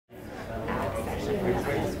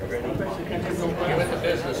With the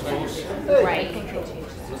business, folks. Right.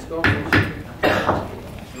 Let's go.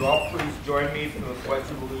 You all please join me for the Pledge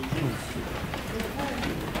of Allegiance.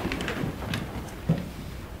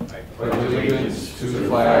 I pledge allegiance to the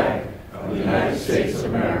flag of the United States of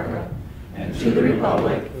America and to the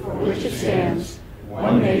republic for which it stands,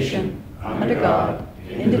 one nation, under God,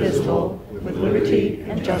 indivisible, with liberty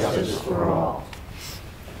and justice for all.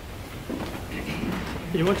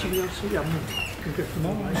 You want somebody else to see? I'm good for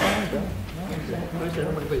no. I said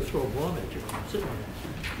I'm going to throw a bomb at you. Sit on it.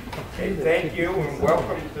 Okay, thank you and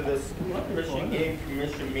welcome to this Fish and Game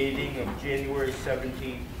Commission meeting of January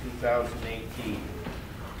 17, 2018.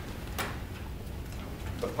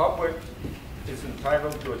 The public is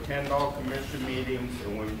entitled to attend all commission meetings,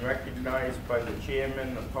 and when recognized by the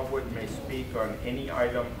chairman, the public may speak on any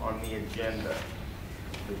item on the agenda.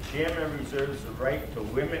 The chairman reserves the right to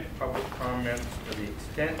limit public comments to the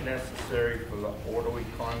extent necessary for the orderly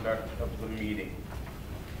conduct of the meeting.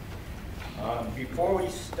 Before we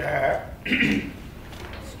start,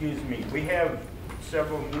 excuse me, we have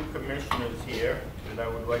several new commissioners here that I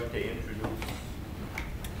would like to introduce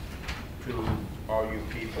to all you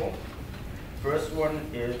people. First one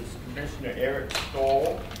is Commissioner Eric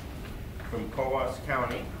Stoll from Coos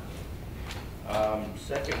County.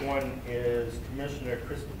 Second one is Commissioner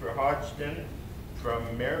Christopher Hodgson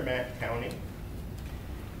from Merrimack County.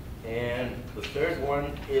 And the third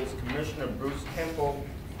one is Commissioner Bruce Temple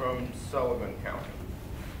from Sullivan County.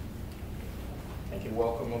 Thank you.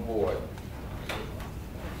 Welcome aboard.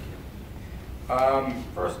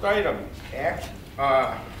 First item,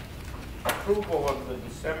 approval of the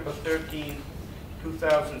December 13,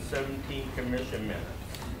 2017 commission minutes.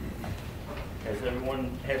 Has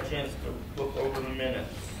everyone had a chance to look over the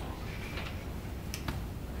minutes?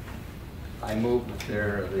 I move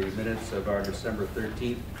that the minutes of our December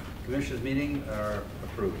 13th Commissioners meeting are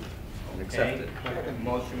approved and accepted. Okay.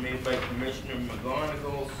 Motion made by Commissioner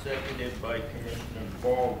McGonagle, seconded by Commissioner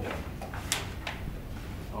Baldwin.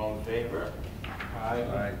 All in favor?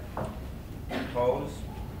 Aye. Opposed?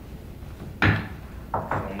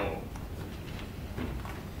 So moved.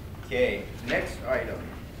 Okay, next item.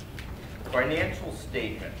 Financial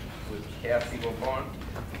statement with Kathy LeBon.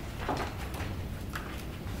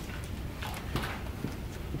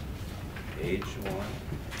 Page 1.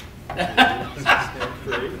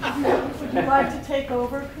 Would you like to take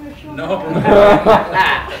over, Commissioner? No.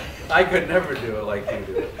 I could never do it like you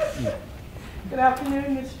do. Good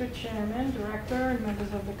afternoon, Mr. Chairman, Director, and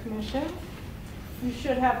members of the Commission. You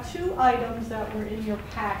should have two items that were in your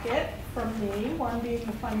packet from me, one being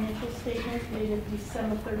the financial statement dated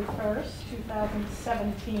December 31st,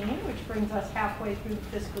 2017, which brings us halfway through the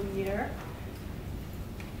fiscal year.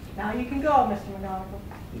 Now you can go, Mr. McGonagle.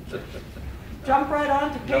 Jump right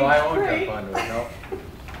on to page 3. No, I won't jump onto it, no.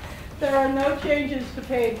 There are no changes to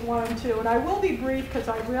page 1 and 2, and I will be brief because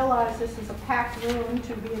I realize this is a packed room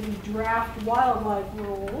to be the draft wildlife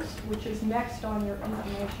rules, which is next on your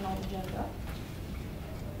informational agenda.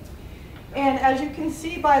 And as you can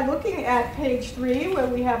see by looking at page 3, where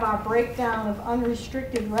we have our breakdown of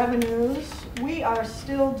unrestricted revenues, we are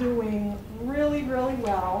still doing really, really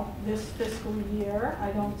well this fiscal year.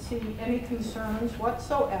 I don't see any concerns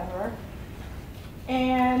whatsoever.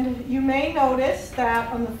 And you may notice that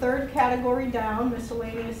on the third category down,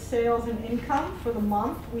 miscellaneous sales and income for the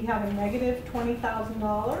month, we have a negative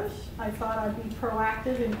 $20,000. I thought I'd be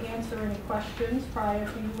proactive and answer any questions prior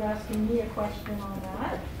to you asking me a question on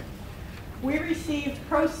that. We received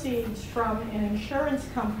proceeds from an insurance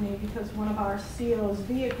company because one of our CO's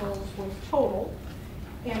vehicles was totaled,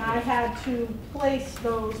 and I had to place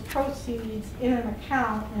those proceeds in an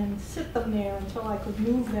account and sit them there until I could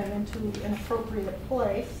move them into an appropriate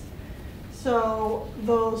place. So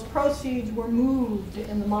those proceeds were moved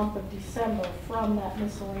in the month of December from that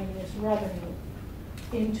miscellaneous revenue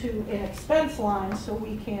into an expense line so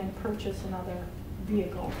we can purchase another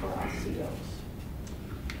vehicle for our COs.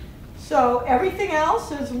 So everything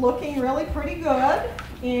else is looking really pretty good.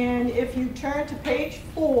 And if you turn to page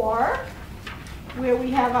 4, where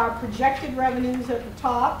we have our projected revenues at the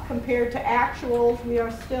top compared to actuals, we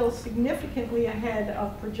are still significantly ahead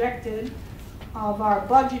of projected of our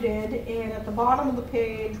budgeted. And at the bottom of the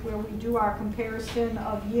page, where we do our comparison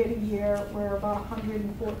of year to year, we're about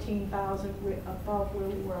 114,000 above where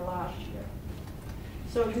we were last year.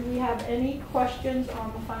 So do we have any questions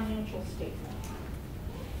on the financial statement?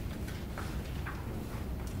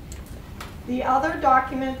 The other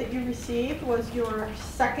document that you received was your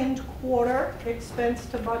second quarter expense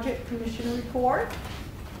to budget commission report.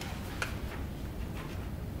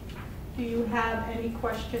 Do you have any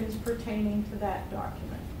questions pertaining to that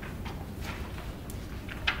document?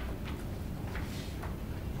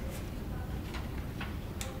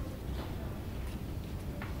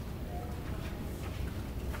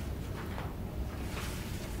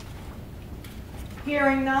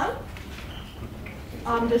 Hearing none.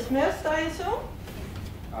 I'm dismissed, I assume?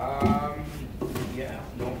 Yeah,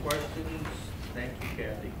 no questions. Thank you,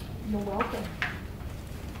 Kathy. You're welcome.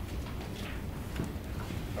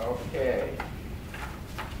 Okay.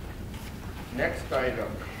 Next item,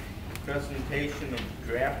 presentation of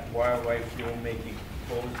draft wildlife rulemaking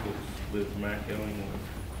proposals with McGonagle.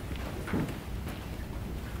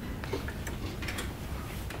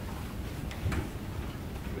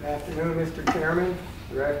 Good afternoon, Mr. Chairman,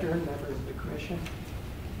 Director, and members of the Commission.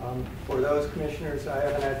 For those commissioners I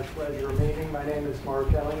haven't had the pleasure of meeting, my name is Mark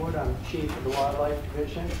Ellingwood. I'm Chief of the Wildlife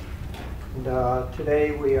Division. And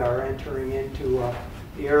today we are entering into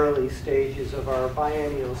the early stages of our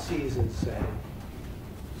biennial season setting.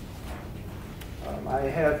 I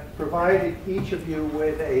have provided each of you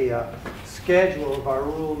with a schedule of our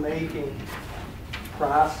rulemaking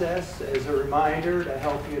process as a reminder to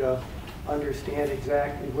help you to understand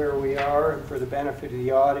exactly where we are, and for the benefit of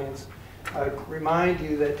the audience, I remind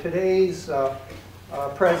you that today's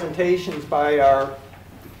presentations by our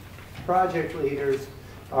project leaders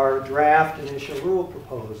are draft initial rule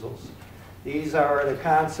proposals. These are the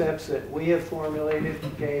concepts that we have formulated, the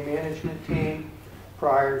game management team,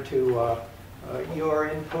 prior to your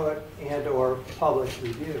input and or public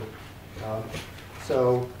review.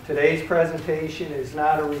 So today's presentation is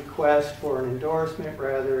not a request for an endorsement,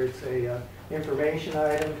 rather it's a information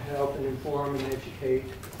item to help and inform and educate.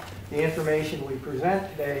 The information we present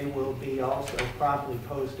today will be also promptly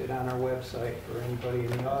posted on our website for anybody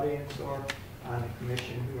in the audience or on the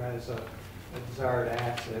commission who has a desire to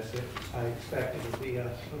access it. I expect it will be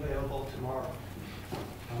available tomorrow.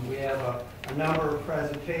 We have a number of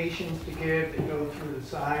presentations to give that go through the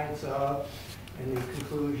science of and the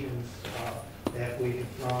conclusions that we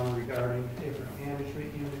have drawn regarding different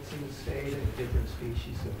management units in the state and the different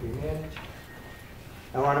species that we manage.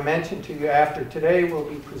 I want to mention to you, after today, we'll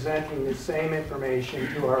be presenting the same information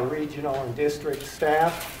to our regional and district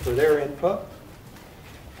staff for their input.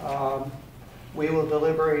 We will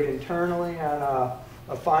deliberate internally on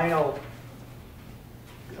a final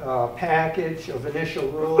package of initial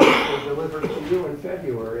rules that will deliver to you in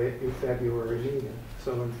February at your February meeting.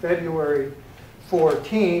 So on February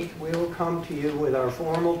 14th, we will come to you with our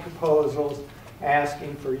formal proposals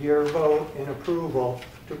asking for your vote and approval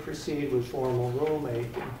to proceed with formal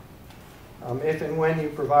rulemaking. If and when you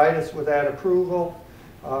provide us with that approval,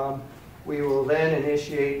 we will then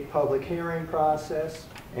initiate the public hearing process,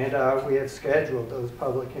 and we have scheduled those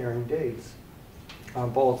public hearing dates,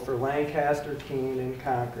 both for Lancaster, Keene, and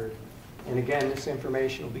Concord. And again, this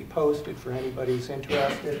information will be posted for anybody who's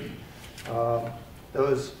interested.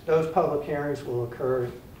 Those public hearings will occur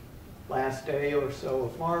last day or so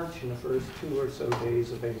of March and the first 2 or so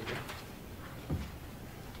days of April.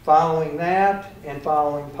 Following that, and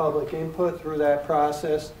following public input through that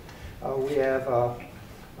process, we have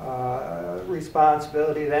a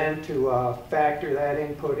responsibility then to factor that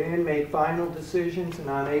input in, make final decisions, and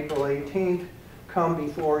on April 18th, come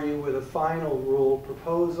before you with a final rule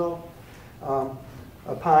proposal.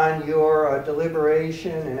 Upon your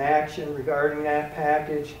deliberation and action regarding that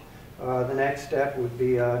package, the next step would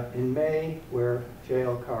be in May, where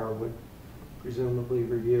Carr would presumably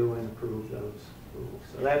review and approve those rules.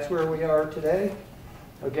 So that's where we are today.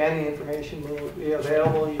 Again, the information will be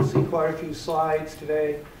available. You'll see quite a few slides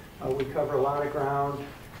today. We cover a lot of ground.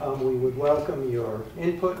 We would welcome your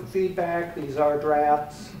input and feedback. These are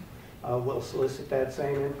drafts. We'll solicit that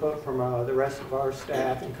same input from the rest of our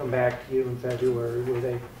staff and come back to you in February with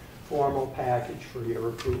a formal package for your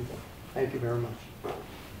approval. Thank you very much.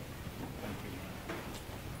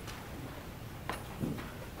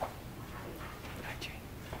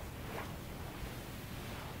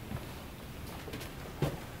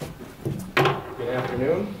 Good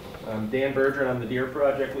afternoon. I'm Dan Berger, and I'm the Deer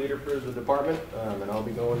Project Leader for the department, and I'll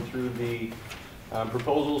be going through the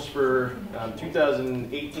proposals for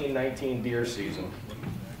 2018-19 deer season.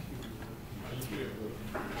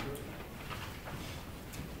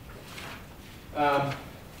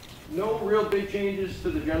 No real big changes to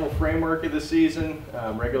the general framework of the season.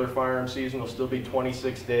 Regular firearm season will still be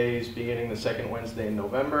 26 days, beginning the second Wednesday in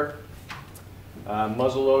November.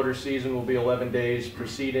 Muzzleloader season will be 11 days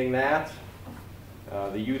preceding that.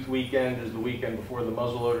 The youth weekend is the weekend before the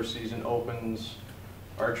muzzleloader season opens.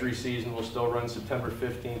 Archery season will still run September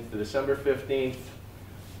 15th to December 15th.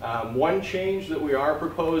 One change that we are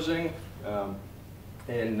proposing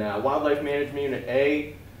in Wildlife Management Unit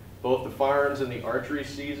A, both the firearms and the archery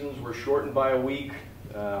seasons were shortened by a week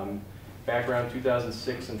back around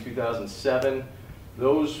 2006 and 2007.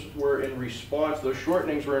 Those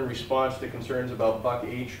shortenings were in response to concerns about buck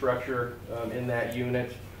age structure in that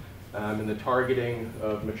unit. and the targeting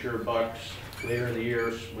of mature bucks later in the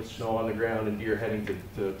year with snow on the ground and deer heading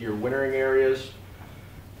to deer wintering areas.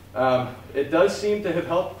 It does seem to have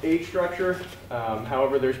helped age structure.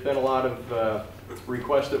 However, there's been a lot of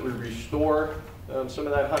requests that we restore some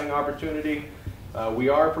of that hunting opportunity. We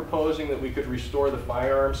are proposing that we could restore the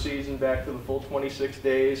firearm season back to the full 26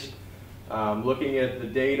 days. Looking at the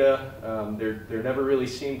data, there never really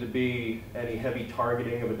seemed to be any heavy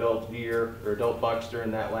targeting of adult deer or adult bucks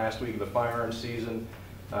during that last week of the firearm season.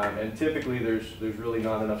 And typically there's really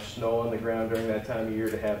not enough snow on the ground during that time of year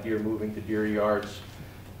to have deer moving to deer yards.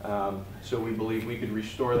 So we believe we could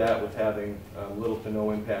restore that with having little to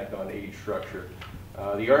no impact on age structure.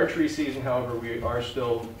 The archery season, however, we are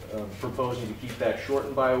still proposing to keep that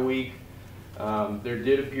shortened by a week. There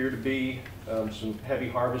did appear to be some heavy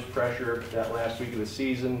harvest pressure that last week of the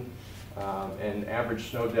season, and average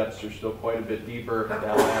snow depths are still quite a bit deeper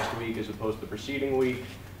that last week as opposed to the preceding week.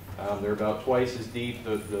 They're about twice as deep.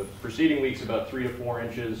 The preceding week's about 3 to 4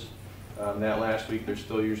 inches. That last week, there's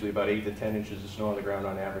still usually about 8 to 10 inches of snow on the ground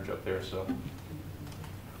on average up there. So,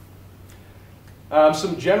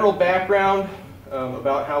 some general background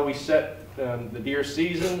about how we set the deer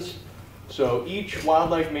seasons. So each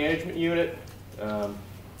wildlife management unit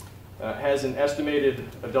has an estimated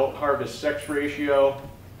adult harvest sex ratio.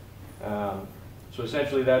 So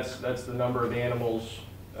essentially that's the number of animals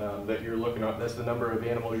that you're looking at. That's the number of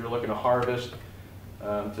animals you're looking to harvest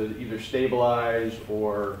to either stabilize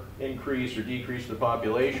or increase or decrease the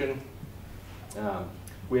population.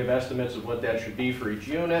 We have estimates of what that should be for each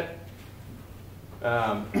unit.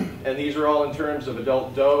 And these are all in terms of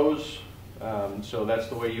adult does. So that's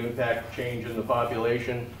the way you impact change in the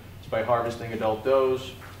population. It's by harvesting adult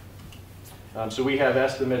does. So we have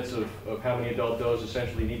estimates of how many adult does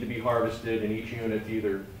essentially need to be harvested in each unit to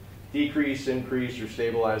either decrease, increase, or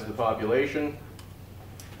stabilize the population.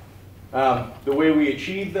 The way we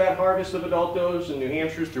achieve that harvest of adult does in New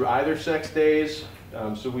Hampshire is through either sex days.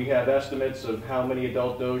 So we have estimates of how many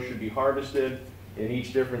adult does should be harvested in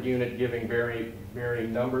each different unit, giving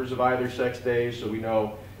varying numbers of either sex days. So we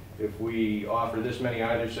know if we offer this many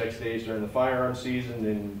either sex days during the firearm season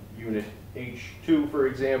in unit H2, for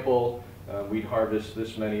example, we'd harvest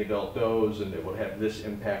this many adult does and it would have this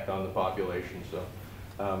impact on the population.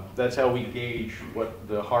 So that's how we gauge what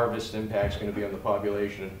the harvest impact is going to be on the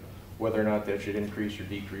population and whether or not that should increase or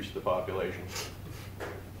decrease the population.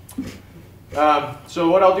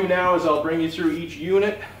 So what I'll do now is I'll bring you through each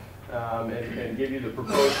unit and give you the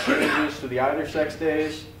proposed changes to the either sex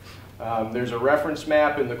days. There's a reference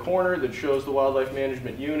map in the corner that shows the wildlife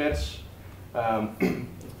management units.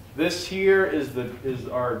 This here is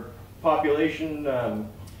our population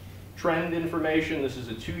trend information. This is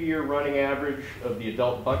a 2-year running average of the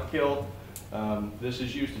adult buck kill. This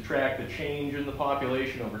is used to track the change in the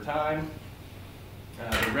population over time.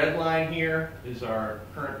 The red line here is our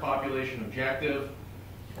current population objective.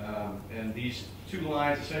 And these 2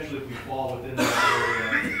 lines, essentially, if we fall within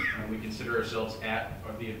that area, we consider ourselves at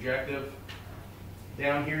the objective.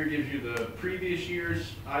 Down here gives you the previous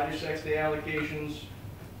year's either sex day allocations,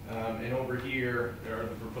 and over here are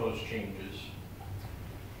the proposed changes.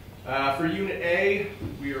 For Unit A,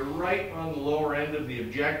 we are right on the lower end of the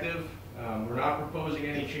objective. We're not proposing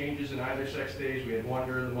any changes in either sex days. We had one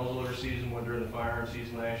during the muzzleloader season, one during the firearm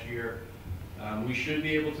season last year. We should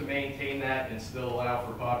be able to maintain that and still allow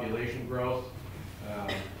for population growth.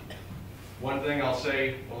 One thing I'll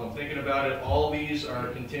say while I'm thinking about it, all these are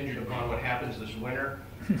contingent upon what happens this winter.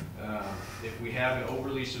 If we have an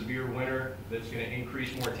overly severe winter that's going to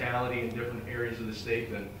increase mortality in different areas of the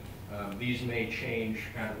state, then these may change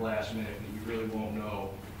kind of last minute, because we really won't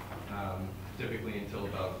know typically until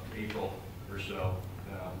about April or so.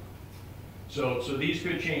 So these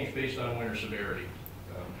could change based on winter severity.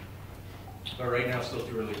 But right now, it's still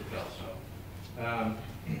too early to tell.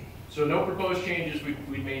 So no proposed changes.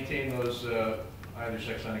 We'd maintain those either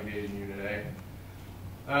sex hunting days in Unit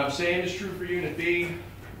A. Same is true for Unit B.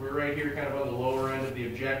 We're right here kind of on the lower end of the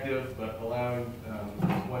objective, but allowing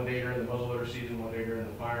 1 day during the muzzleloader season, 1 day during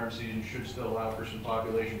the firearm season should still allow for some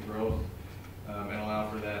population growth and allow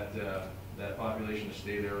for that population to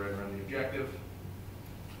stay there right around the objective.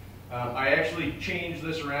 I actually changed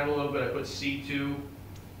this around a little bit. I put C2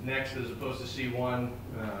 next as opposed to C1.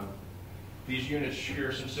 These units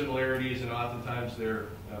share some similarities, and oftentimes they're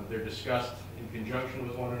discussed in conjunction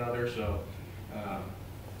with one another. So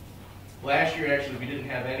last year, actually, we didn't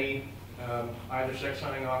have any either sex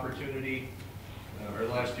hunting opportunity, or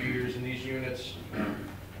the last 2 years in these units.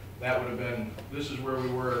 That would have been, this is where we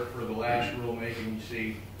were for the last rulemaking. You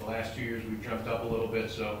see, the last 2 years we've jumped up a little bit.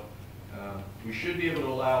 So We should be able to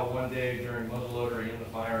allow 1 day during muzzleloader and the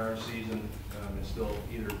firearm season and still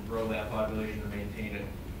either grow that population or maintain it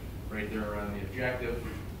right there around the objective.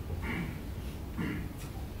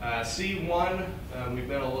 C1, we've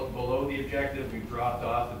been a little below the objective. We've dropped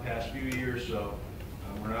off the past few years, so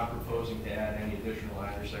we're not proposing to add any additional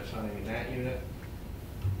either sex hunting in that unit.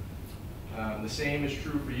 The same is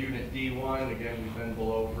true for Unit D1. Again, we've been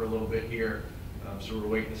below for a little bit here, so we're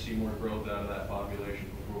waiting to see more growth out of that population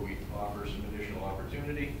before we offer some additional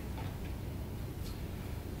opportunity.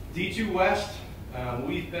 D2 West,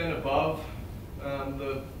 we've been above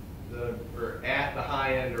or at the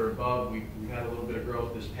high end or above. We've had a little bit of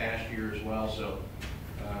growth this past year as well. So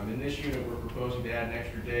in this unit, we're proposing to add an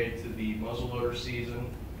extra day to the muzzleloader season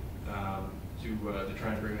to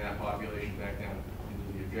try and bring that population back down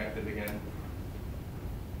into the objective again.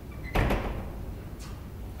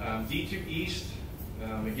 D2 East,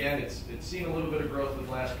 again, it's seen a little bit of growth in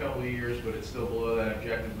the last couple of years, but it's still below that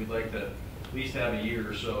objective. We'd like to at least have a year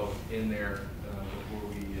or so in there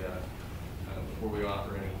before we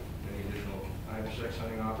offer any additional either sex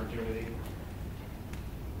hunting opportunity.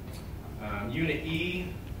 Unit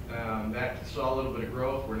E, that saw a little bit of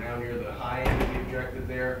growth. We're now near the high end of the objective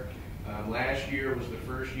there. Last year was the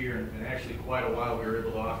first year, and actually quite a while, we were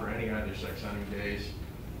able to offer any either sex hunting days.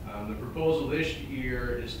 The proposal this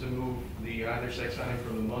year is to move the either sex hunting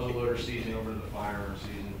from the muzzleloader season over to the firearm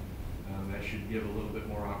season. That should give a little bit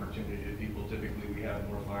more opportunity to people. Typically, we have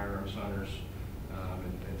more firearms hunters,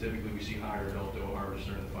 and typically we see higher adult doe harvest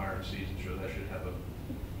during the firearm season, so that should have a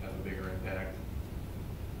bigger impact.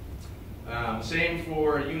 Same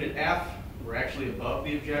for Unit F. We're actually above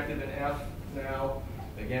the objective in F now.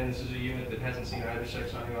 Again, this is a unit that hasn't seen either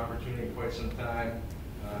sex hunting opportunity in quite some time,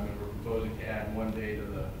 and we're proposing to add 1 day to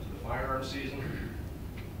the firearm season.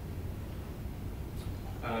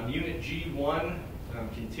 Unit G1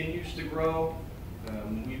 continues to grow.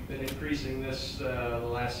 We've been increasing this the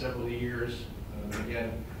last several years.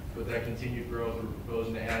 Again, with that continued growth, we're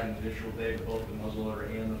proposing to add an additional day to both the muzzleloader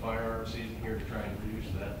and the firearm season here to try and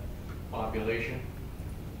reduce that population.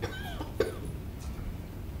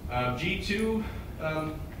 G2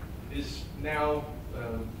 is now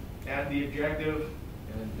at the objective,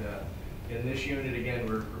 and in this unit, again,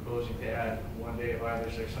 we're proposing to add 1 day of either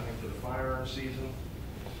sex hunting to the firearm season.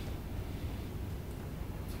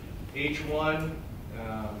 H1,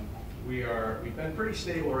 we've been pretty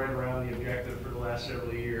stable right around the objective for the last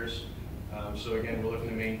several years. So again, we're looking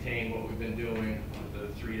to maintain what we've been doing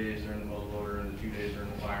with the 3 days during the muzzleloader and the 2 days during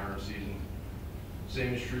the firearm season.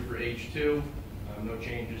 Same is true for H2. No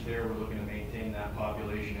changes there. We're looking to maintain that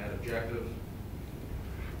population at objective.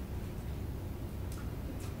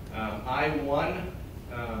 I1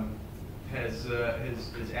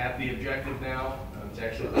 is at the objective now. It's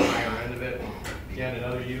actually at the higher end of it. Again,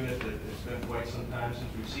 another unit that it's been quite some time since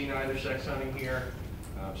we've seen either sex hunting here.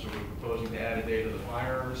 So we're proposing to add a day to the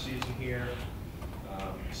firearm season here.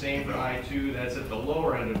 Same for I2. That's at the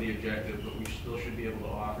lower end of the objective, but we still should be able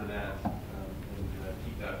to offer that and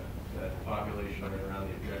keep that population right around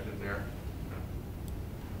the objective there.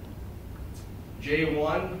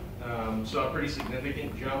 J1 saw a pretty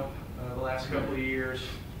significant jump the last couple of years.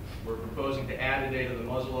 We're proposing to add a day to the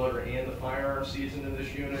muzzleloader and the firearm season in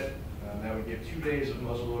this unit. That would give 2 days of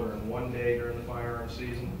muzzleloader and 1 day during the firearm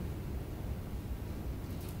season.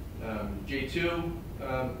 J2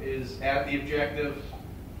 is at the objective.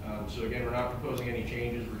 So again, we're not proposing any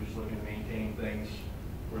changes. We're just looking to maintain things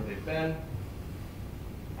where they've been.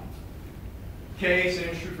 K, same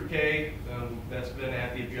is true for K. That's been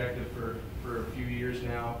at the objective for a few years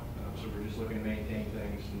now. So we're just looking to maintain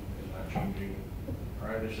things and not changing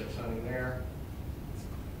our either sex hunting there.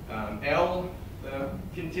 L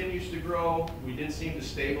continues to grow. We did seem to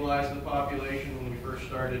stabilize the population when we first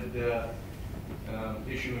started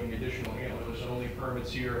issuing additional antlerless-only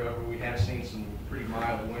permits here. However, we have seen some pretty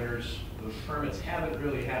mild winters. Those permits haven't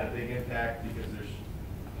really had a big impact because there's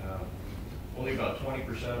only about 20%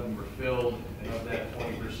 of them were filled, and of that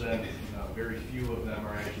 20%, very few of them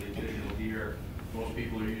are actually digital deer. Most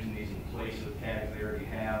people are using these in place of tags they already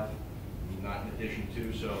have, not in addition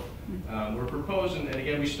to. So we're proposing, and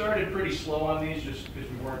again, we started pretty slow on these just because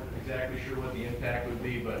we weren't exactly sure what the impact would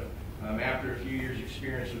be, but after a few years'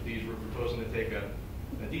 experience with these, we're proposing to take a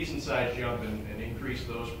decent-sized jump and increase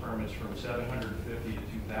those permits from 750 to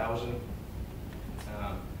 2,000.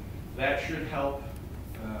 That should help.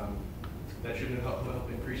 That should help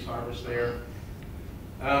increase harvest there.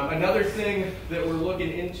 Another thing that we're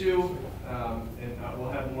looking into, and we'll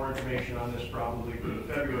have more information on this probably for the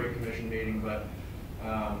February commission meeting, but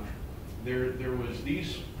there was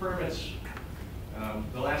these permits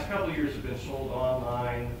The last couple of years have been sold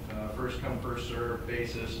online, first come, first served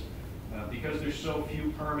basis. Because there's so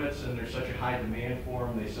few permits and there's such a high demand for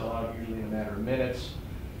them, they sell out usually in a matter of minutes.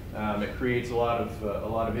 It creates a lot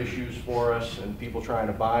of issues for us and people trying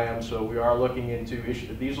to buy them. So we are looking into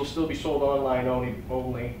these will still be sold online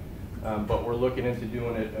only, but we're looking into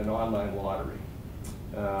doing an online lottery.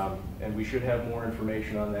 And we should have more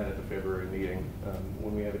information on that at the February meeting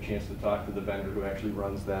when we have a chance to talk to the vendor who actually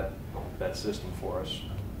runs that system for us.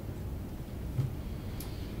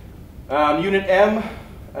 Unit M.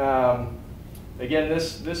 Again,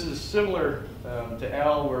 this is similar to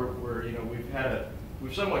L, where you know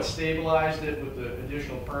we've somewhat stabilized it with the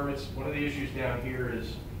additional permits. One of the issues down here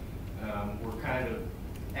is we're kind of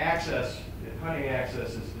hunting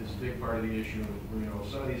access is a big part of the issue. You know,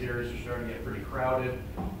 some of these areas are starting to get pretty crowded.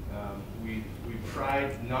 We've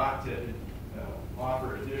tried not to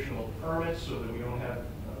offer additional permits so that we don't have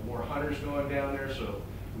more hunters going down there. So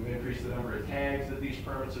we've increased the number of tags that these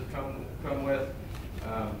permits have come with.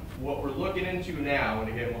 What we're looking into now, and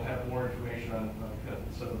again, we'll have more information on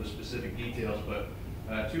some of the specific details, but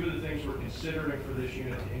two of the things we're considering for this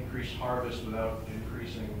unit to increase harvest without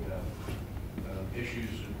increasing issues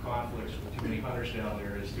and conflicts with too many hunters down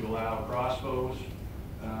there is to allow crossbows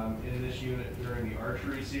in this unit during the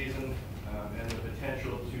archery season, and the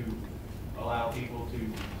potential to allow people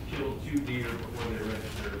to kill 2 deer before they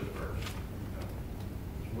register the first.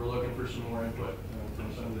 We're looking for some more input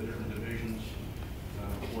from some of the different divisions.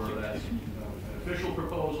 Where that's an official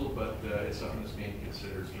proposal, but it's something that's being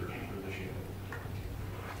considered for this unit.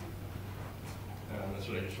 That's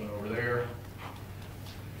what I just went over there.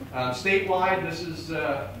 Statewide, this is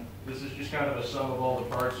just kind of a sum of all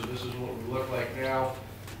the parts. So this is what we look like now.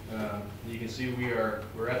 You can see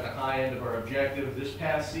we're at the high end of our objective. This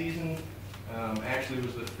past season actually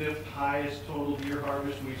was the 5th highest total deer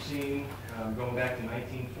harvest we've seen, going back to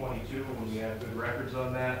 1922 when we had good records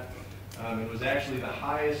on that. It was actually the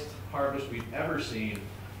highest harvest we've ever seen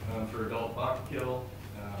for adult buckkill.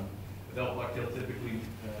 Adult buckkill typically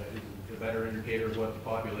is a better indicator of what the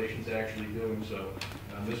population's actually doing. So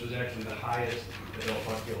this was actually the highest adult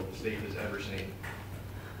buckkill the state has ever seen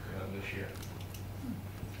this year.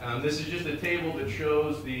 This is just a table that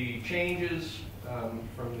shows the changes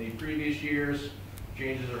from the previous years.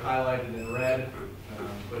 Changes are highlighted in red,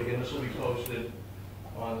 but again, this will be posted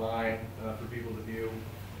online for people to view.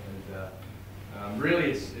 And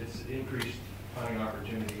really, it's increased hunting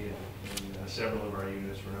opportunity in several of our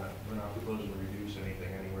units. We're not proposing to reduce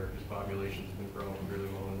anything anywhere because populations have been growing really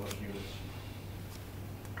well in most units.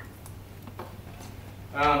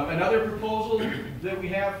 Another proposal that we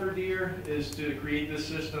have for deer is to create this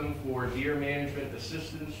system for deer management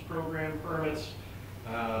assistance program permits.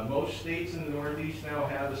 Most states in the Northeast now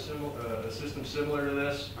have a system similar to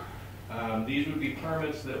this. These would be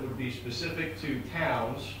permits that would be specific to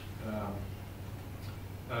towns.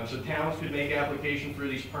 So towns could make application for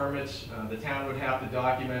these permits. The town would have to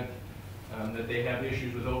document that they have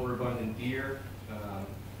issues with overabundant deer.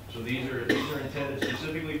 So these are intended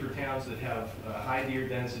specifically for towns that have high deer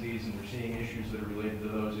densities and they're seeing issues that are related to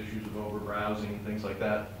those issues of overbrowsing, things like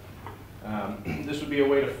that. This would be a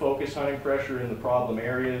way to focus hunting pressure in the problem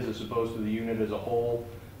areas as opposed to the unit as a whole.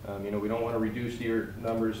 You know, we don't want to reduce deer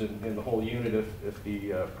numbers in the whole unit if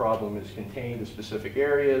the problem is contained to specific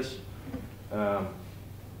areas.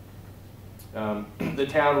 The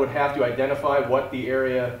town would have to identify what the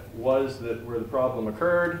area was where the problem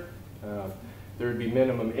occurred. There would be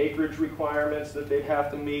minimum acreage requirements that they'd have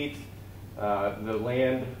to meet. The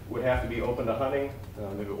land would have to be open to hunting.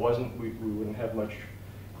 If it wasn't, we wouldn't have much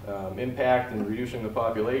impact in reducing the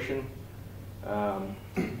population. And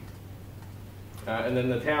then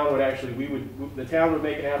the town would the town would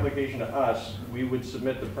make an application to us. We would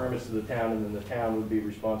submit the permits to the town, and then the town would be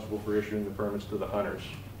responsible for issuing the permits to the hunters.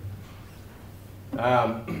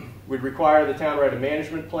 We'd require the town write a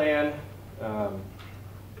management plan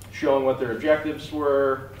showing what their objectives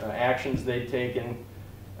were, actions they'd taken,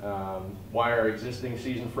 why our existing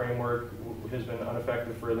season framework has been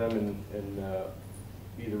ineffective for them in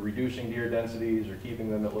either reducing deer densities or keeping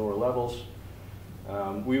them at lower levels.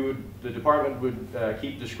 The department would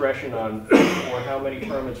keep discretion on how many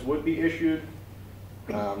permits would be issued.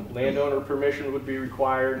 Landowner permission would be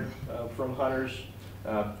required from hunters.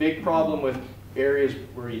 Big problem with areas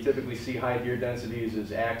where you typically see high deer densities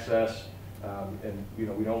is access. And you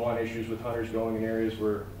know, we don't want issues with hunters going in areas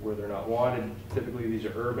where they're not wanted. Typically these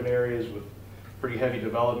are urban areas with pretty heavy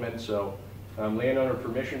development, so landowner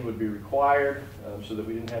permission would be required so that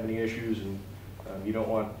we didn't have any issues, and you don't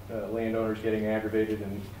want landowners getting aggravated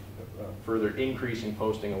and further increasing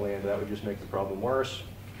posting of land. That would just make the problem worse.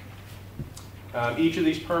 Each of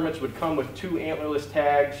these permits would come with 2 antlerless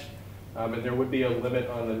tags, and there would be a limit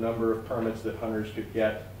on the number of permits that hunters could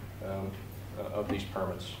get of these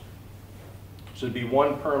permits. So it'd be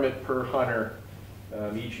 1 permit per hunter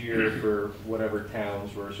each year for whatever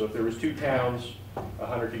towns were. So if there was 2 towns, a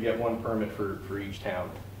hunter could get 1 permit for each town.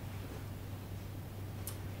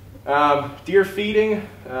 Deer feeding.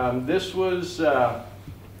 This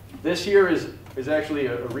year is actually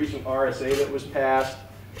a recent RSA that was passed.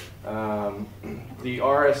 The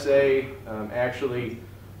RSA actually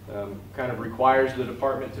kind of requires the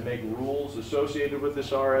department to make rules associated with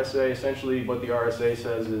this RSA. Essentially what the RSA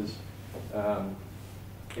says is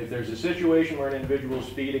if there's a situation where an individual is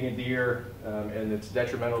feeding a deer and it's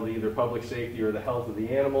detrimental to either public safety or the health of the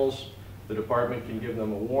animals, the department can give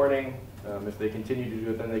them a warning. If they continue to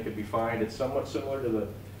do it, then they could be fined. It's somewhat similar to the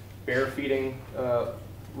bear feeding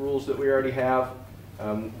rules that we already have.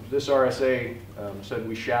 This RSA said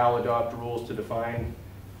we shall adopt rules to define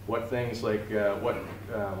what things like a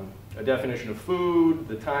definition of food,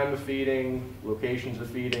 the time of feeding, locations of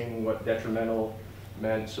feeding, what detrimental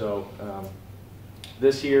meant. So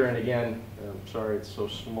this here, and again, sorry it's so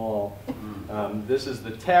small, this is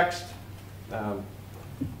the text.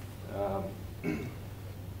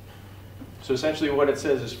 So essentially what it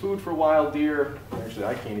says is food for wild deer. Actually,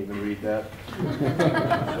 I can't even read that.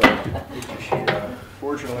 So,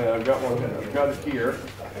 fortunately, I've got one. I've got it here.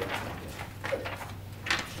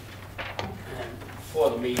 Before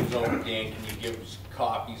the meeting's over, Dan, can you give us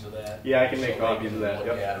copies of that? Yeah, I can make copies of that.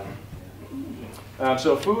 Look Yep. at them.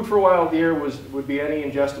 So food for wild deer would be any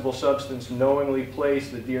ingestible substance knowingly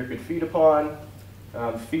placed that deer could feed upon.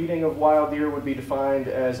 Feeding of wild deer would be defined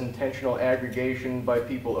as intentional aggregation by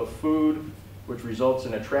people of food, which results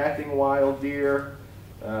in attracting wild deer.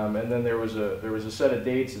 And then there was a set of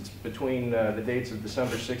dates. It's between the dates of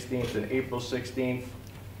December 16th and April 16th,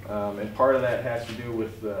 and part of that has to do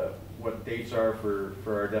with what dates are for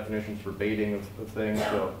our definitions for baiting of things.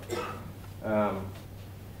 So.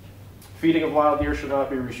 Feeding of wild deer should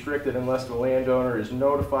not be restricted unless the landowner is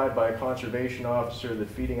notified by a conservation officer that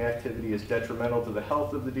feeding activity is detrimental to the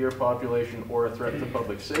health of the deer population or a threat to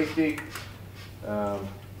public safety.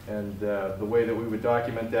 The way that we would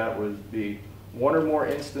document that would be 1 or more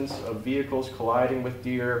instances of vehicles colliding with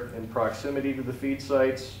deer in proximity to the feed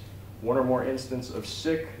sites, 1 or more instances of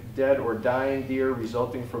sick, dead, or dying deer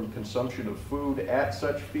resulting from consumption of food at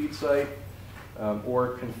such feed site,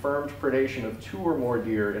 or confirmed predation of 2 or more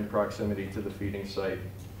deer in proximity to the feeding site.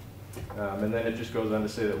 And then it just goes on to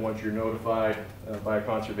say that once you're notified by a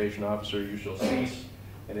conservation officer, you shall cease,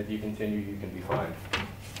 and if you continue, you can be fined.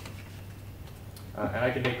 And I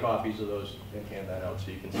can make copies of those and hand that out so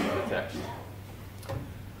you can see the text.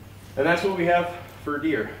 And that's what we have for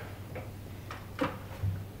deer.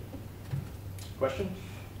 Questions?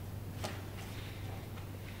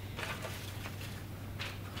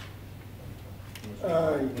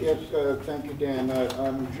 Yes, thank you, Dan.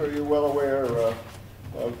 I'm sure you're well aware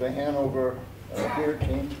of the Hanover deer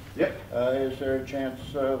team. Yep. Is there a chance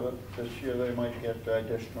that this year they might get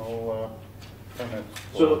additional permits?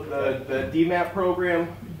 So the DMAP program,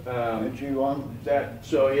 G1?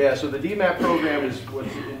 so the DMAP program is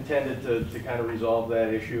what's intended to kind of resolve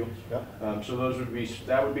that issue. Yep. So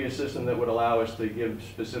that would be a system that would allow us to give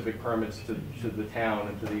specific permits to the town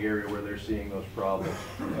and to the area where they're seeing those problems,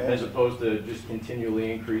 as opposed to just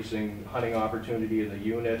continually increasing hunting opportunity in the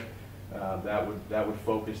unit. That would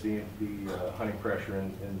focus the hunting pressure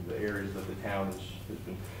in the areas that the town has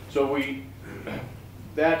been. So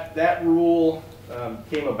that rule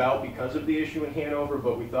came about because of the issue in Hanover,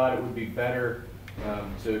 but we thought it would be better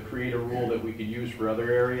to create a rule that we could use for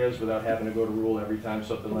other areas without having to go to rule every time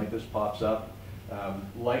something like this pops up.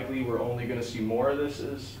 Likely, we're only going to see more of this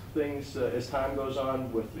as time goes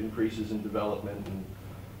on, with increases in development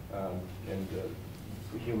and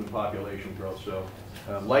human population growth. So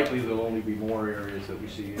likely there'll only be more areas that we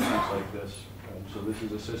see issues like this. So this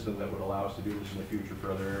is a system that would allow us to do this in the future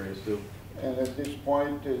for other areas too. And at this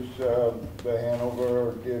point, is the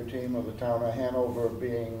Hanover deer team of the town of Hanover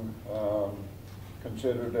being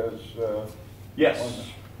considered as? Yes.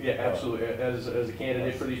 Yeah, absolutely. As a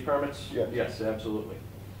candidate for these permits? Yes. Yes, absolutely.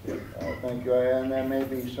 Yep. Thank you. And there may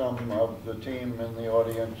be some of the team in the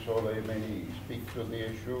audience, so they may speak to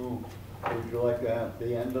the issue. Would you like that at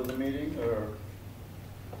the end of the meeting, or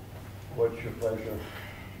what's your pleasure?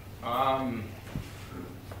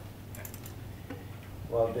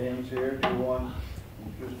 While Dan's here, do you want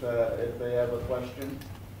just if they have a question?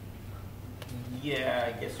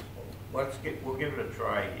 Yeah, I guess we'll give it a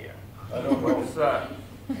try here. I don't know.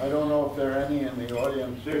 I don't know if there are any in the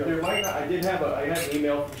audience There here. might not, I had an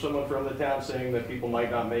email from someone from the town saying that people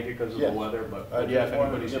might not make it because of Yes. the weather, but I yeah, if just wanted to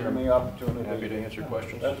anybody's give here, them the I'm opportunity. happy to answer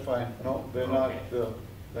questions. That's fine. No, they're not,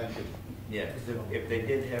 thank you. Yeah, if they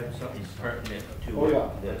did have something pertinent to Oh, yeah.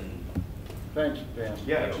 it, then, Thanks, Dan.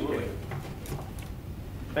 Yeah, absolutely.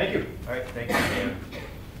 Thank you. all right, thank you, Dan.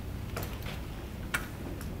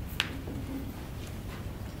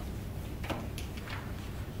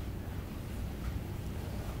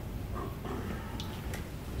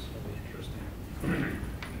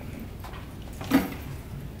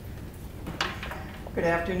 Good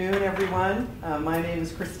afternoon, everyone. My name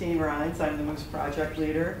is Christine Rhines. I'm the Moose Project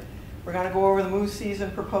Leader. We're going to go over the moose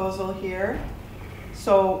season proposal here.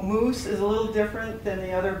 So moose is a little different than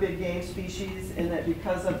the other big game species in that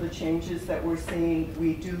because of the changes that we're seeing,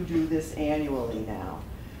 we do this annually now.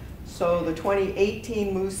 So the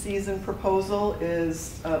 2018 moose season proposal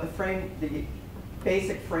is the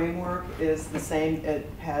basic framework is the same it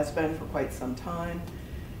has been for quite some time,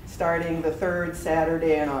 starting the third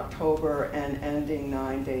Saturday in October and ending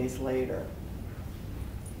 9 days later.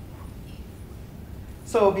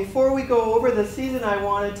 So before we go over the season, I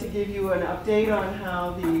wanted to give you an update on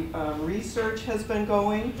how the research has been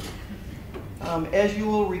going. As you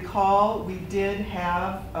will recall, we did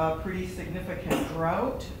have a pretty significant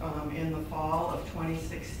drought in the fall of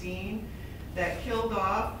 2016 that killed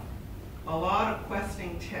off a lot of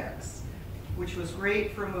questing ticks, which was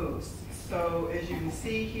great for moose. So as you can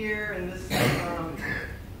see here in this,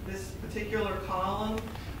 this particular column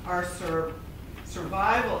are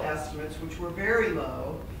survival estimates, which were very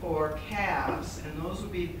low for calves, and those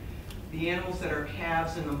would be the animals that are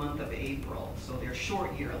calves in the month of April, so they're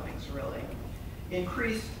short yearlings really,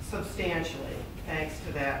 increased substantially thanks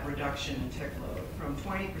to that reduction in tick load from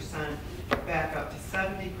 20% back up to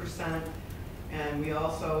 70%. And we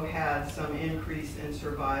also had some increase in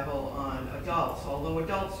survival on adults, although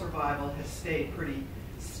adult survival has stayed pretty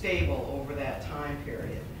stable over that time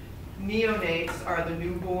period. Neonates are the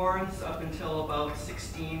newborns up until about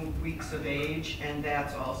 16 weeks of age, and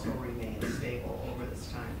that's also remained stable over this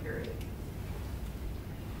time period.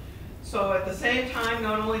 So at the same time,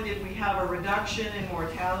 not only did we have a reduction in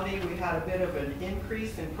mortality, we had a bit of an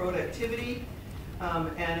increase in productivity.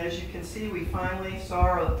 And as you can see, we finally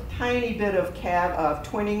saw a tiny bit of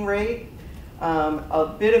twinning rate,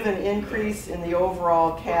 a bit of an increase in the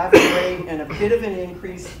overall calving rate, and a bit of an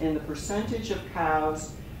increase in the percentage of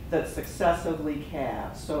cows that successively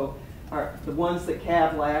calve. So the ones that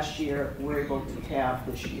calved last year were able to calve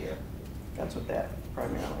this year. That's what that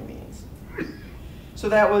primarily means. So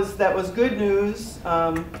that was good news.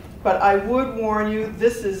 But I would warn you,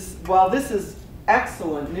 while this is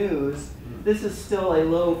excellent news, this is still a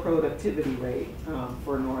low productivity rate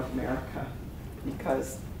for North America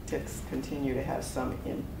because ticks continue to have some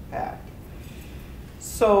impact.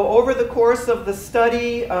 So over the course of the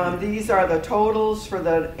study, these are the totals for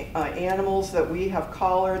the animals that we have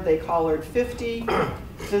collared. They collared 50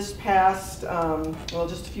 this past, well,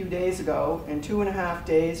 just a few days ago. In 2.5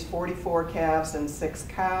 days, 44 calves and 6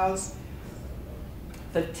 cows.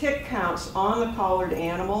 The tick counts on the collared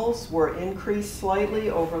animals were increased slightly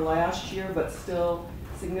over last year, but still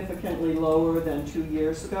significantly lower than 2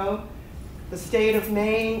 years ago. The state of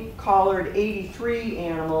Maine collared 83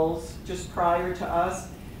 animals just prior to us.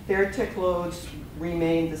 Their tick loads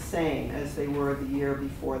remained the same as they were the year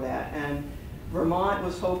before that. And Vermont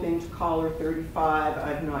was hoping to collar 35.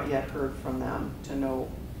 I've not yet heard from them to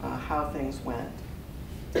know how things went.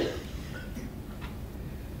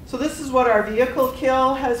 So this is what our vehicle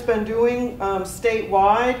kill has been doing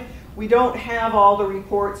statewide. We don't have all the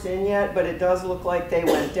reports in yet, but it does look like they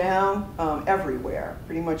went down everywhere,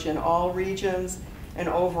 pretty much in all regions and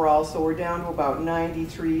overall. So we're down to about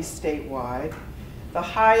 93 statewide. The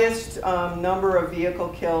highest number of vehicle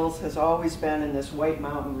kills has always been in this White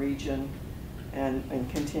Mountain region and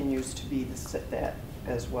continues to be that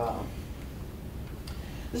as well.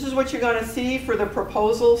 This is what you're going to see for the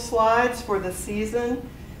proposal slides for the season.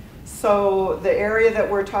 So the area that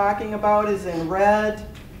we're talking about is in red.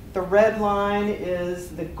 The red line is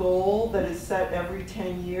the goal that is set every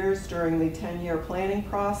 10 years during the 10-year planning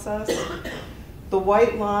process. The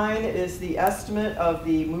white line is the estimate of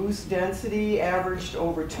the moose density averaged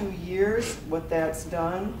over 2 years, what that's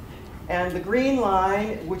done. And the green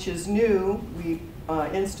line, which is new, we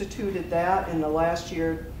instituted that in the last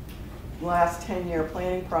 10-year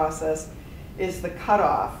planning process, is the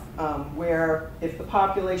cutoff, where if the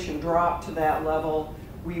population dropped to that level,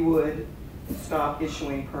 we would stop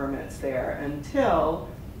issuing permits there until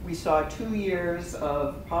we saw 2 years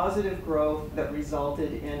of positive growth that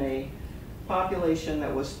resulted in a population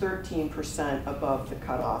that was 13% above the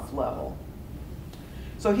cutoff level.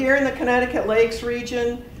 So here in the Connecticut Lakes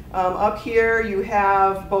region, up here you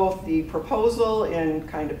have both the proposal in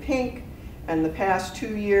kind of pink and the past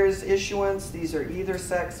 2 years issuance. These are either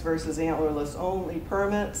sex versus antlerless only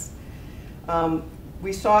permits.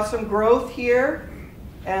 We saw some growth here,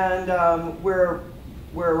 and we're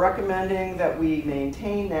recommending that we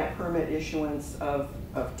maintain that permit issuance of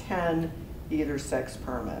 10 either sex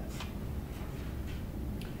permits.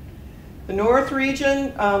 The North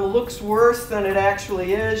region looks worse than it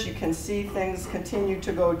actually is. You can see things continue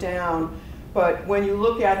to go down. But when you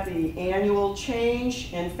look at the annual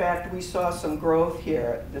change, in fact, we saw some growth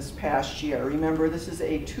here this past year. Remember, this is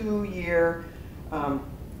a 2-year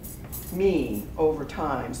mean over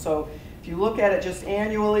time. So if you look at it just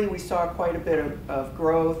annually, we saw quite a bit of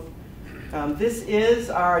growth. This is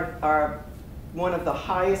our one of the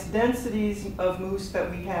highest densities of moose that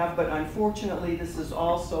we have, but unfortunately this is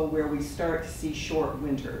also where we start to see short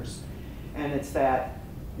winters. And it's that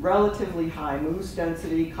relatively high moose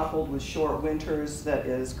density coupled with short winters that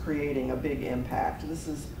is creating a big impact. This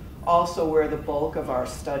is also where the bulk of our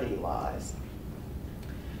study lies.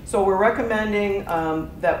 So we're recommending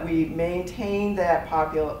that we maintain that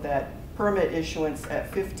permit issuance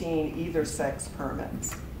at 15 either sex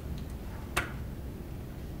permits.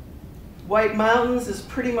 White Mountains is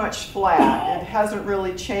pretty much flat. It hasn't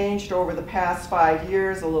really changed over the past 5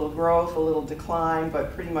 years, a little growth, a little decline,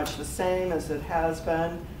 but pretty much the same as it has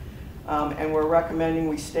been. And we're recommending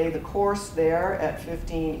we stay the course there at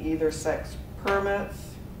 15 either sex permits.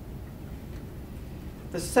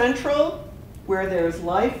 The Central, where there's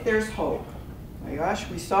life, there's hope. My gosh,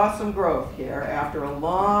 we saw some growth here after a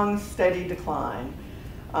long, steady decline.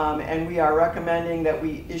 And we are recommending that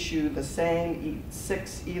we issue the same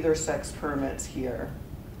 6 either sex permits here.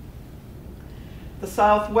 The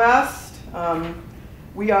Southwest,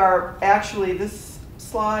 we are actually, this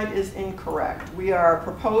slide is incorrect. We are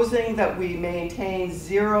proposing that we maintain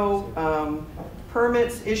 0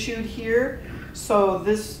 permits issued here. So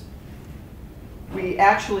this, we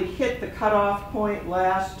actually hit the cutoff point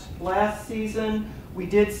last season. We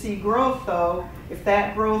did see growth though. If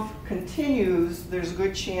that growth continues, there's a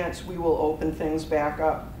good chance we will open things back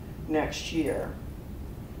up next year.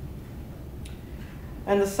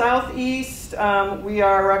 And the Southeast, we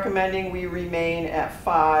are recommending we remain at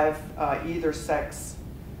 5 either sex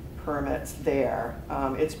permits there.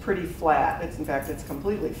 It's pretty flat. In fact, it's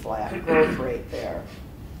completely flat growth rate there.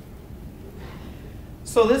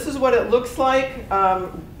 So this is what it looks like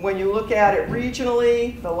when you look at it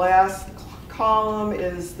regionally. The last column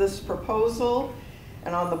is this proposal,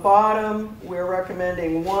 and on the bottom we're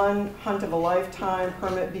recommending 1 Hunt of a Lifetime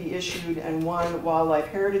permit be issued and 1 Wildlife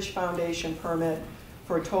Heritage Foundation permit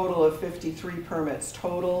for a total of 53 permits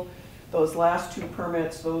total. Those last 2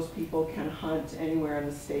 permits, those people can hunt anywhere in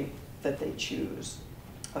the state that they choose,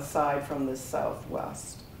 aside from the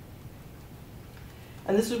Southwest.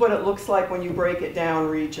 And this is what it looks like when you break it down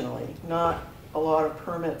regionally. Not a lot of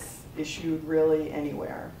permits issued really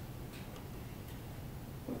anywhere.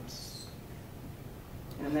 Oops.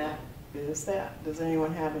 And that is that. Does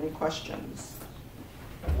anyone have any questions?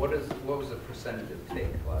 What was the percentage of take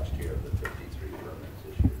last year of the 53 permits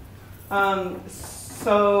issued?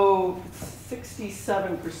 So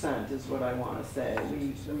 67% is what I want to say.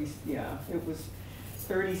 Yeah, it was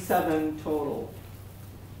 37 total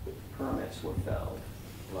permits were filled.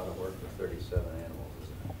 A lot of work with 37 animals,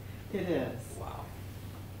 isn't it? It is. Wow.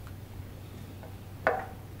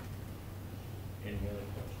 Any other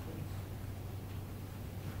questions?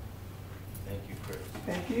 Thank you, Chris.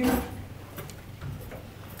 Thank you.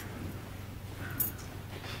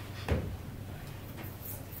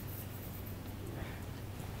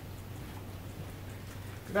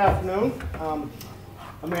 Good afternoon.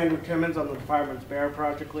 I'm Andrew Timmons. I'm the department's bear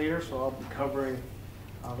project leader, so I'll be covering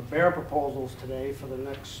the bear proposals today for the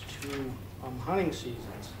next 2 hunting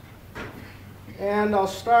seasons. And I'll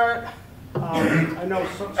start, I know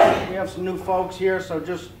we have some new folks here, so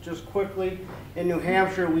just quickly, in New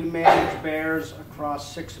Hampshire we manage bears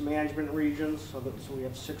across 6 management regions, so we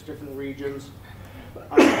have 6 different regions.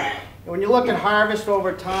 And when you look at harvest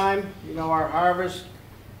over time, you know, our harvest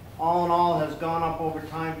all in all has gone up over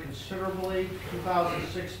time considerably.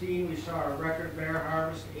 2016 we saw a record bear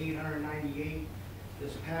harvest, 898.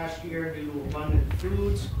 This past year, due to abundant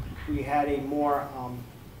foods, we had a more,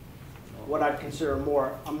 what I'd consider a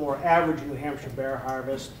more average New Hampshire bear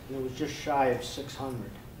harvest, and it was just shy of 600.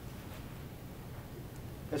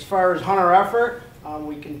 As far as hunter effort,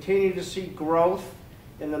 we continue to see growth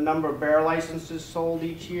in the number of bear licenses sold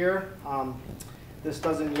each year. This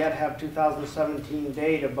doesn't yet have 2017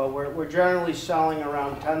 data, but we're generally selling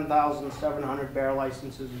around 10,700 bear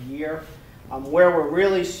licenses a year. Where we're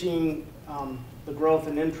really seeing the growth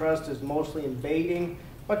in interest is mostly in baiting,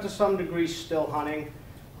 but to some degree still hunting.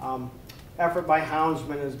 Effort by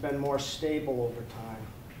houndsmen has been more stable over time.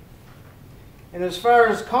 And as far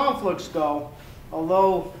as conflicts go,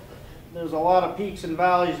 although there's a lot of peaks and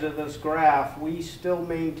valleys to this graph, we still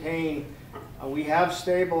maintain, we have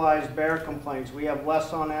stabilized bear complaints. We have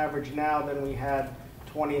less on average now than we had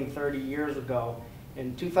 20 and 30 years ago.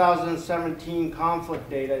 In 2017, conflict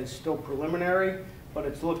data is still preliminary, but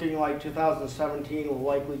it's looking like 2017 will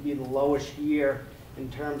likely be the lowest year in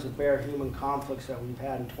terms of bear-human conflicts that we've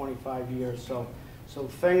had in 25 years. So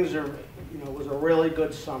things are, it was a really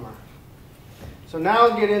good summer. So now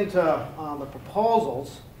I'll get into the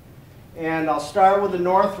proposals, and I'll start with the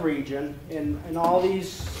North region. And all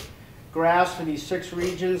these graphs for these 6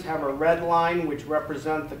 regions have a red line which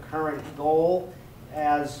represent the current goal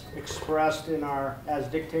as expressed in as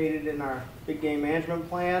dictated in our big game management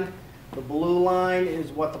plan. The blue line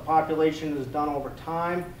is what the population has done over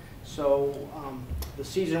time. So the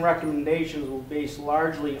season recommendations will base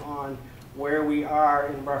largely on where we are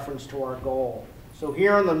in reference to our goal. So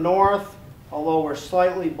here in the north, although we're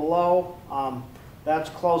slightly below, that's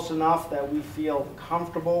close enough that we feel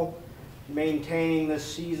comfortable maintaining this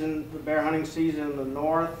season, the bear hunting season in the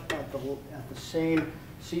north at the same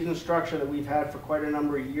season structure that we've had for quite a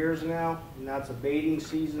number of years now. And that's a baiting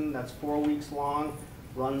season that's 4 weeks long,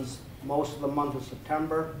 runs most of the month of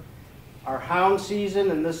September. Our hound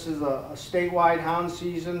season, and this is a statewide hound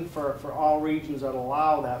season for all regions that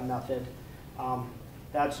allow that method,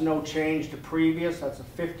 that's no change to previous. That's a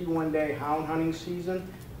 51-day hound hunting season,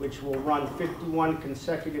 which will run 51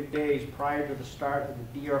 consecutive days prior to the start of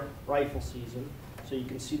the deer rifle season. So you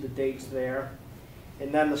can see the dates there.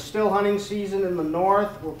 And then the still hunting season in the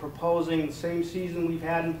north, we're proposing the same season we've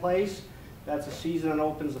had in place. That's a season that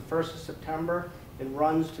opens the 1st of September and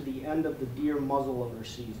runs to the end of the deer muzzleloader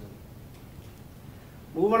season.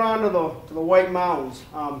 Moving on to the White Mountains.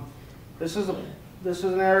 This is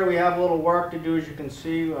an area we have a little work to do. As you can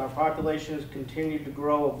see, our population has continued to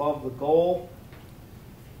grow above the goal.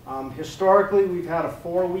 Historically, we've had a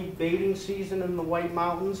 4-week baiting season in the White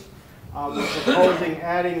Mountains. We're proposing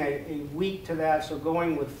adding a week to that, so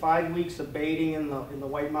going with 5 weeks of baiting in the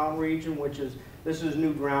White Mountain region, this is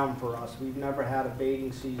new ground for us. We've never had a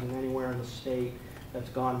baiting season anywhere in the state that's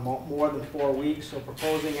gone more than 4 weeks, so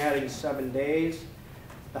proposing adding 7 days.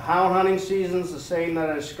 The hound hunting season is the same that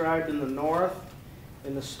I described in the north.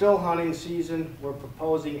 In the still hunting season, we're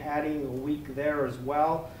proposing adding a week there as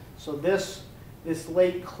well. So this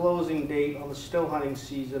late closing date on the still hunting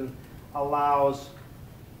season allows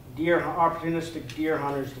opportunistic deer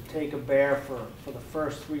hunters to take a bear for the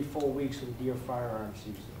first 3 full weeks of the deer firearm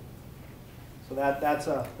season. So that's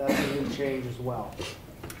a new change as well.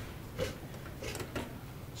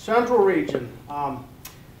 Central region.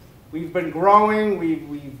 We've been growing.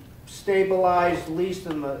 We've stabilized, at least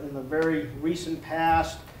in the very recent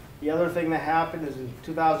past. The other thing that happened is in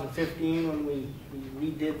 2015 when we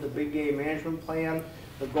redid the big game management plan,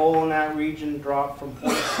 the goal in that region dropped from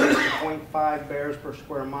 0.6 to 0.5 bears per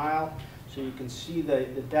square mile. So you can see the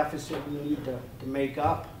deficit we need to make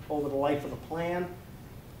up over the life of the plan.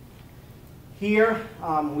 Here,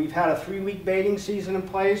 we've had a 3-week baiting season in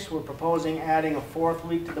place. We're proposing adding a 4th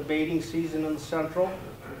week to the baiting season in the central.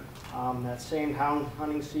 That same hound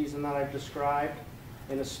hunting season that I've described,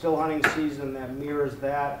 and a still hunting season that mirrors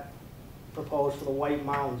that proposed for the White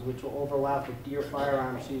Mountains, which will overlap with deer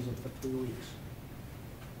firearm season for 3 weeks.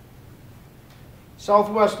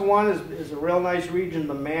 Southwest 1 is a real nice region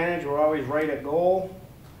to manage. We're always right at goal.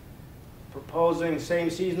 Proposing same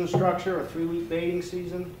season structure, a 3-week baiting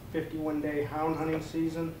season, 51-day hound hunting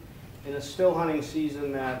season, and a still hunting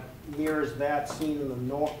season that mirrors that seen in the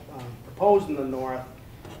north, proposed in the north,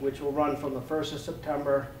 which will run from the 1st of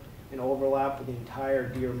September and overlap with the entire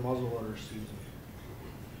deer muzzleloader season.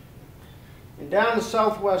 And down to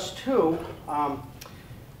Southwest 2,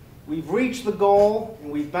 we've reached the goal,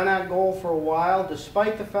 and we've been at goal for a while.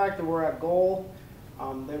 Despite the fact that we're at goal,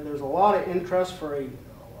 there's a lot of interest for a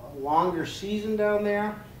longer season down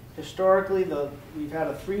there. Historically, we've had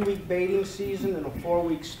a 3-week baiting season and a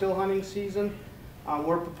 4-week still hunting season.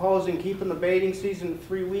 We're proposing keeping the baiting season at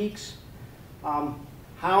 3 weeks.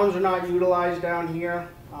 Hounds are not utilized down here,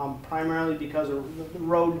 primarily because of the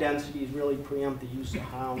road densities really preempt the use of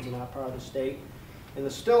hounds in that part of the state. In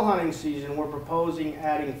the still hunting season, we're proposing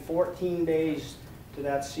adding 14 days to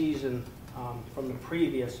that season from the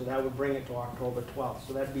previous, so that would bring it to October 12th.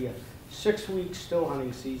 So that'd be a 6-week still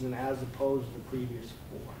hunting season as opposed to the previous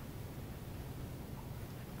 4.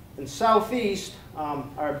 In southeast,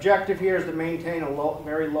 our objective here is to maintain a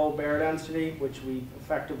very low bear density, which we've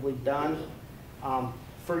effectively done.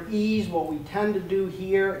 For ease, what we tend to do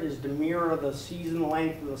here is to mirror the season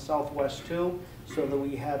length of the Southwest 2 so that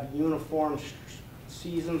we have uniform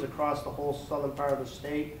seasons across the whole southern part of the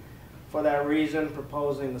state. For that reason,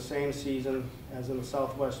 proposing the same season as in the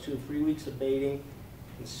Southwest 2, 3 weeks of baiting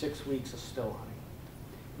and 6 weeks of still hunting.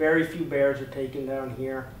 Very few bears are taken down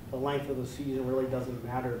here. The length of the season really doesn't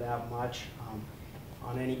matter that much.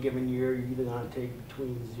 On any given year, you're either going to take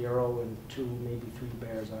between 0 and 2, maybe 3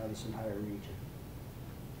 bears out of this entire region.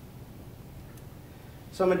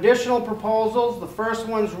 Some additional proposals. The first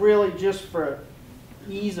one's really just for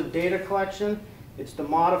ease of data collection. It's to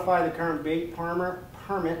modify the current bait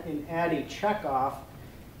permit and add a checkoff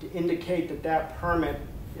to indicate that that permit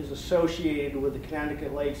is associated with the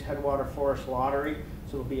Connecticut Lakes Headwater Forest Lottery.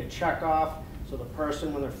 So it'll be a checkoff. So the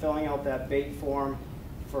person, when they're filling out that bait form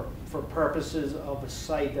for purposes of a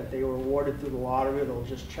site that they were awarded through the lottery, they'll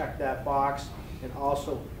just check that box and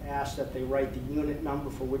also ask that they write the unit number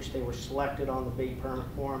for which they were selected on the bait permit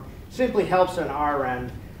form. Simply helps on our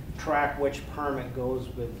end track which permit goes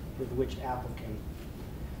with which applicant.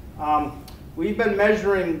 We've been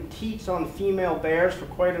measuring teats on female bears for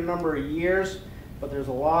quite a number of years, but there's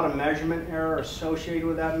a lot of measurement error associated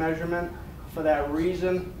with that measurement. For that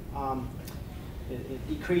reason, it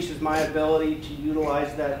decreases my ability to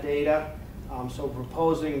utilize that data. So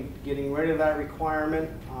proposing getting rid of that requirement,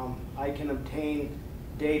 I can obtain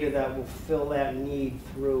data that will fill that need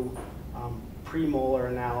through premolar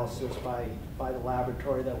analysis by the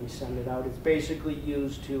laboratory that we send it out. It's basically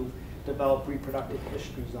used to develop reproductive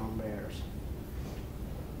histories on bears.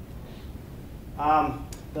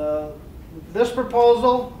 This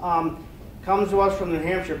proposal comes to us from the New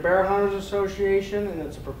Hampshire Bear Hunters Association, and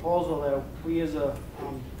it's a proposal that we as a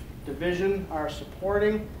division are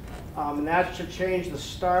supporting. And that's to change the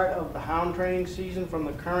start of the hound training season from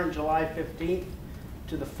the current July 15th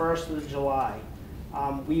to the 1st of July.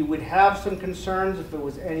 We would have some concerns if it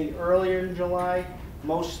was any earlier in July.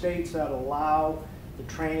 Most states that allow the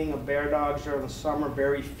training of bear dogs during the summer,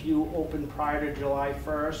 very few open prior to July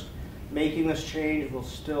 1st. Making this change will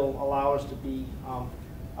still allow us to be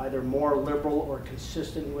either more liberal or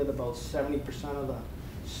consistent with about 70% of the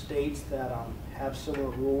states that have similar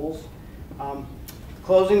rules.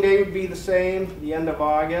 Closing date would be the same, the end of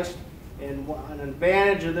August. And an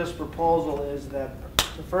advantage of this proposal is that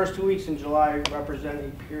the first 2 weeks in July represent a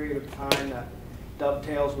period of time that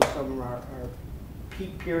dovetails with some of our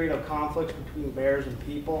peak period of conflicts between bears and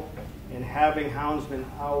people. And having houndsmen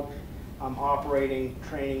out operating,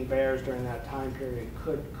 training bears during that time period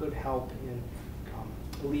could help in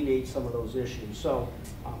alleviate some of those issues. So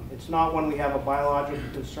it's not one we have a biological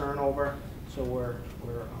concern over, so we're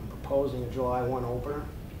proposing a July 1 opener.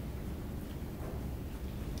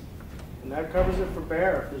 And that covers it for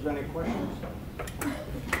bear, if there's any questions.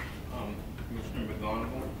 Commissioner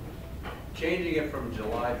McGonagle? Changing it from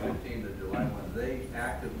July 15 to July 1, they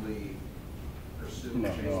actively pursue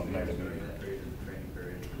changing it during that period of the training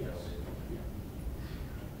period? Yes.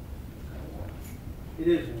 It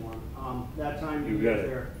is one. That time of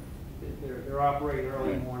year, they're operating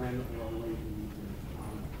early morning or late evening.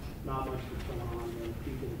 Not much is going on during the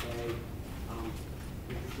peak of the day.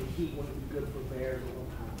 The heat wouldn't be good for bears all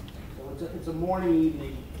the time. So it's a morning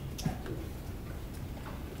evening activity.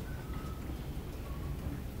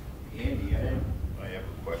 Andy, I have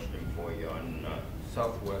a question for you on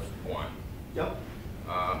Southwest 1. Yep.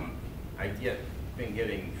 I've been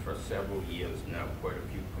getting for several years now quite a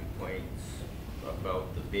few complaints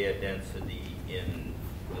about the bear density in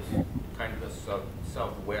this kind of the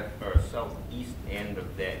southwest or southeast end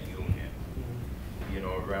of that unit. You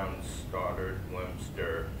know, around Stoddard,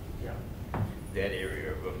 Webster, Yeah. that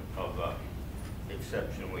area of a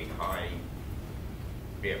exceptionally high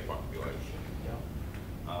bear population.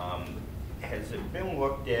 Yeah. Has it been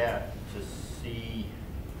looked at to see,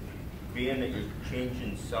 being that you're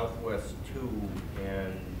changing Southwest 2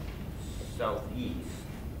 and Southeast,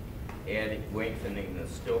 and lengthening the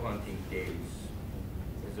still hunting days,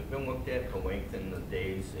 has it been looked at to lengthen the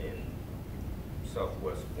days in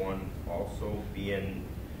Southwest 1 also, being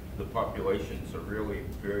the populations are really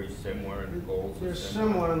very similar and the goals They're are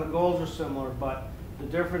similar and the goals are similar, but the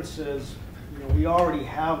difference is, you know, we already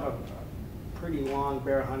have a pretty long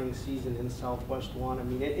bear hunting season in Southwest 1. I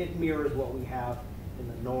mean, it mirrors what we have in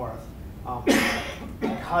the north.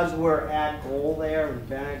 Because we're at goal there and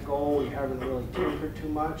been at goal, we haven't really tinkered too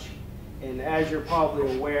much. And as you're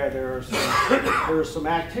probably aware, there are some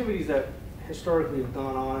activities that historically have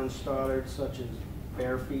gone on in Stoddard, such as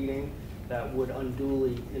bear feeding, that would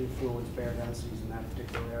unduly influence bear densities in that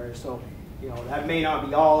particular area. So, you know, that may not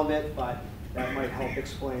be all of it, but that might help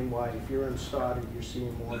explain why if you're in Stoddard, you're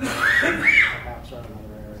seeing more bears than perhaps are in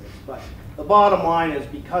other areas. But the bottom line is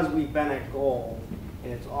because we've been at goal,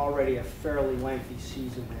 and it's already a fairly lengthy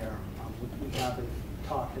season there, we haven't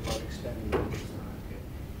talked about extending it.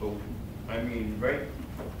 But, I mean, right,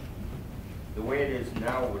 the way it is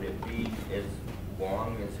now, would it be as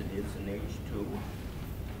long as it is in H2?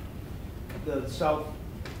 The Southwest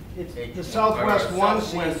 1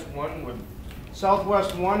 season. Southwest 1 would...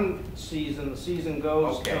 Southwest 1 season, the season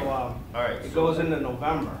goes Okay. till, All right, it so goes into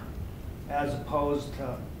November, as opposed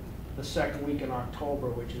to the second week in October,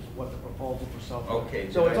 which is what the proposal for Southwest. Okay.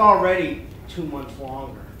 So it's already 2 months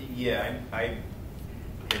longer. Yeah, I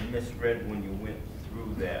had misread when you went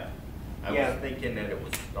through that. I Yeah. was thinking that it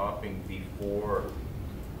was stopping before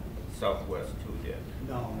Southwest 2 did,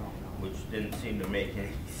 No. which didn't seem to make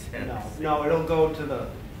any sense. No, it'll go to the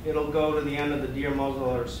end of the deer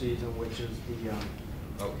muzzleloader season, which is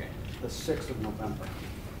Okay. the 6th of November.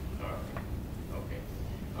 All right. Okay.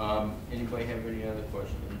 Anybody have any other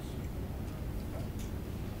questions?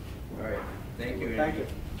 All right. Thank you. Thank you.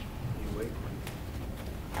 You wait.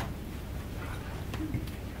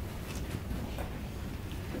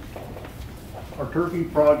 Our turkey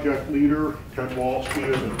project leader, Ken Walsky,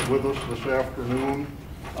 is with us this afternoon.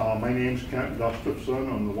 My name's Kent Gustafson.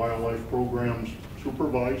 I'm the wildlife programs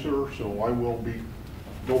supervisor, so I will be,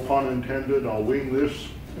 no pun intended, I'll wing this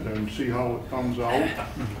and see how it comes out.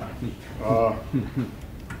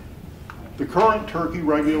 The current turkey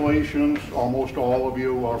regulations, almost all of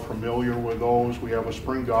you are familiar with those. We have a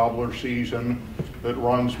spring gobbler season that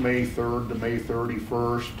runs May 3rd to May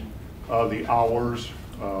 31st. The hours,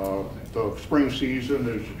 the spring season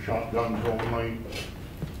is shotguns only.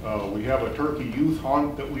 We have a turkey youth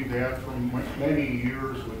hunt that we've had for many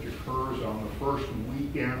years, which occurs on the first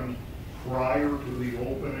weekend prior to the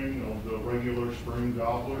opening of the regular spring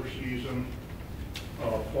gobbler season.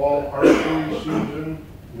 Fall archery season,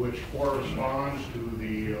 which corresponds to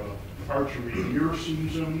the archery deer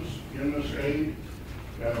seasons in the state,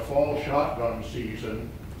 and a fall shotgun season,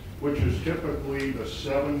 which is typically the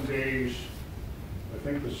 7 days, I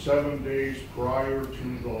think the 7 days prior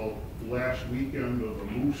to the last weekend of the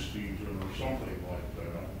moose season or something like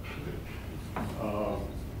that.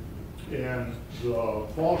 And the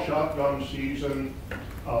fall shotgun season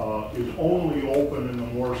is only open in the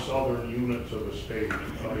more southern units of the state.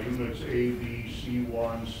 Units A, B,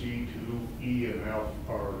 C1, C2, E, and F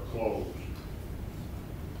are closed.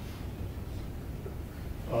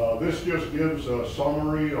 This just gives a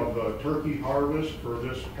summary of the turkey harvest for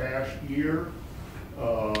this past year.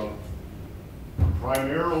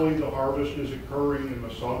 Primarily, the harvest is occurring in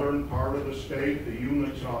the southern part of the state. The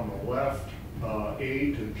units on the left,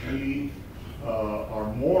 A to G, are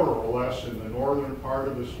more or less in the northern part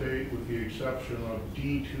of the state, with the exception of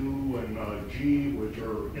D2 and G, which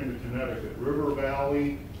are in the Connecticut River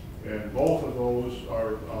Valley. And both of those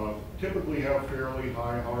are typically have fairly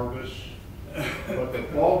high harvests. But the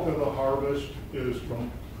bulk of the harvest is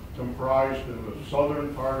comprised in the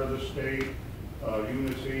southern part of the state.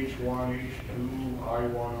 Units H1, H2,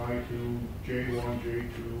 I1, I2, J1,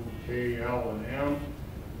 J2, K, L, and M.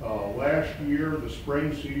 Last year, the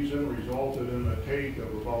spring season resulted in a take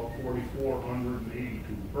of about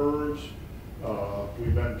 4,482 birds.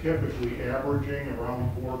 We've been typically averaging around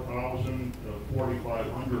 4,000 to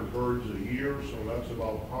 4,500 birds a year, so that's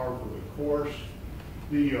about par for the course.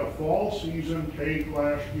 The fall season take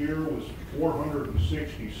last year was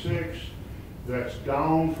 466. That's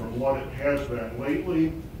down from what it has been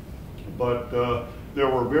lately, but there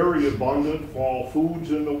were very abundant fall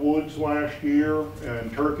foods in the woods last year,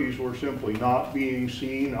 and turkeys were simply not being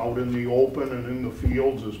seen out in the open and in the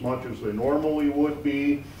fields as much as they normally would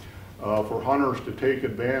be for hunters to take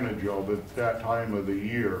advantage of at that time of the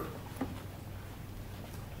year.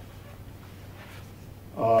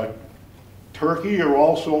 Turkey are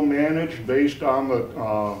also managed based on the,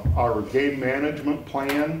 our game management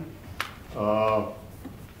plan.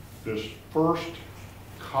 This first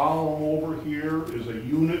column over here is a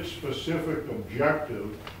unit-specific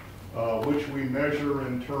objective, which we measure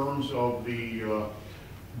in terms of the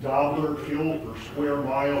gobbler kill per square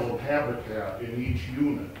mile of habitat in each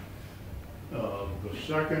unit. The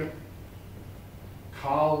second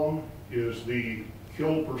column is the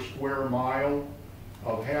kill per square mile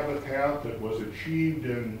of habitat that was achieved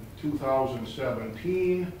in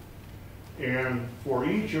 2017. And for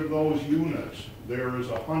each of those units, there is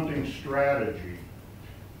a hunting strategy.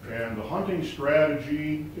 And the hunting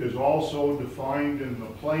strategy is also defined in the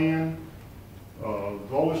plan.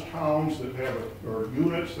 those towns that have, or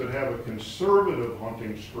units that have a conservative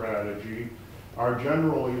hunting strategy are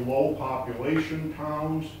generally low population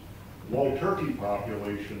towns, low turkey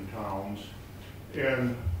population towns,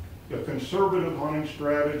 and the conservative hunting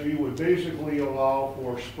strategy would basically allow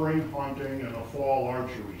for spring hunting and a fall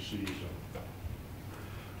archery season.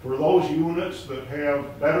 For those units that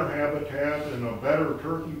have better habitat and a better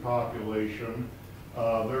turkey population,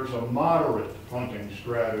 there's a moderate hunting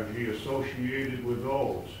strategy associated with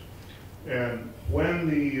those. And when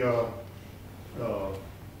the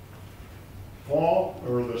fall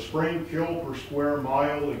or the spring kill per square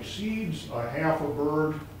mile exceeds a half a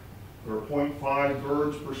bird or 0.5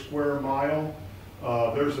 birds per square mile,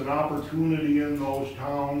 there's an opportunity in those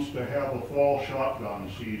towns to have a fall shotgun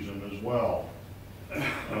season as well.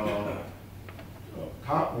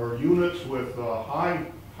 Where units with high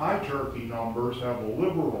turkey numbers have a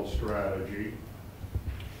liberal strategy,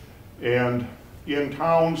 and in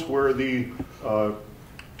towns where the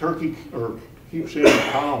turkey, or keep saying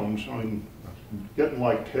towns, I'm getting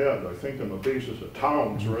like Ted, I think on the basis of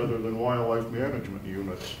towns rather than wildlife management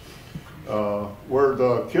units, where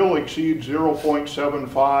the kill exceeds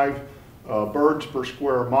 0.75 birds per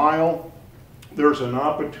square mile, there's an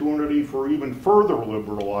opportunity for even further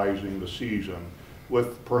liberalizing the season,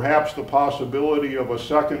 with perhaps the possibility of a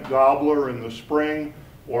second gobbler in the spring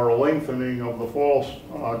or a lengthening of the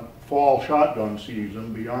fall shotgun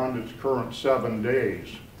season beyond its current 7 days.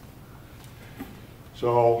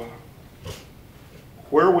 So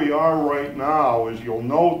where we are right now is, you'll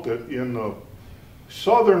note that in the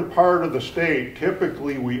southern part of the state,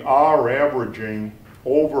 typically we are averaging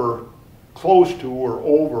close to or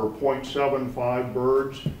over 0.75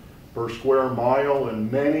 birds per square mile in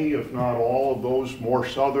many, if not all, of those more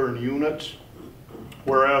southern units,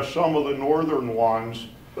 whereas some of the northern ones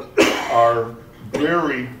are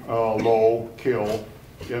very low kill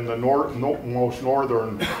in the most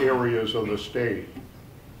northern areas of the state.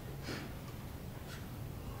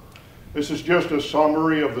 This is just a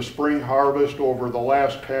summary of the spring harvest over the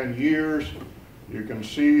last 10 years. You can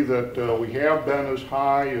see that we have been as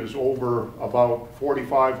high as over about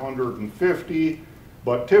 4,550,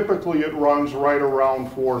 but typically it runs right around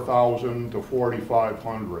 4,000 to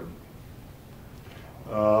 4,500.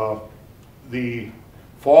 The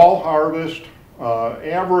fall harvest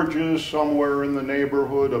averages somewhere in the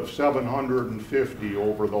neighborhood of 750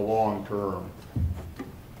 over the long term.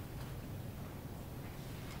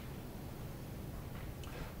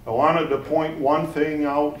 I wanted to point one thing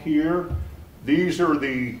out here. These are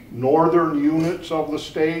the northern units of the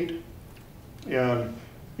state, and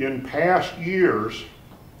in past years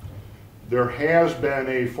there has been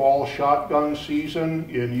a fall shotgun season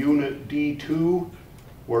in Unit D2,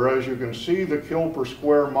 whereas you can see the kill per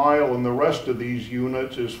square mile in the rest of these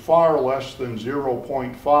units is far less than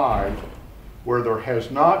 0.5, where there has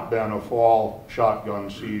not been a fall shotgun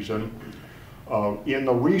season. In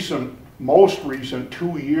the most recent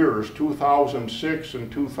 2 years, 2006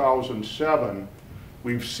 and 2007,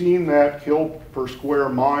 we've seen that kill per square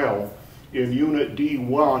mile in Unit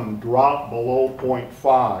D1 drop below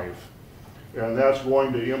 0.5, and that's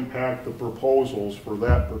going to impact the proposals for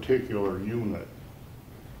that particular unit.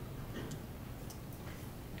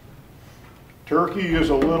 Turkey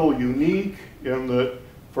is a little unique in that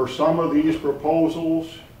for some of these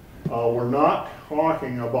proposals, we're not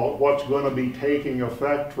talking about what's going to be taking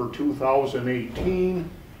effect for 2018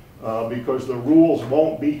 because the rules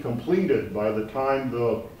won't be completed by the time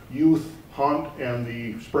the youth hunt and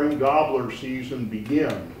the spring gobbler season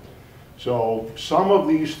begin. So some of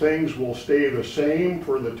these things will stay the same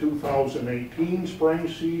for the 2018 spring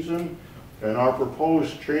season, and our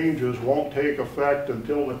proposed changes won't take effect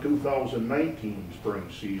until the 2019 spring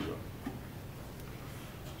season.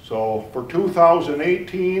 So for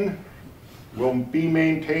 2018, we'll be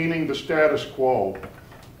maintaining the status quo.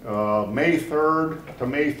 May 3rd to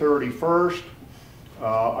May 31st,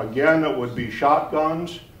 again it would be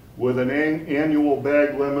shotguns with an annual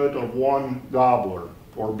bag limit of 1 gobbler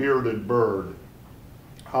or bearded bird.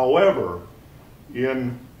 However,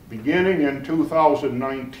 beginning in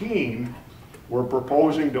 2019, we're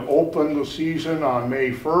proposing to open the season on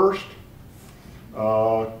May 1st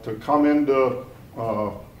to come into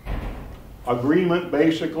agreement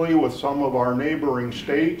basically with some of our neighboring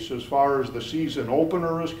states as far as the season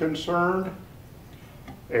opener is concerned.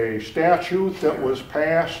 A statute that was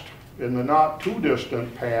passed in the not too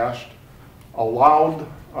distant past allowed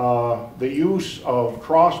the use of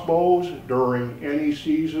crossbows during any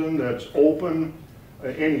season that's open,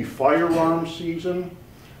 any firearm season,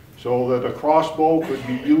 so that a crossbow could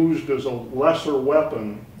be used as a lesser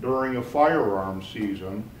weapon during a firearm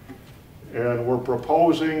season. and we're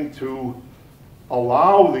proposing to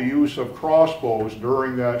allow the use of crossbows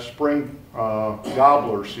during that spring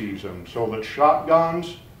gobbler season, so that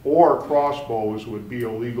shotguns or crossbows would be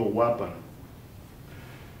a legal weapon.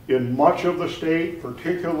 In much of the state,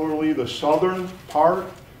 particularly the southern part,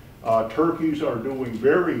 turkeys are doing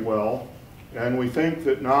very well, and we think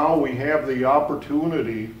that now we have the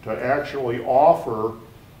opportunity to actually offer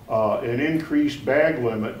an increased bag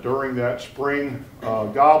limit during that spring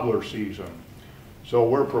gobbler season. So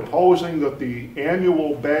we're proposing that the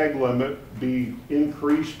annual bag limit be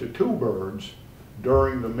increased to 2 birds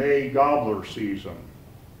during the May gobbler season.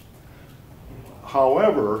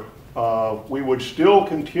 However, we would still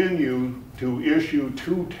continue to issue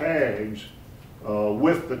 2 tags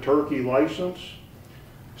with the turkey license,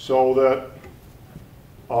 so that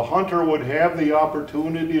a hunter would have the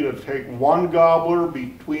opportunity to take 1 gobbler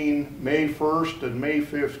between May 1st and May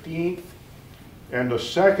 15th, and a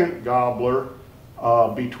second gobbler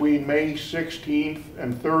between May 16th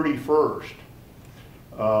and 31st.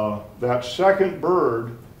 That second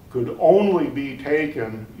bird could only be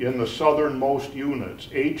taken in the southernmost units,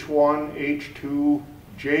 H1, H2,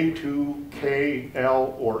 J2, K,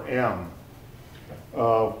 L, or M.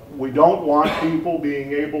 We don't want people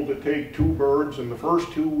being able to take 2 birds in the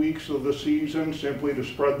first 2 weeks of the season simply to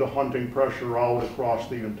spread the hunting pressure out across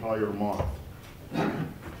the entire month.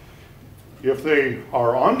 If they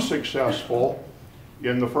are unsuccessful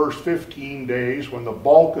in the first 15 days, when the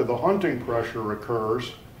bulk of the hunting pressure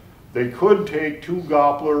occurs, they could take 2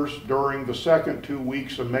 gobblers during the second 2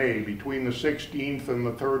 weeks of May, between the 16th and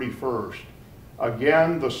the 31st.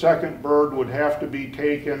 Again, the second bird would have to be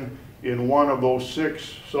taken in one of those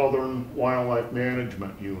 6 Southern Wildlife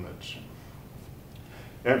Management units.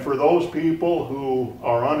 And for those people who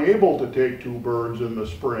are unable to take 2 birds in the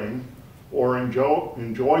spring, or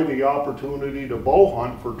enjoy the opportunity to bow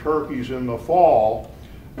hunt for turkeys in the fall,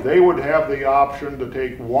 they would have the option to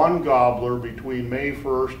take 1 gobbler between May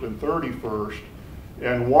 1st and 31st,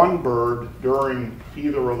 and 1 bird during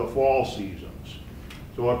either of the fall seasons.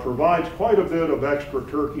 So it provides quite a bit of extra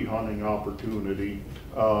turkey hunting opportunity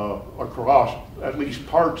across at least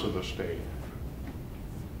parts of the state.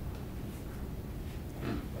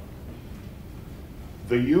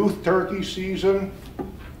 The youth turkey season,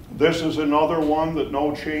 this is another one that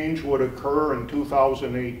no change would occur in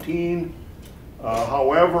 2018.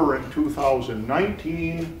 However, in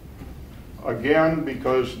 2019, again,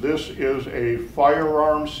 because this is a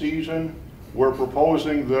firearm season, we're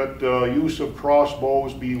proposing that use of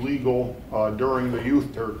crossbows be legal during the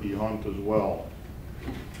youth turkey hunt as well.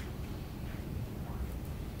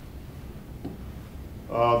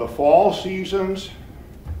 The fall seasons,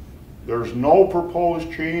 there's no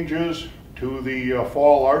proposed changes to the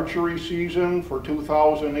fall archery season for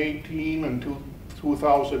 2018 and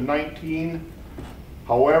 2019.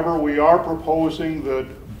 However, we are proposing that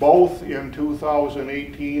both in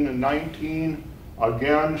 2018 and 19,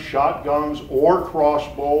 again, shotguns or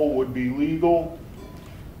crossbow would be legal.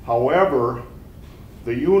 However,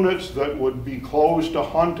 the units that would be closed to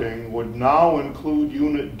hunting would now include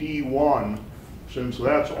Unit D1, since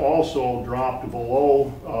that's also dropped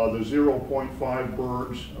below the 0.5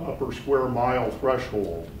 birds per square mile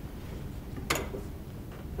threshold.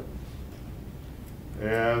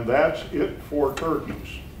 And that's it for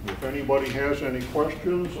turkeys. If anybody has any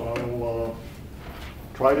questions, I'll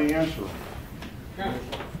try to answer them.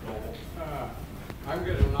 I'm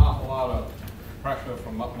getting an awful lot of pressure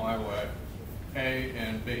from up my way, A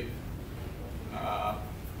and B.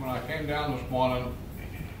 When I came down this morning,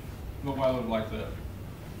 the weather was like this.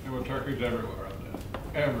 There were turkeys everywhere up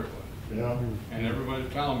there, everywhere. Yeah. And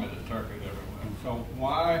everybody's telling me there's turkeys everywhere. So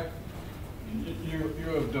why you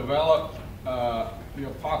have developed your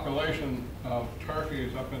population of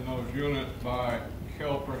turkeys up in those units by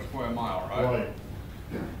kill per square mile, right? Right.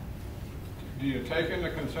 Do you take into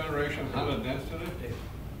consideration hunter density?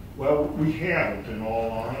 Well, we haven't, in all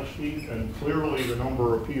honesty, and clearly the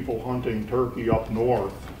number of people hunting turkey up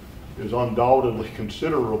north is undoubtedly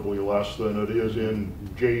considerably less than it is in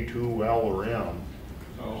J2, L, or M.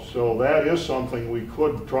 So that is something we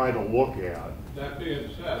could try to look at. That being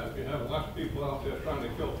said, if you have less people out there trying to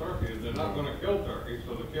kill turkeys, they're not going to kill turkeys,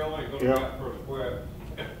 so the kill ain't going to get per square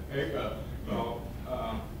acre. So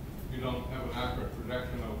you don't have an accurate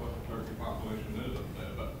projection of what the turkey population is up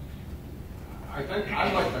there. But I think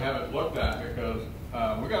I'd like to have it looked at, because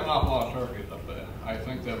we got an awful lot of turkeys up there. I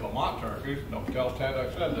think they're Vermont turkeys. Don't tell Ted I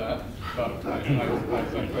said that, but I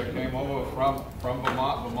think they came over from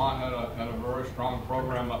Vermont. Vermont had a very strong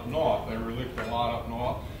program up north. They released a lot up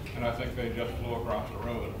north, and I think they just flew across the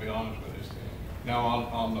road, to be honest with you. Now,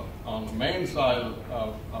 on the main side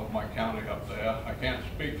of my county up there, I can't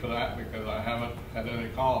speak for that because I haven't had any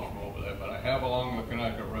calls from over there, but I have along the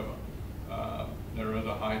Connecticut River. There is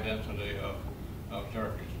a high density of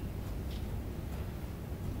turkeys.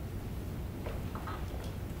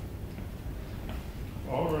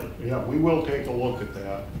 All right, yeah, we will take a look at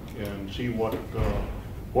that and see what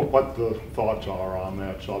the thoughts are on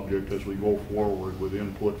that subject as we go forward with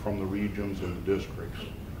input from the regions and the districts.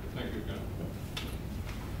 Thank you, Ken.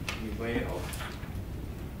 Anybody else?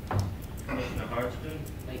 Commissioner Hodgson?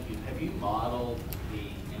 Thank you. Have you modeled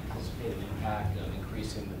the anticipated impact of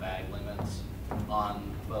increasing the bag limits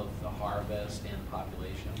on both the harvest and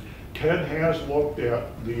population? Ted has looked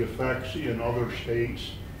at the effects in other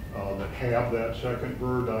states that have that second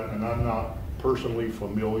bird, and I'm not personally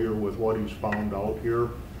familiar with what he's found out here,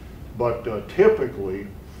 but typically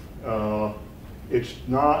it's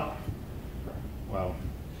not, well,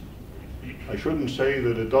 I shouldn't say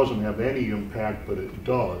that it doesn't have any impact, but it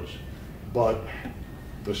does. But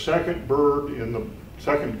the second bird in the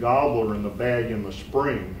second gobbler in the bag in the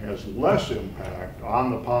spring has less impact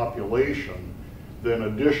on the population than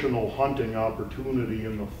additional hunting opportunity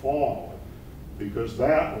in the fall, because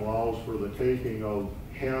that allows for the taking of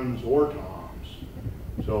hens or toms.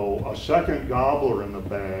 So a second gobbler in the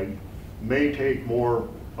bag may take more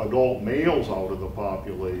adult males out of the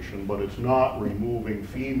population, but it's not removing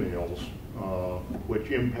females, which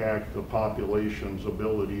impact the population's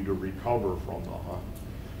ability to recover from the hunt.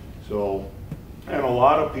 So, and a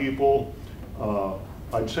lot of people,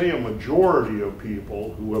 I'd say a majority of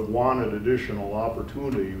people who have wanted additional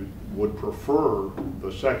opportunity would prefer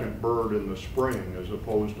the second bird in the spring as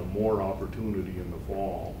opposed to more opportunity in the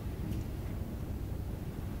fall.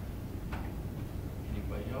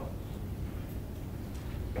 Anybody else?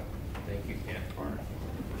 Thank you, Ken.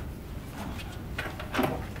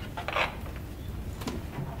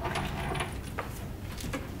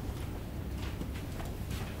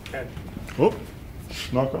 Ken. Oh,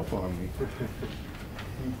 snuck up on me.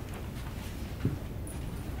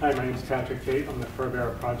 Hi, my name is Patrick Tate. I'm the Fur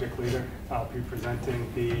Bearer Project Leader. I'll be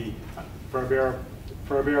presenting the Fur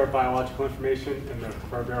Bearer biological information and the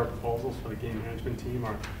Fur Bearer proposals for the Game Management Team,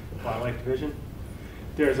 or Wildlife Division.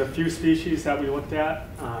 There's a few species that we looked at,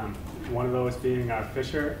 one of those being our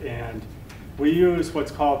fisher, and we use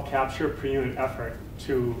what's called capture per unit effort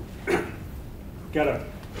to get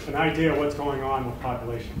an idea of what's going on with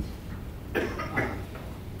populations,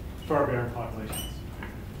 fur bearer populations.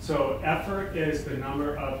 So effort is the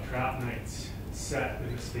number of trap nights set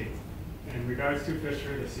in the state. In regards to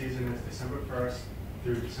fishery, the season is December 1st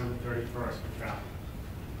through December 31st for trap.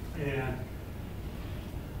 And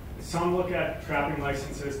some look at trapping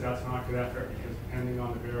licenses. That's not good effort, because depending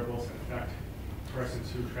on the variables that affect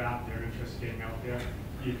persons who trap, their interest in getting out there,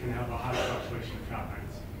 you can have a high fluctuation of trap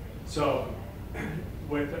nights. So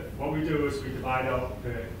what we do is we divide out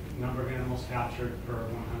the number of animals captured per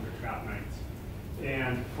 100 trap nights.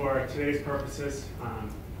 And for today's purposes,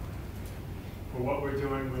 for what we're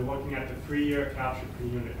doing, we're looking at the 3-year capture per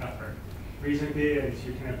unit effort. Reason being is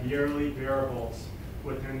you can have yearly variables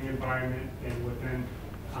within the environment and within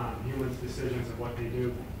humans' decisions of what they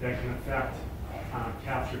do that can affect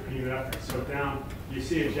capture per unit effort. So down, you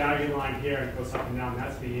see a jagged line here, and it goes up and down.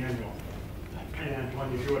 That's the annual. And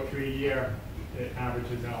when you do a 3-year, it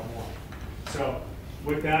averages out more. So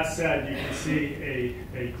with that said, you can see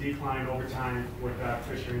a decline over time with our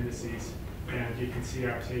fisher indices, and you can see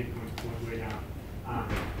our take went way down.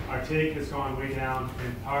 Our take has gone way down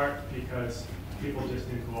in part because people just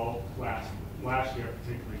didn't go out last year,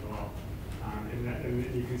 particularly go out.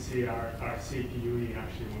 And you can see our CPUE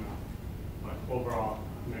actually went up, but overall,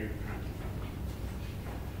 negative trend.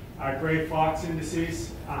 Our gray fox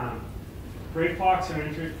indices. Gray fox are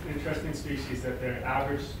an interesting species that their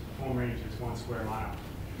average home range is 1 square mile.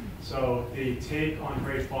 So the take on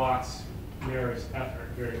gray fox mirrors effort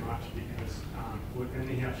very much, because within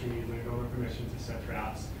New Hampshire you need landowner permission to set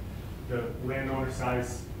traps. The landowner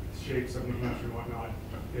size shapes of New Hampshire and whatnot,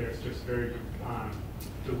 there's just very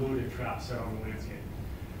diluted traps set on the landscape.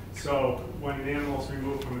 So when an animal is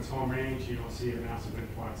removed from its home range, you don't see a massive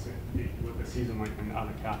influx with the season length and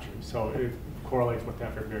other captures. So it correlates with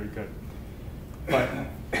effort very good. But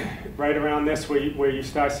right around this, where you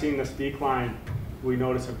start seeing this decline, we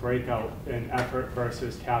notice a breakout in effort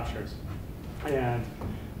versus captures. And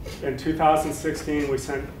in 2016, we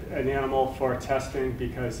sent an animal for testing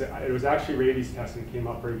because it was actually rabies testing. It came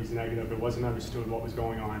up rabies negative. It wasn't understood what was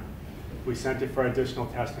going on. We sent it for additional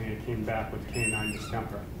testing. It came back with canine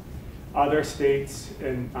distemper. Other states,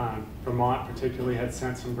 in Vermont particularly, had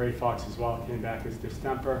sent some gray fox as well. It came back as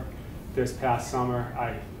distemper. this past summer,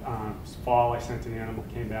 fall, I sent an animal,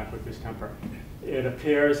 came back with distemper. It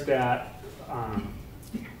appears that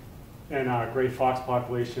in our gray fox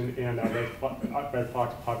population and our red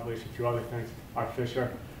fox population, a few other things, our fish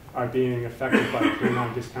are being affected by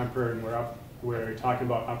canine distemper, and we're talking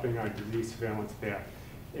about upping our disease surveillance there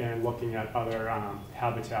and looking at other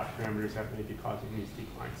habitat parameters that may be causing these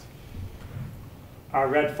declines. Our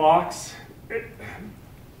red fox,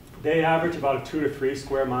 they average about a 2 to 3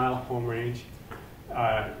 square mile home range.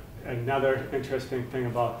 Another interesting thing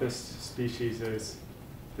about this species is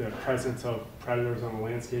the presence of predators on the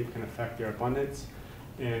landscape can affect their abundance.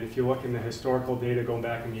 And if you look in the historical data going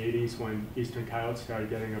back in the 80s when eastern coyotes started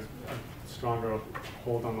getting a stronger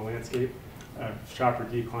hold on the landscape, a sharper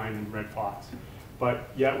decline in red fox. But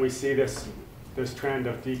yet we see this trend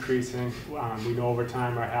of decreasing. We know over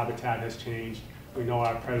time our habitat has changed. We know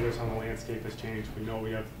our predators on the landscape has changed. We know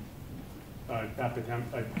we have an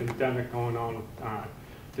epidemic going on with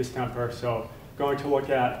distemper. So going to look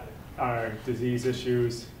at our disease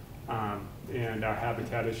issues and our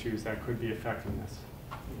habitat issues that could be affecting this.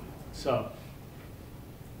 So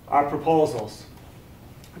our proposals.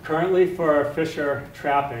 Currently for fisher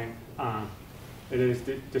trapping, it is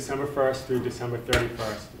December 1st through December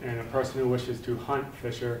 31st. And a person who wishes to hunt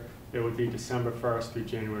fisher, it would be December 1st through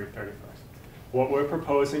January 31st. What we're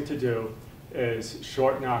proposing to do is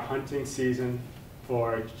shorten our hunting season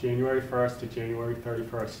for January 1st to January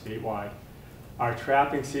 31st statewide. Our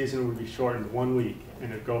trapping season would be shortened 1 week,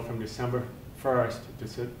 and it'd go from December 1st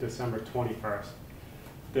to December 21st.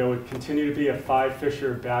 There would continue to be a 5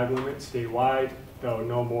 fisher bag limit statewide, though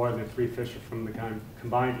no more than 3 fisher from the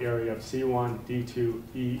combined area of C1, D2,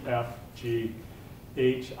 E, F, G,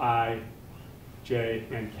 H, I, J,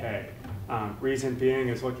 and K. Reason being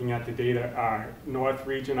is looking at the data, our north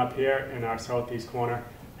region up here and our southeast corner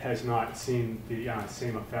has not seen the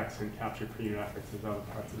same effects in capture per unit efforts as other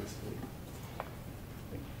parts of the state.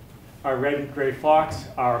 Our red and gray fox,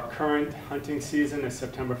 our current hunting season is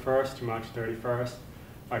September 1st to March 31st.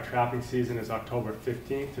 Our trapping season is October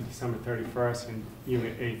 15th to December 31st in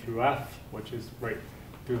unit A through F, which is right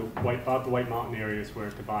through the White Mountain areas where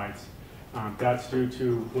it divides. That's due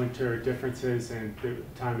to winter differences and the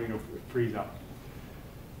timing of freeze up.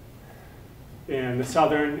 And the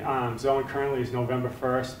southern zone currently is November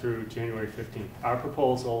 1st through January 15th. Our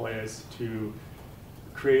proposal is to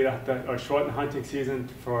create a shortened hunting season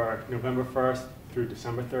for November 1st through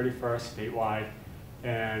December 31st statewide,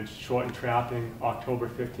 and shortened trapping October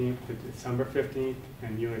 15th to December 15th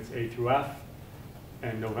in units A through F,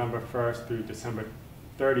 and November 1st through December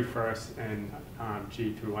 31st in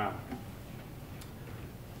G through M.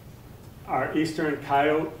 Our eastern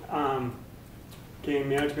coyote game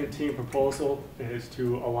management team proposal is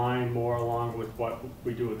to align more along with what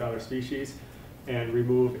we do with other species and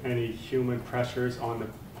remove any human pressures on the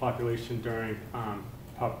population during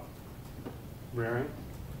pup rearing.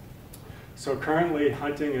 So currently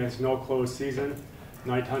hunting is no closed season.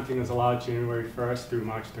 Night hunting is allowed January 1st through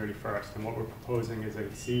March 31st. And what we're proposing is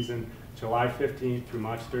a season July 15th through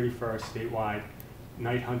March 31st statewide.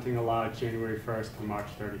 Night hunting allowed January 1st through March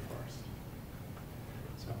 31st.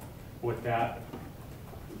 So with that,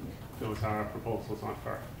 those are our proposals on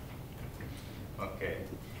fur. Okay.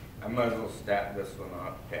 I might as well start this one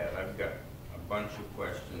off, Ted. I've got a bunch of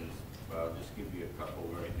questions, but I'll just give you a couple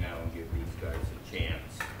right now and give these guys a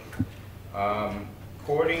chance.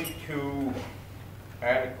 According to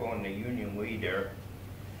article in the Union Leader,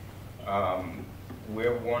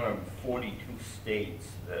 we're one of 42 states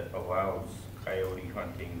that allows coyote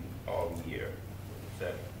hunting all year. Is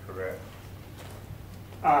that correct?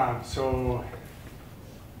 So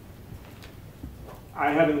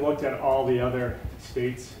I haven't looked at all the other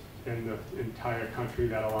states in the entire country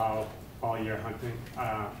that allow all year hunting.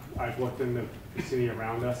 I've looked in the city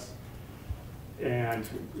around us, and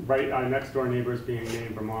our next door neighbors being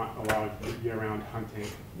Maine, Vermont, allow year-round hunting.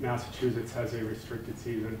 Massachusetts has a restricted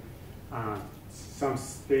season. Some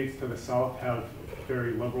states to the south have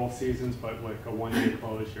very liberal seasons, but like a one-day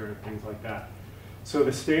closure and things like that. So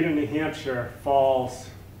the state of New Hampshire falls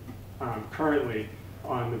currently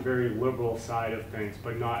on the very liberal side of things,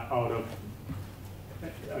 but not out of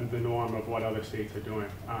the norm of what other states are doing.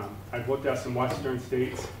 I've looked at some western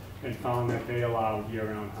states and found that they allow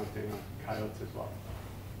year-round hunting on coyotes as well.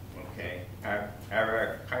 Okay. Are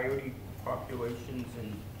our coyote populations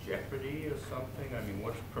in jeopardy or something? I mean,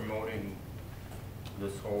 what's promoting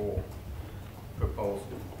this whole proposal?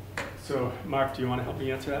 So, Mark, do you want to help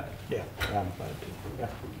me answer that? Yeah, I'm glad to.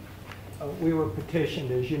 Yeah. We were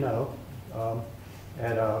petitioned, as you know,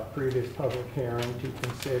 at a previous public hearing to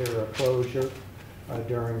consider a closure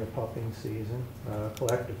during the pupping season.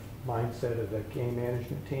 Collective mindset of the game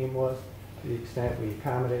management team was, to the extent we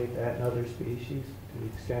accommodate that in other species, to the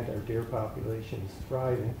extent our deer population is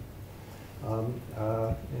thriving, and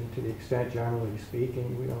to the extent, generally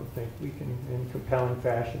speaking, we don't think we can, in compelling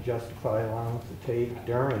fashion, justify allowance to take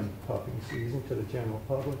during pupping season to the general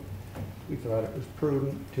public. We thought it was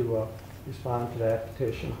prudent to respond to that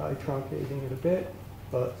petition by truncating it a bit,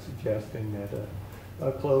 but suggesting that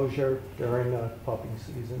a closure during pupping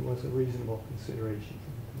season was a reasonable consideration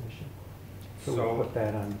for the commission. So we'll put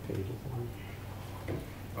that on the table for you.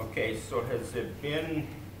 Okay, so has there been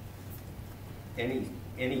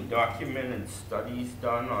any documented studies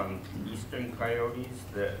done on eastern coyotes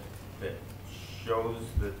that shows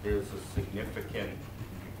that there's a significant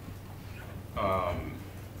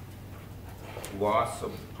loss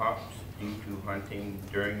of pups due to hunting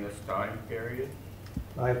during this time period?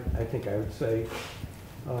 I think I would say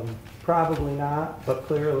probably not, but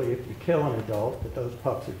clearly if you kill an adult that those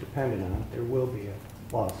pups are dependent on, there will be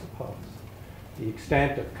a loss of pups. The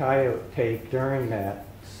extent of coyote take during that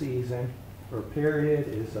season or period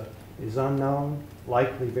is unknown,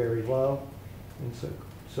 likely very low, and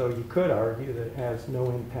so you could argue that it has no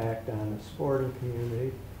impact on the sporting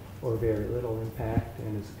community or very little impact,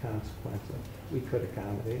 and as a consequence we could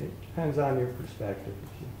accommodate it. Depends on your perspective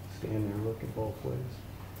if you stand there looking both ways.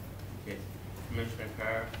 Okay. Commissioner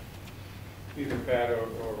Carr? Either Pat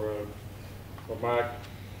or Mark,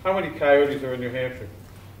 how many coyotes are in New Hampshire?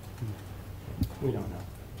 We don't know.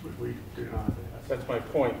 We do not. That's my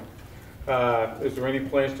point. Is there any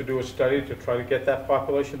plans to do a study to try to get that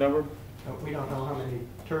population number? We don't know how many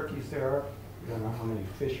turkeys there are. We don't know how many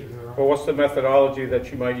fisher there are. Well, what's the methodology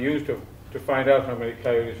that you might use to find out how many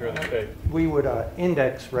coyotes are in the state? We would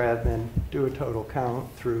index rather than do a total count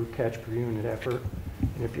through catch per unit effort.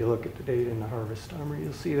 And if you look at the data in the harvest summary,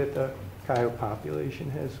 you'll see that the coyote population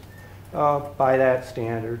has, by that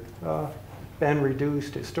standard, been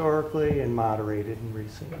reduced historically and moderated in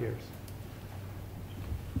recent years.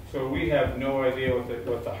 So we have no idea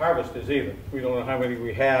what the harvest is either. We don't know how many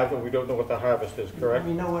we have, and we don't know what the harvest is, correct?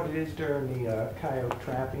 We know what it is during the coyote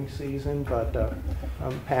trapping season, but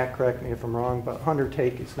Pat, correct me if I'm wrong, but hunter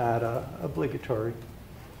take is not obligatory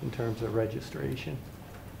in terms of registration.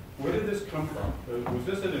 Where did this come from? Was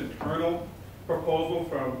this an internal proposal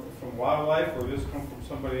from wildlife, or did this come from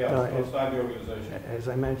somebody else outside the organization? As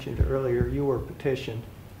I mentioned earlier, you were petitioned,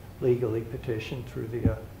 legally petitioned through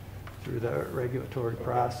the regulatory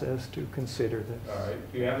process to consider this. All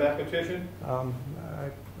right. Do you have that petition?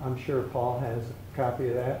 I'm sure Paul has a copy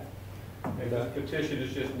of that. And this petition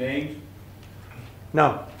is just named?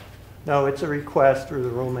 No. No, it's a request through the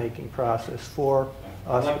rulemaking process for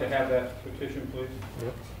us. I'd like to have that petition, please.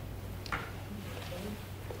 Yep.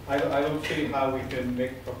 I don't see how we can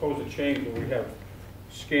propose a change when we have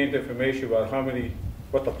scanned information about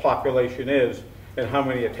what the population is and how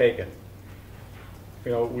many are taken.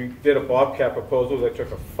 You know, we did a bobcat proposal that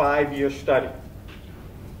took a 5-year study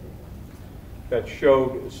that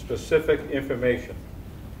showed specific information,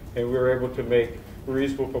 and we were able to make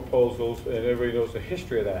reasonable proposals, and everybody knows the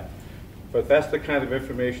history of that. But that's the kind of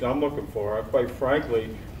information I'm looking for. Quite frankly,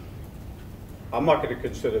 I'm not going to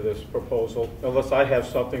consider this proposal unless I have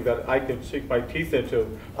something that I can sink my teeth into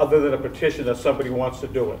other than a petition that somebody wants to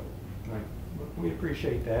do it. Right. We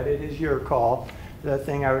appreciate that. It is your call. The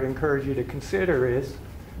thing I would encourage you to consider is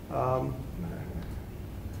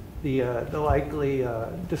the likely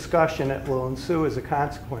discussion that will ensue as a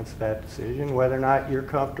consequence of that decision, whether or not you're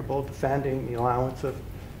comfortable defending the allowance of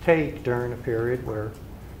take during a period where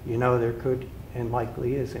you know there could and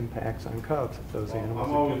likely is impacts on cubs if those animals.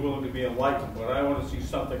 I'm always willing to be enlightened, but I want to see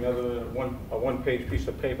something other than a one-page piece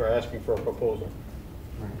of paper asking for a proposal.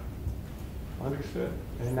 Right. Understood.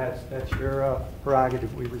 And that's your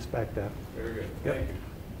prerogative. We respect that. Very good. Yep. Thank you.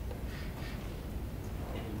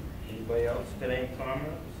 Anybody else got any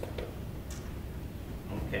comments?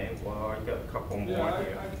 Okay, well, I got a couple more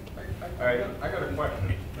here. All right, I got a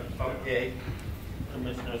question. Okay,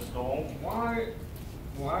 Commissioner Stoll.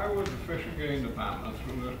 Why would the Fish and Game Department,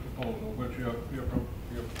 through this proposal, which you're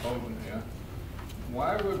proposing here,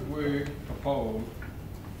 why would we propose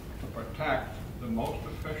to protect the most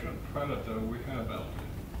efficient predator we have out there?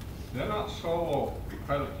 They're not solo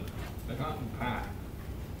predators. They're not in pack.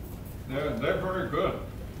 They're very good.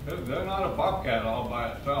 They're not a bobcat all by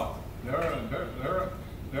itself. They're a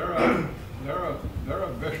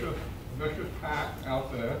vicious pack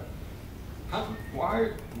out there.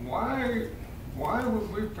 Why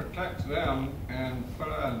would we protect them and put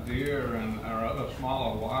our deer and our other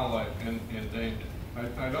smaller wildlife in danger?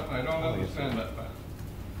 I don't understand that fact.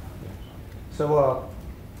 So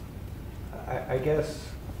I guess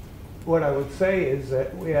what I would say is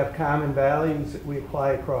that we have common values that we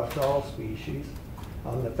apply across all species.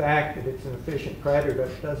 The fact that it's an efficient predator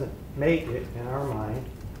doesn't make it, in our mind,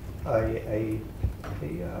 an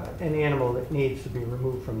animal that needs to be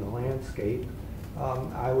removed from the landscape.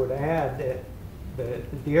 I would add that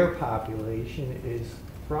the deer population is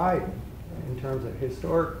thriving in terms of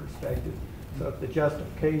historic perspective. So if the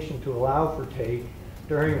justification to allow for take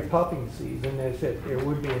during the pupping season is that there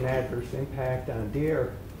would be an adverse impact on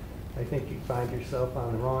deer, I think you find yourself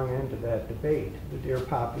on the wrong end of that debate. The deer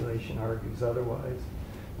population argues otherwise.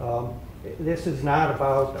 This is not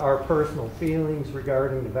about our personal feelings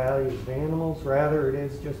regarding the values of animals. Rather, it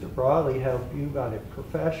is just a broadly held view by the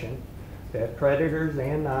profession that predators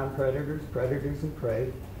and non-predators, predators and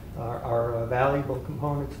prey, are valuable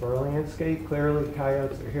components for our landscape. Clearly,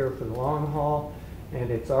 coyotes are here for the long haul, and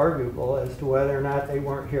it's arguable as to whether or not they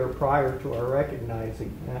weren't here prior to our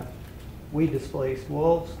recognizing that. We displaced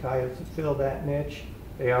wolves. Coyotes have filled that niche.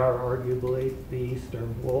 They are arguably the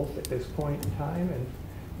eastern wolf at this point in time, and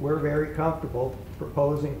we're very comfortable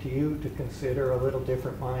proposing to you to consider a little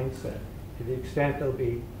different mindset. To the extent there'll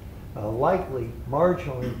be likely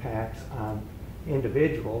marginal impacts on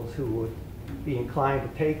individuals who would be inclined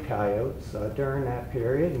to take coyotes during that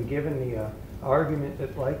period, and given the argument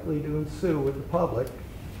that's likely to ensue with the public,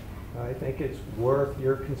 I think it's worth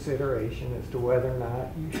your consideration as to whether or not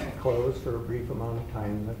you should close for a brief amount of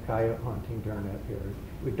time the coyote hunting during that period.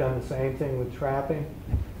 We've done the same thing with trapping,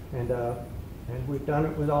 and we've done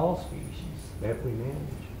it with all species that we manage.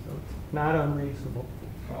 So it's not unreasonable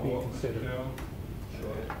to be considered.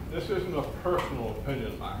 This isn't a personal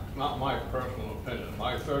opinion, Max. Not my personal opinion.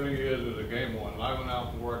 My 30 years as a game warden, I went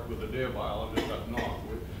out and worked with a deer biologist up north.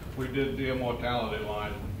 We did deer mortality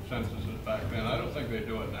line censuses back then. I don't think they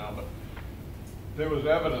do it now, but there was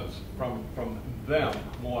evidence from them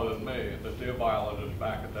more than me, the deer biologists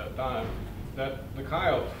back at that time, that the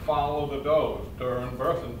coyotes follow the does during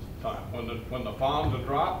birthing time. When the fawns are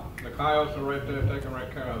dropped, the coyotes are right there taking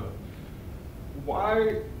right care of it.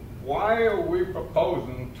 Why are we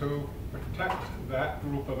proposing to protect that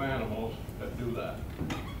group of animals that do that?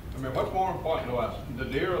 I mean, what's more important to us, the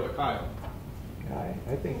deer or the coyote?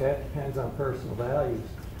 I think that depends on personal values.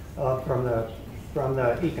 From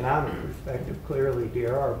the economic perspective, clearly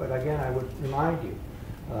deer are, but again, I would remind you,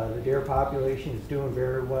 the deer population is doing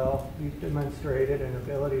very well. We've demonstrated an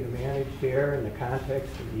ability to manage deer in the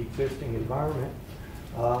context of the existing environment.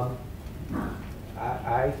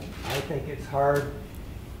 I think it's hard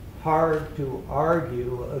to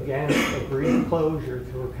argue against a brief closure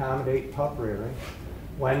to accommodate pup rearing,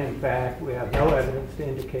 when in fact we have no evidence to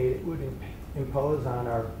indicate it would impose on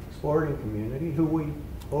our sporting community, who we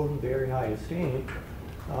hold in very high esteem.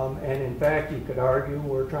 And in fact, you could argue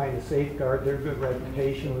we're trying to safeguard their good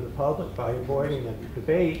reputation with the public by avoiding a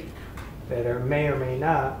debate that may or may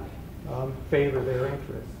not favor their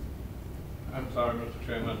interests. I'm sorry, Mr.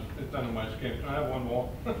 Chairman, it's under my skin. Can I have one more?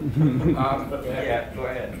 Yeah, go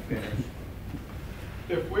ahead.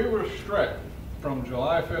 If we restrict from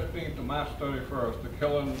July 15th to March 31st the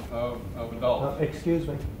killing of adults. Excuse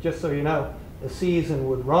me, just so you know, the season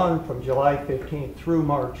would run from July 15th through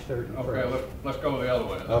March 31st. Okay, let's go the other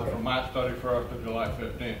way. Okay. From March 31st to July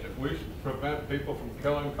 15th. If we prevent people from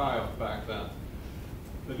killing coyotes back then,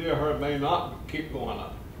 the deer herd may not keep going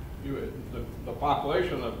up. The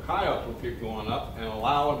population of coyotes will keep going up and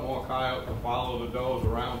allowing more coyotes to follow the does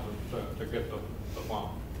around to get the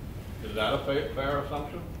fawn. Is that a fair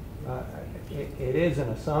assumption? It is an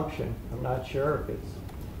assumption. I'm not sure if it's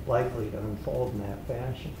likely to unfold in that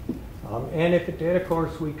fashion. And if it did, of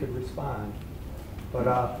course, we could respond. But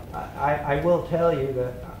I will tell you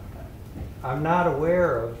that I'm not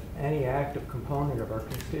aware of any active component of our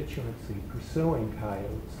constituency pursuing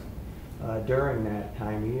coyotes during that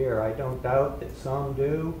time of year. I don't doubt that some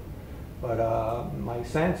do, but my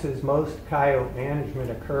sense is most coyote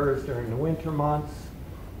management occurs during the winter months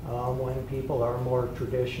when people are more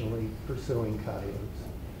traditionally pursuing coyotes.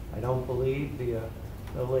 I don't believe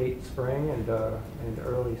the late spring and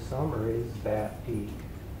early summer is that peak.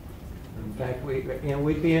 In fact,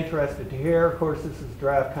 we'd be interested to hear, of course this is a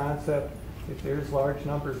draft concept, if there's large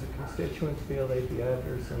numbers of constituents feel they'd be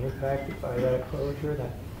adversely impacted by that closure,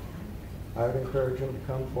 then I would encourage them to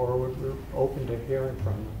come forward. We're open to hearing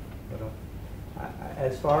from them. But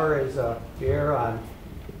as far as deer on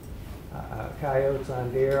coyotes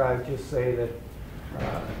on deer, I would just say that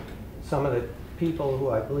some of the people who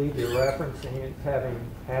I believe you're referencing as having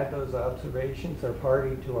had those observations are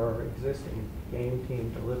party to our existing game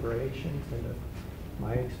team deliberations, and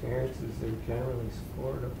my experience is they're generally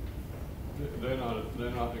supportive. They're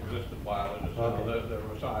not existent wildlife, Okay. they're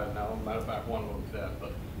retired now. Matter of fact, one of them's dead,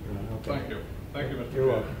 but Okay. Thank you, Mr. You're Chair.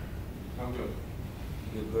 welcome. I'm good.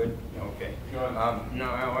 You good? Okay. No,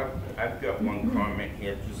 I've got one comment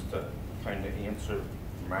here just to kind of answer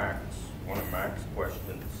one of Mark's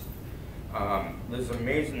questions. There's an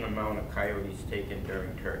amazing amount of coyotes taken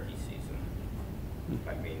during turkey season.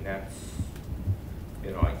 I mean, that's,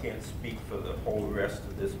 you know, I can't speak for the whole rest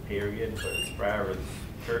of this period, but as far as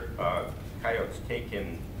coyotes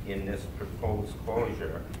taken in this proposed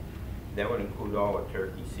closure, that would include all of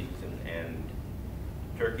turkey season, and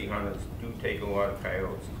turkey hunters do take a lot of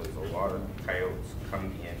coyotes because a lot of coyotes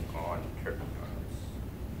come in on turkey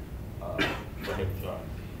hunters. Go ahead, John.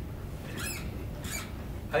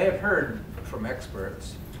 I have heard from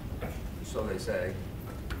experts, so they say,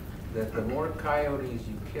 that the more coyotes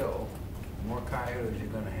you kill, the more coyotes you're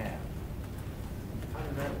going to have. How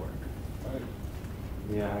does that work?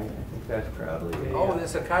 Yeah, I think that's probably Oh,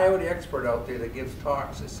 there's a coyote expert out there that gives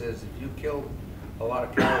talks that says if you kill a lot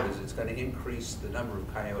of coyotes, it's going to increase the number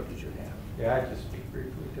of coyotes you have. Yeah, I just speak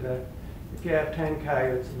briefly to that. If you have 10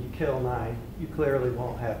 coyotes and you kill 9, you clearly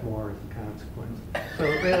won't have more as a consequence. So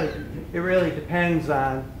it really depends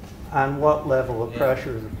on what level of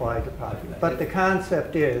pressure is applied to population. But the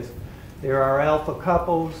concept is there are alpha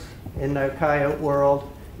couples in the coyote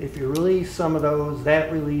world. If you release some of those,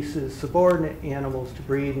 that releases subordinate animals to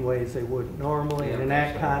breed in ways they wouldn't normally. And in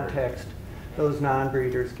that context, those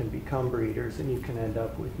non-breeders can become breeders, and you can end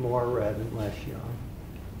up with more red and less young.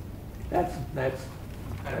 That's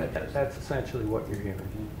essentially what you're hearing.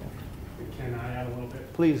 Can I add a little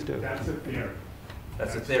bit? Please do. That's a theory.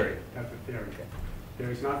 That's a theory. That's a theory.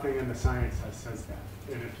 There's nothing in the science that says that.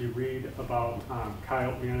 And if you read about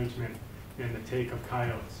coyote management and the take of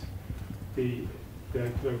coyotes, the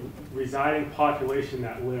residing population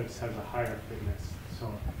that lives has a higher fitness. So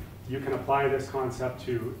you can apply this concept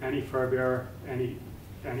to any fur bearer, any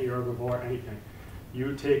herbivore, anything.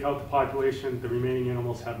 You take out the population, the remaining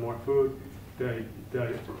animals have more food, the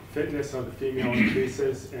fitness of the female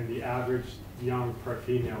increases, and the average young per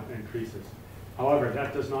female increases. However,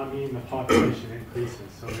 that does not mean the population increases.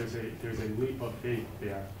 So there's a leap of faith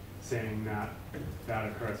there saying that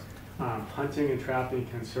occurs. Hunting and trapping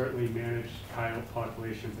can certainly manage coyote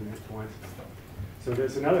populations and influence them. So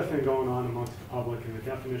there's another thing going on amongst the public in the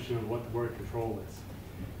definition of what the word control is.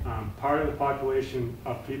 Part of the population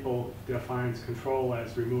of people defines control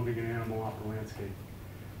as removing an animal off the landscape.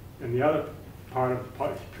 And the other part of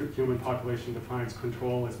the human population defines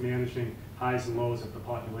control as managing highs and lows of the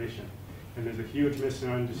population. And there's a huge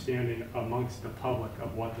misunderstanding amongst the public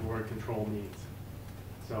of what the word control means.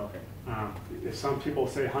 So if some people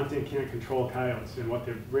say hunting can't control coyotes, and what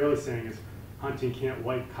they're really saying is hunting can't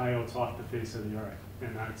wipe coyotes off the face of the earth.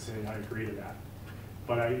 And I'd say I agree to that.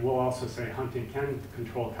 But I will also say hunting can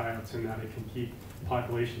control coyotes in that it can keep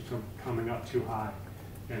populations from coming up too high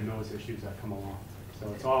and those issues that come along. So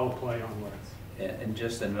it's all a play on words. And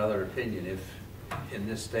just another opinion, if in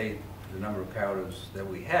this state, the number of coyotes that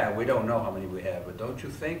we have, we don't know how many we have, but don't you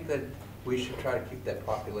think that we should try to keep that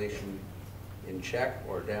population in check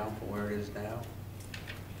or down from where it is now?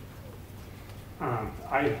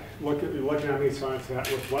 Looking at me, so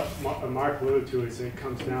with what Mark alluded to, is it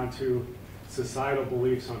comes down to societal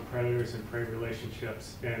beliefs on predators and prey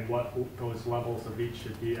relationships and what those levels of each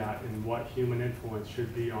should be at and what human influence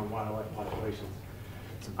should be on wildlife populations.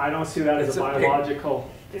 I don't see that as a biological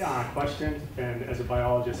question, and as a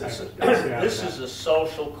biologist, I see that This is a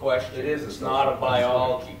social question. It is. It's not a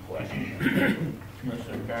biology question.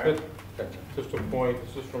 Mr. Carr? Just a point,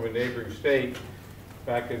 this is from a neighboring state.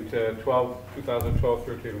 Back in 2012,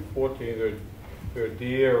 13, and 14, their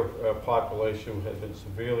deer population has been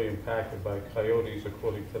severely impacted by coyotes,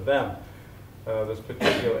 according to them. This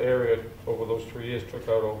particular area, over those 3 years, took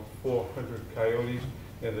out over 400 coyotes,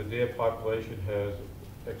 and the deer population has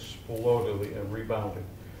exploded and rebounded.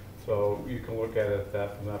 So you can look at it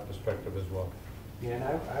from that perspective as well. Yeah, and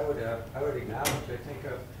I would acknowledge, I think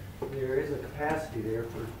there is a capacity there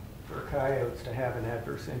for coyotes to have an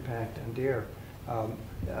adverse impact on deer,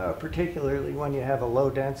 particularly when you have a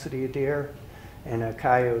low density of deer and a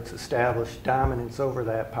coyote's established dominance over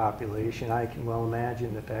that population. I can well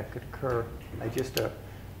imagine that could occur. I just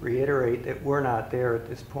reiterate that we're not there at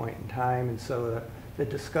this point in time, and so the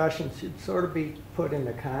discussion should sort of be put in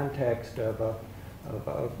the context of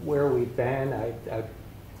where we've been.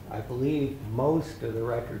 I believe most of the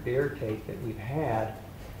record deer take that we've had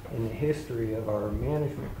in the history of our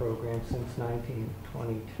management program since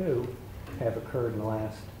 1922 have occurred in the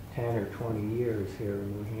last 10 or 20 years here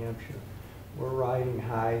in New Hampshire. We're riding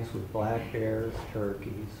highs with black bears,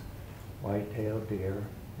 turkeys, white-tailed deer,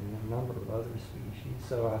 and a number of other species.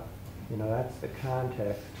 So, you know, that's the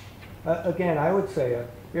context. Again, I would say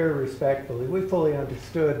very respectfully, we fully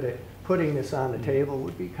understood that putting this on the table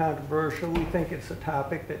would be controversial. We think it's a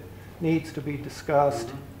topic that needs to be discussed.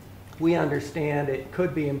 We understand it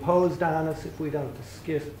could be imposed on us if we don't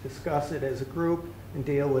discuss it as a group and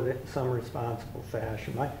deal with it in some responsible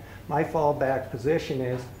fashion. My fallback position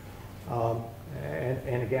is,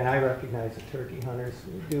 and again, I recognize that turkey hunters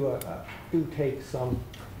do take some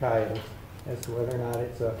coyotes. As to whether or not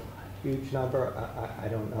it's a huge number, I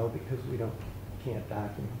don't know, because we can't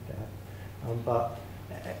document that. But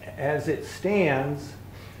as it stands,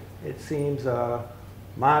 it seems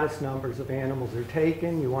modest numbers of animals are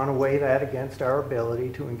taken. You want to weigh that against our ability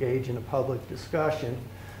to engage in a public discussion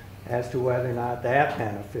as to whether or not that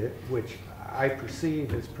benefit, which I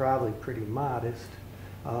perceive is probably pretty modest,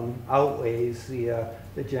 outweighs the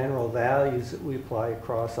general values that we apply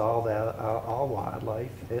across all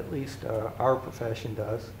wildlife, at least our profession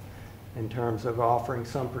does, in terms of offering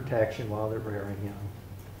some protection while they're rearing young.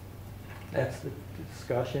 That's the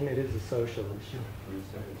discussion. It is a social issue.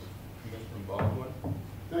 Mr. Baldwin.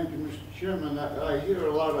 Thank you, Mr. Chairman. I hear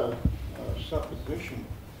a lot of supposition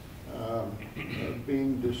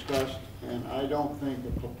being discussed, and I don't think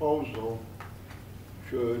a proposal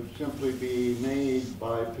should simply be made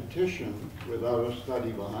by petition without a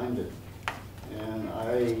study behind it. And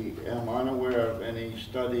I am unaware of any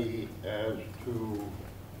study as to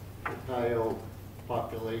the coyote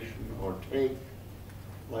population or take,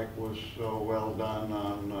 like was so well done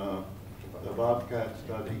on the bobcat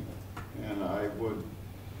study. And I would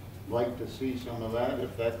like to see some of that,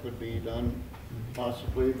 if that could be done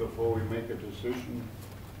possibly before we make a decision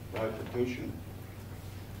by petition.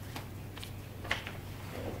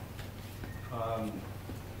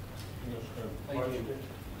 Thank you.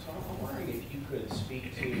 So I'm wondering if you could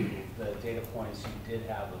speak to the data points you did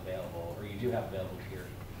have available, or you do have available to your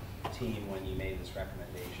team when you made this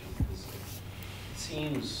recommendation. Because it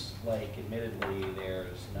seems like, admittedly,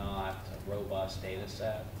 there's not a robust data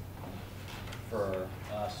set for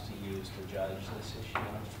us to use to judge this issue.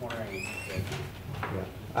 I'm just wondering if you could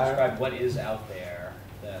describe what is out there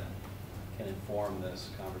that can inform this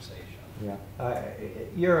conversation. Yeah,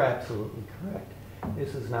 you're absolutely correct.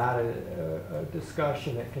 This is not a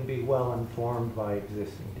discussion that can be well informed by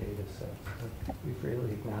existing data sets. We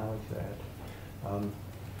freely acknowledge that.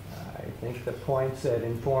 I think the points that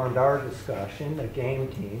informed our discussion, the game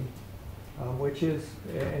team, which is,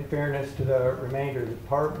 in fairness to the remainder of the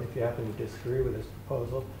department, if you happen to disagree with this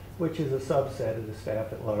proposal, which is a subset of the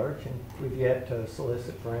staff at large, and we've yet to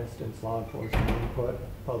solicit, for instance, law enforcement input,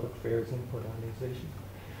 public affairs input on these issues.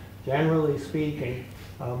 Generally speaking,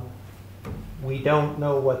 we don't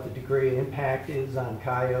know what the degree of impact is on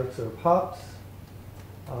coyotes or pups,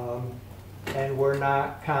 and we're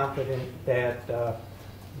not confident that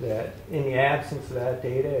that in the absence of that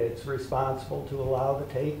data, it's responsible to allow the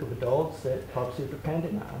take of adults that pups are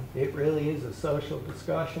dependent on. It really is a social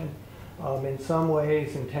discussion, in some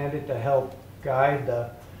ways intended to help guide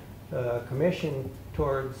the Commission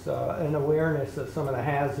towards an awareness of some of the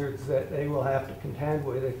hazards that they will have to contend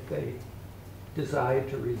with if they decide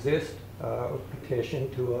to resist a petition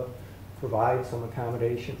to provide some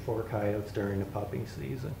accommodation for coyotes during the pupping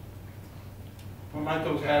season. What might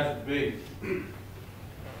those hazards be?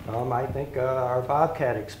 I think our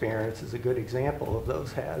bobcat experience is a good example of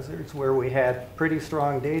those hazards, where we had pretty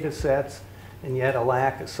strong data sets and yet a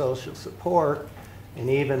lack of social support. And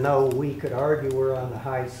even though we could argue we're on the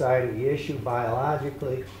high side of the issue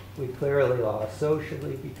biologically, we clearly lost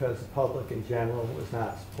socially because the public in general was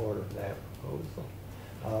not supportive of that proposal.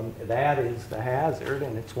 That is the hazard,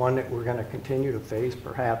 and it's one that we're going to continue to face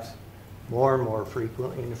perhaps more and more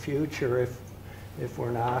frequently in the future if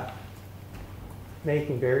we're not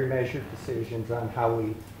making very measured decisions on how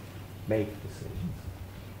we make decisions.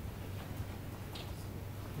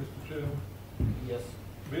 Mr. Chairman? Yes.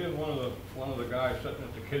 Being one of the guys sitting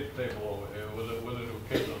at the kids' table over here with a new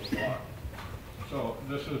kid on the block. So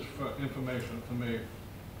this is for information for me.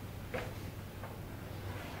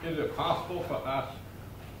 Is it possible for us,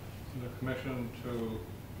 the Commission, to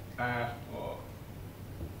ask or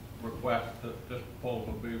request that this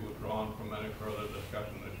proposal be withdrawn from any further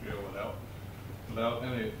discussion this year without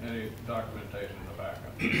any documentation in the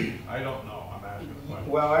backup? I don't know. I'm asking the question.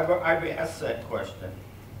 Well, I've asked that question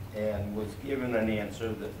and was given an answer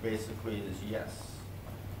that basically is yes.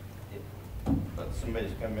 But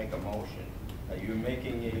somebody's going to make a motion. Are you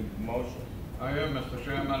making a motion? I am, Mr.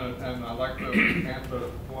 Chairman, and I'd like to answer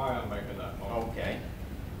why I'm making that motion. Okay.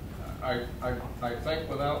 I think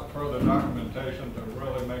without further documentation to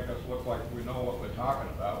really make us look like we know what we're talking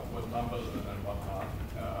about with numbers and whatnot,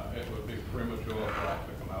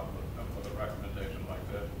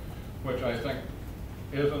 which I think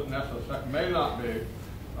isn't necessary, may not be,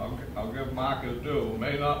 I'll give Mark his due,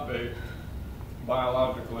 may not be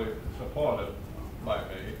biologically supported by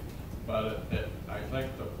me, but I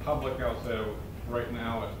think the public out there right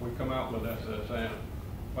now, if we come out with this, they're saying,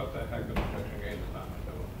 what the heck is the fishing game department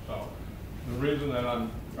doing? So the reason that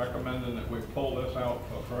I'm recommending that we pull this out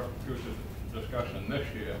for future discussion this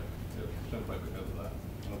year is simply because of that.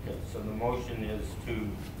 Okay, so the motion is to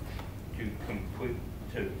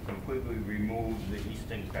completely remove the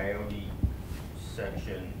Eastern Coyote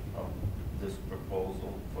section of this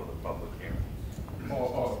proposal for the public hearings.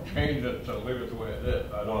 Or change it to leave it the way it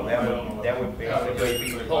is. I don't know. That would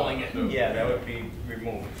basically be pulling it. Yeah, that would be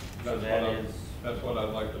removed. So that's what I'd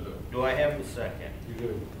like to do. Do I have a second? You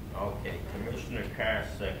do. Okay, Commissioner Carr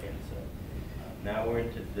seconds it. Now we're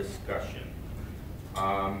into discussion.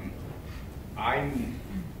 I'm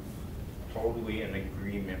totally in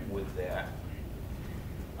agreement with that.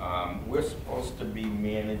 We're supposed to be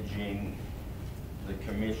managing the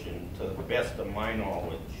commission, to the best of my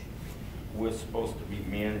knowledge. We're supposed to be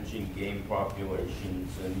managing game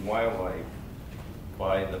populations and wildlife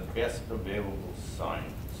by the best available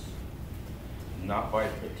science, not by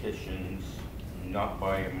petitions, not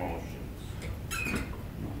by emotions.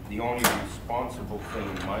 The only responsible thing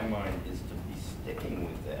in my mind is to be sticking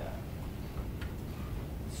with that.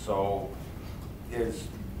 So there's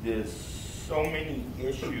so many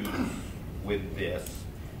issues with this,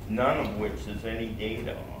 none of which there's any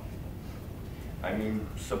data on. I mean,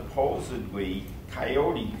 supposedly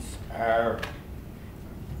coyotes are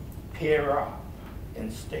pair up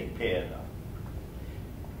and stay paired up,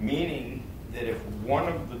 meaning that if one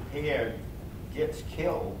of the pair gets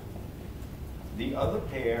killed, the other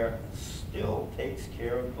pair still takes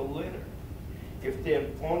care of the litter. If they're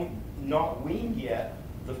only not weaned yet,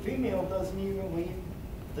 the female doesn't even leave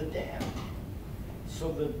the den.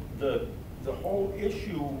 So the whole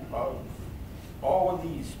issue of all of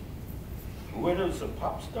these litters of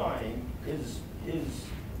pups dying is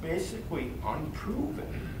basically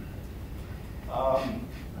unproven.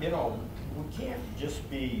 You know, we can't just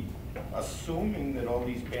be assuming that all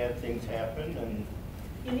these bad things happen and...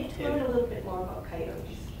 You need to learn a little bit more about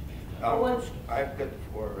coyotes. I've got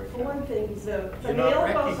the floor right now. For one thing, the male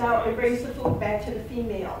goes out and brings the food back to the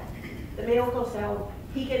female. The male goes out,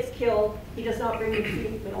 he gets killed, he does not bring the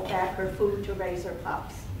female back her food to raise her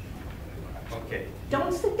pups. Okay.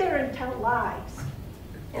 Don't sit there and tell lies.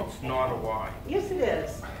 It's not a lie. Yes, it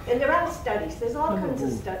is. And there are studies. There's all kinds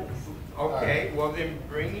of studies. Okay, well then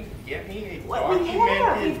get me a What we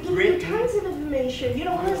have, we've given you tons of information. You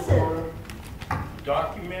don't listen.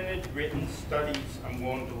 Documented written studies I'm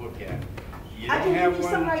going to look at. You I don't can have give you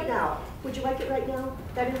one? some right now. Would you like it right now,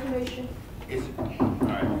 that information? Is it? All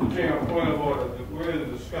right. Chair, point of order. We're in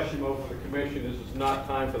the discussion mode for the commission. This is not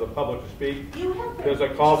time for the public to speak. You have There's a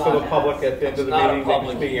call for the public at the end of the meeting. It's not a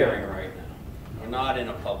public hearing right now. We're not in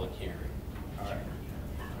a public hearing. All right.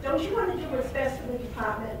 Don't you want to do what's best for the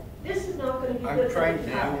department? This is not going to be I'm good for trying the to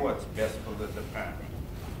do department. what's best for the department.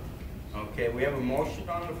 Okay, we have a motion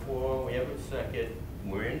on the floor. We have a second.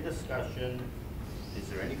 We're in discussion. Is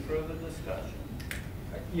there any further discussion?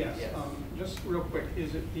 Yes, just real quick,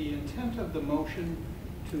 is it the intent of the motion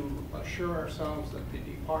to assure ourselves that the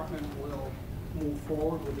department will move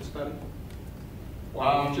forward with the study? Or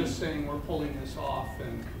are you just saying we're pulling this off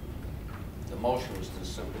and? The motion was to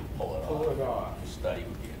simply pull it off. Pull it off. The study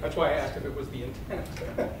would be. That's why I asked if it was the intent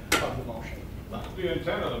of the motion. The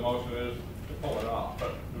intent of the motion is to pull it off,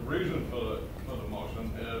 but the reason for the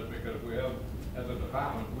motion is because we have, as a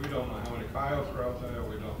department, we don't know how many coyotes are out there.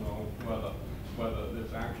 We don't know whether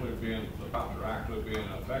it's actually the pups are actually being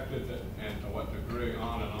affected and to what degree,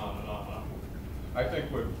 on and on and on and on. I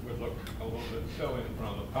think we'd look a little bit silly in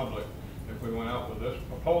front of the public if we went out with this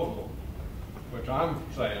proposal, which I'm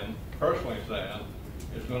saying, personally saying,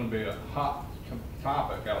 is going to be a hot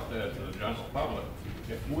topic out there to the general public.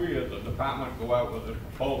 If we as a department go out with this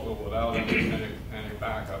proposal without any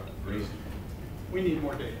backup, we need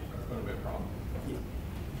more data. It's going to be a problem.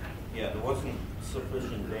 Yeah, there wasn't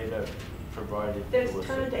sufficient data provided. There's a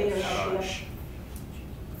ton of data out there.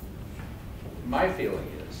 My feeling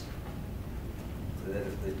is that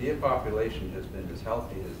if the deer population has been as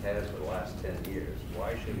healthy as it has for the last 10 years,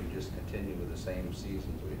 why should we just continue with the same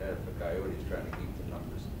seasons we had for coyotes, trying to keep the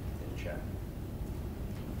numbers in check?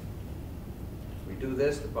 If we do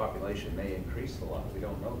this, the population may increase a lot. We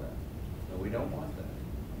don't know that. No, we don't want that.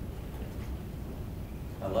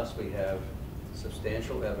 Unless we have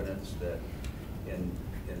substantial evidence that in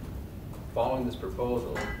following this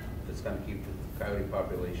proposal, it's going to keep the coyote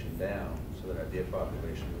population down so that our deer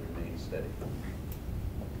population will remain steady.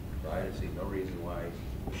 So I see no reason why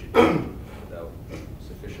we should do without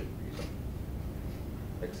sufficient reason,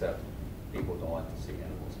 except people don't like to see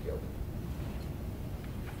animals killed.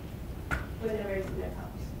 When they're raising their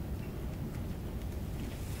pups.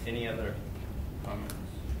 Any other comments?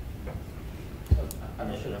 I'd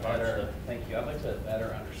like to better, thank you. I'd like to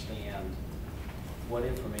better understand what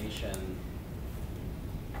information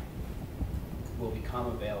will become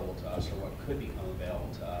available to us, or what could become available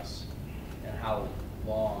to us, and how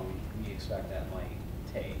long we expect that might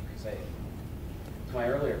take. Because to my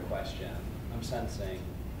earlier question, I'm sensing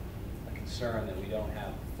a concern that we don't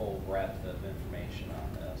have full breadth of information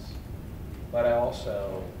on this. But I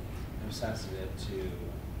also am sensitive to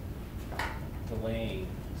delaying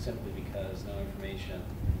simply because no information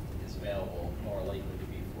is available nor likely to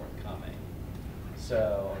be forthcoming.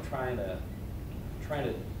 So I'm trying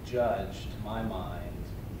to judge, to my mind,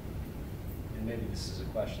 and maybe this is a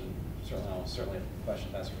question, certainly a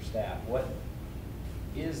question best for staff, what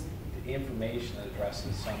is the information that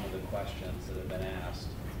addresses some of the questions that have been asked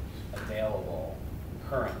available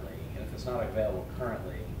currently? And if it's not available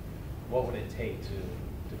currently, what would it take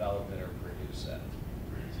to develop it or produce it?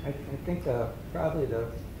 I think probably the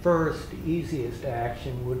first easiest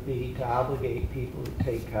action would be to obligate people who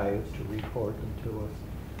take coyotes to report them to us.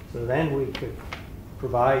 So then we could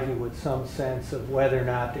provide you with some sense of whether or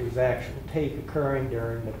not there's actual take occurring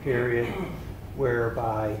during the period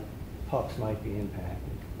whereby pups might be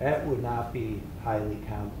impacted. That would not be highly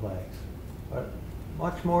complex. But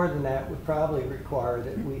much more than that would probably require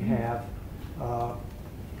that we have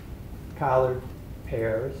collared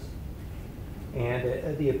pairs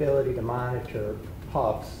and the ability to monitor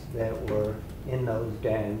pups that were in those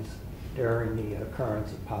dens during the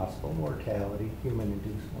occurrence of possible mortality,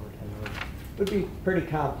 human-induced mortality. It would be pretty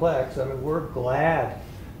complex. I mean, we're glad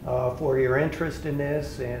for your interest in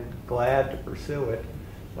this and glad to pursue it,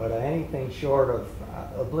 but anything short of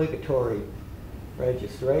obligatory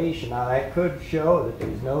registration, now that could show that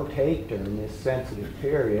there's no take during this sensitive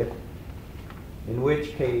period, in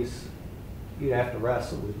which case you'd have to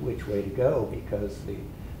wrestle with which way to go, because the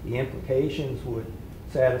implications would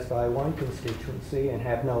satisfy one constituency and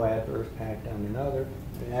have no adverse impact on another.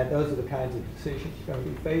 And those are the kinds of decisions you're going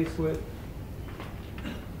to be faced with.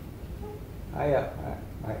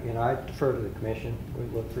 I defer to the commission. We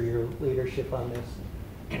look for your leadership on this.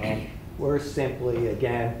 We're simply,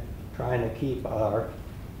 again, trying to keep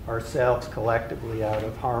ourselves collectively out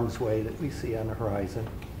of harm's way that we see on the horizon.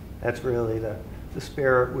 That's really the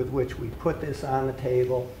spirit with which we put this on the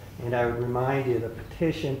table. And I would remind you, the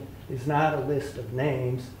petition is not a list of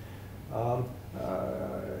names.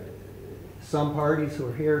 Some parties who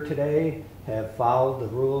are here today have followed the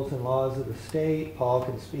rules and laws of the state. Paul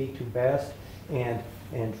can speak to best,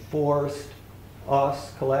 and forced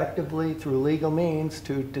us collectively through legal means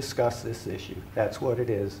to discuss this issue. That's what it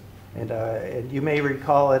is. And you may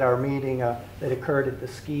recall at our meeting that occurred at the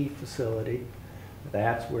ski facility,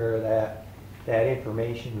 that's where that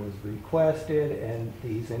information was requested, and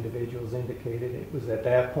these individuals indicated it was at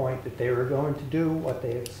that point that they were going to do what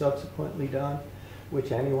they have subsequently done,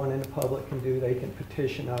 which anyone in the public can do. They can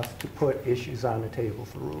petition us to put issues on the table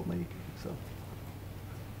for rulemaking. So,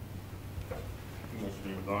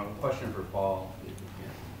 question for Paul.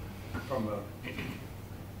 From a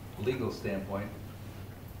legal standpoint,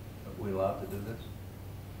 are we allowed to do this?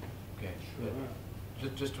 Okay.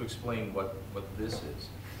 Just to explain what this is.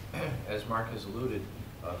 As Mark has alluded,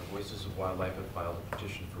 the Voices of Wildlife have filed a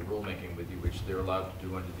petition for rulemaking with you, which they're allowed to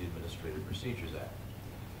do under the Administrative Procedures Act.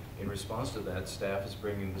 In response to that, staff is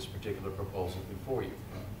bringing this particular proposal before you.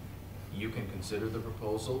 You can consider the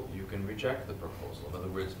proposal, you can reject the proposal. In other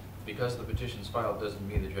words, because the petition's filed doesn't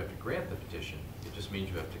mean that you have to grant the petition, it just means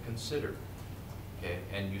you have to consider. Okay,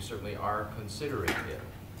 and you certainly are considering it.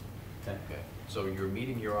 Okay, so you're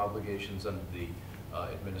meeting your obligations under the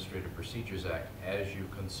Administrative Procedures Act as you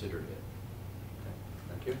considered it.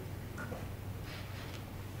 Thank you.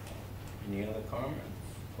 Any other comments,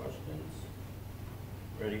 questions?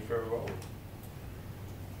 Ready for a vote?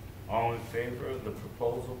 All in favor of the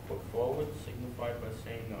proposal put forward, signify by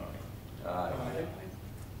saying aye. Aye.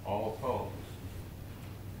 All opposed?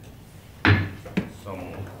 So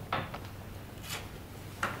moved.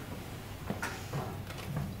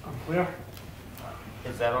 I'm clear?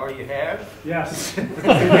 Is that all you have? Yes. You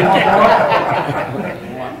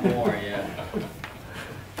want more, yeah.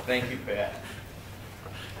 Thank you, Pat.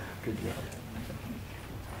 Good job.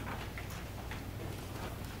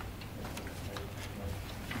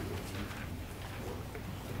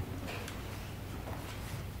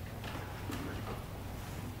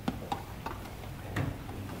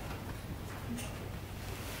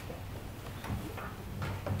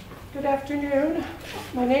 Good afternoon.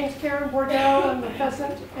 My name is Karen Bordell. I'm the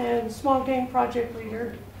Pheasant and Small Game Project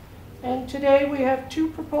Leader. And today we have two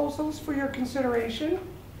proposals for your consideration.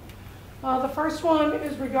 The first one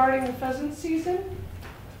is regarding the pheasant season.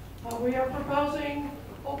 We are proposing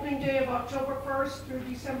opening day of October 1st through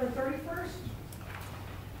December 31st.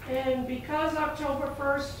 And because October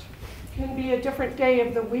 1st can be a different day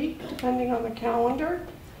of the week depending on the calendar,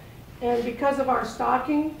 and because of our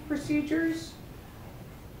stocking procedures,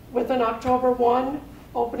 with an October 1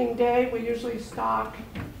 opening day, we usually stock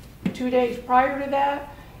 2 days prior to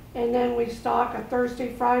that, and then we stock a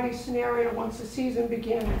Thursday, Friday scenario once the season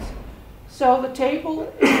begins. So the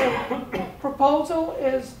table, the proposal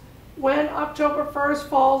is when October 1st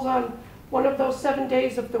falls on one of those 7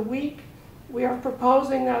 days of the week, we are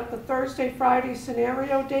proposing that the Thursday, Friday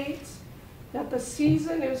scenario dates, that the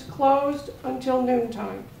season is closed until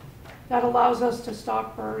noontime. That allows us to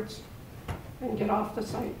stock birds and get off the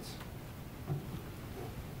sites.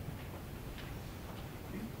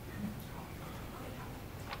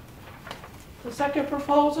 The second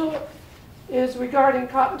proposal is regarding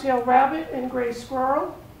cottontail rabbit and gray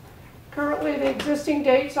squirrel. Currently, the existing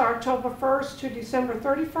dates are October 1st to December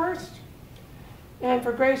 31st, and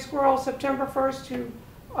for gray squirrel, September 1st to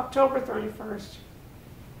October 31st.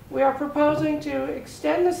 We are proposing to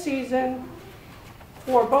extend the season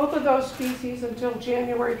for both of those species until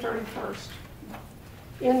January 31st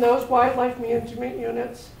in those wildlife management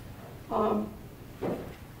units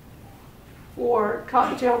for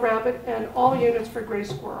cottontail rabbit and all units for gray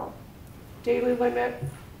squirrel. Daily limit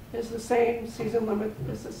is the same, season limit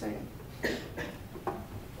is the same.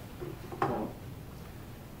 So,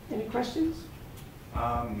 any questions?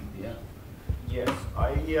 Yeah. Yes,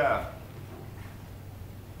 I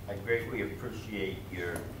greatly appreciate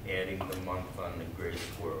your adding the month on the gray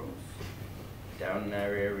squirrels. Down in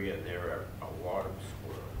our area, there are a lot of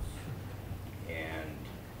squirrels, and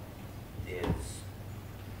there's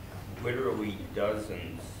literally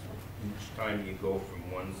dozens each time you go from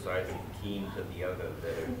one side of Keene to the other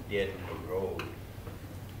that are dead in the road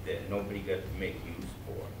that nobody got to make use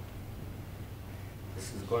for. This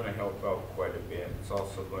is going to help out quite a bit. It's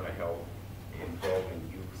also going to help involving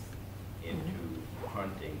youth into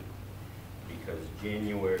hunting, because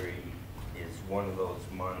January is one of those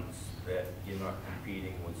months that you're not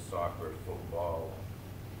competing with soccer, football,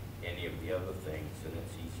 any of the other things, and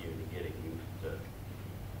it's easier to get a youth to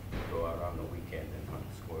go out on the weekend and hunt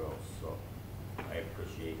squirrels. So I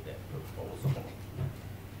appreciate that proposal.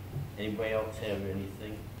 Anybody else have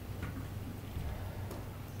anything?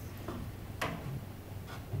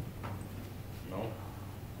 No?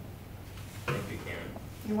 Thank you, Karen.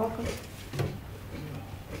 You're welcome.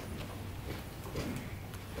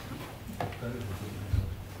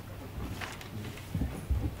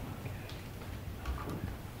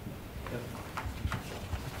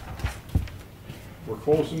 We're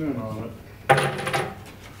closing in on it.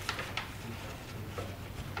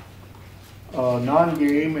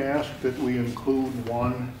 Non-game asked that we include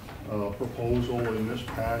one proposal in this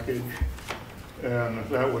package, and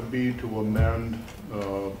that would be to amend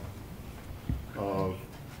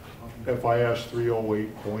FIS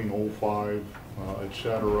 308.05,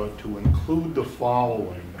 etc., to include the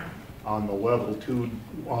following on the level 2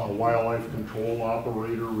 wildlife control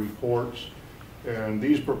operator reports. And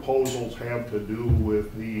these proposals have to do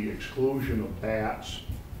with the exclusion of bats,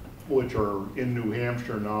 which are in New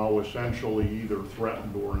Hampshire now essentially either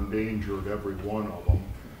threatened or endangered, every one of them.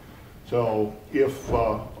 So if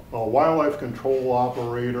a wildlife control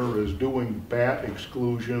operator is doing bat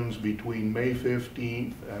exclusions between May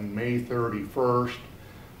 15th and May 31st,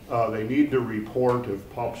 they need to report if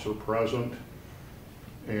pups are present.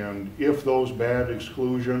 And if those bat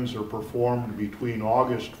exclusions are performed between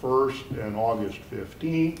August 1st and August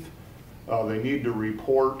 15th, they need to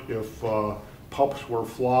report if pups were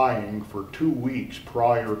flying for 2 weeks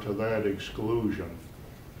prior to that exclusion.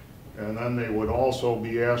 And then they would also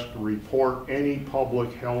be asked to report any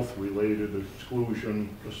public health related exclusion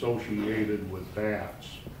associated with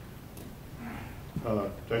bats.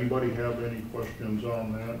 Does anybody have any questions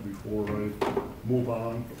on that before I move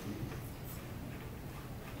on?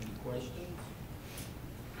 Any questions?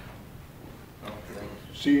 Okay.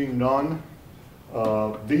 Seeing none,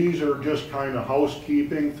 these are just kind of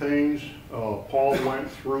housekeeping things. Paul went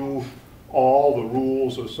through all the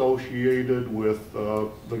rules associated with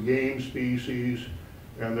the game species,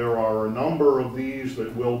 and there are a number of these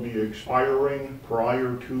that will be expiring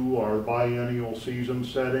prior to our biennial season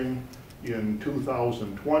setting in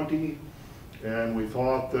 2020, and we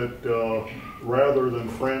thought that rather than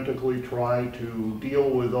frantically try to deal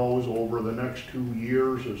with those over the next 2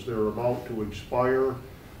 years as they're about to expire,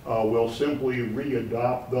 we'll simply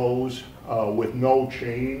readopt those with no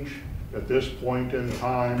change at this point in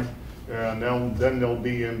time, and then they'll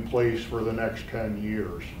be in place for the next 10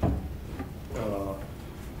 years.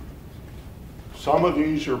 Some of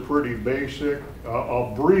these are pretty basic.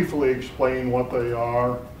 I'll briefly explain what they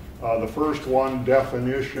are. The first one,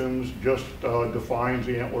 definitions, just defines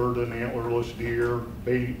antlered and antlerless deer,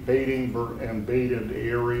 baiting and baited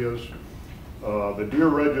areas. The deer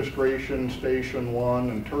registration station 1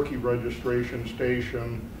 and turkey registration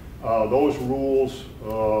station, those rules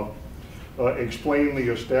explain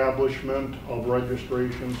the establishment of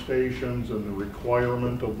registration stations and the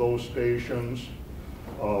requirement of those stations.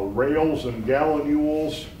 Rails and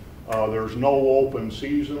gallinules, there's no open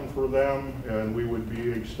season for them, and we would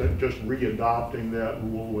be just readopting that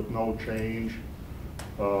rule with no change.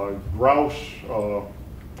 Grouse,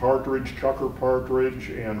 partridge, chucker partridge,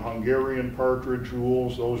 and Hungarian partridge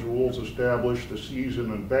rules, those rules establish the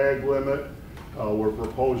season and bag limit. We're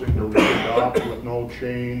proposing to readopt with no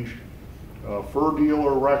change. Fur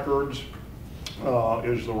dealer records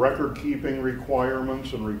is the record keeping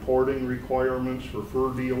requirements and reporting requirements for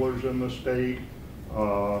fur dealers in the state.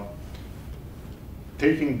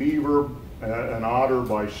 Taking beaver and otter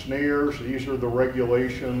by snares, these are the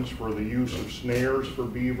regulations for the use of snares for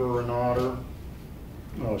beaver and otter.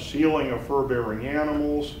 Sealing of fur-bearing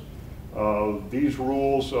animals, these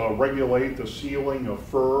rules regulate the sealing of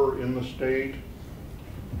fur in the state.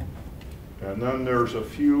 And then there's a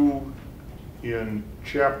few in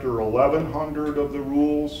Chapter 1100 of the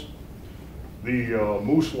rules. The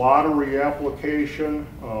moose lottery application,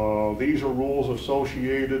 these are rules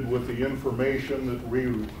associated with the information that we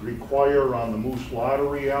require on the moose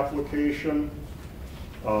lottery application.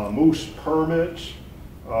 Moose permits,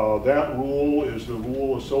 that rule is the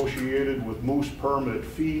rule associated with moose permit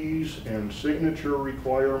fees and signature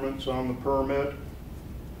requirements on the permit.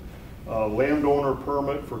 Landowner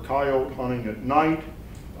permit for coyote hunting at night.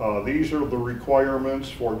 These are the requirements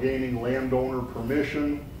for gaining landowner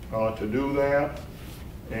permission to do that.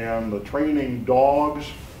 And the training dogs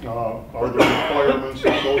are the requirements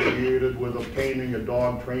associated with obtaining a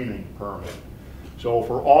dog training permit. So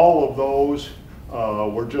for all of those,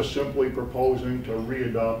 we're just simply proposing to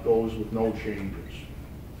readopt those with no changes.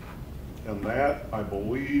 And that, I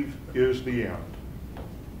believe, is the end.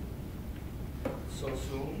 So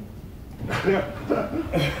soon?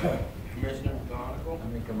 Commissioner McGonagle? I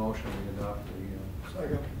make a motion to adopt the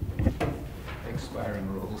expiring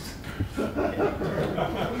rules.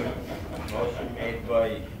 Motion made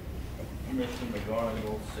by Commissioner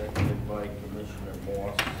McGonagle, seconded by Commissioner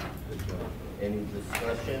Morse. Any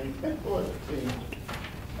discussion?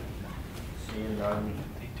 Seeing none.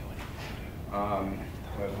 Have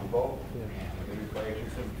a vote. Everybody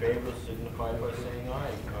who's in favor signify by saying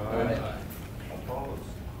aye. Aye. Opposed?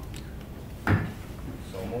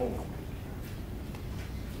 So moved.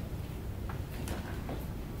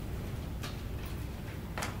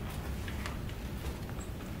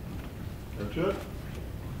 That's it?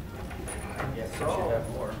 Yes, sir. Should have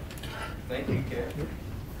more. Thank you, Ken.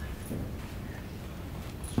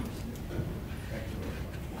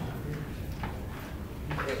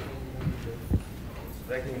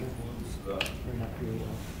 That includes the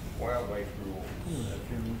wildlife rules.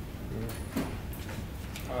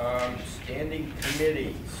 Standing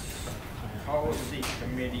committees, policy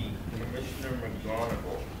committee, Commissioner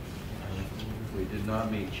McGonagle. We did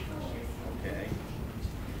not meet. Okay.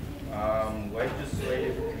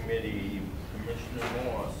 Legislative committee, Commissioner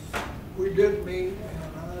Morse. We did meet,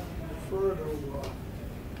 and I defer to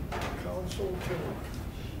council to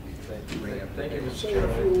Thank you, Mr. say a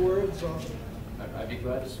Chairman. few words on I'd be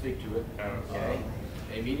glad to speak to it. Okay.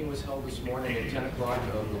 A meeting was held this morning at 10 o'clock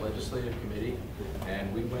of the Legislative Committee,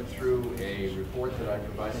 and we went through a report that I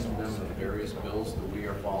provided to them of the various bills that we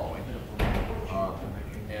are following.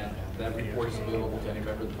 And that report is available to any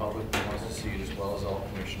member of the public who wants to see it, as well as all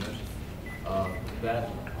commissioners. That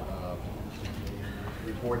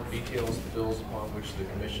report details the bills upon which the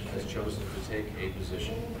commission has chosen to take a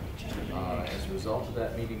position. As a result of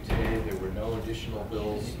that meeting today, there were no additional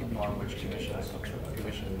bills upon which the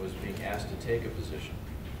commission was being asked to take a position.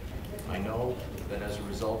 I know that as a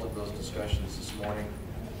result of those discussions this morning,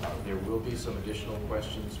 there will be some additional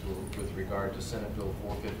questions with regard to Senate Bill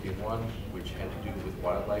 451, which had to do with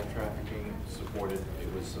wildlife trafficking.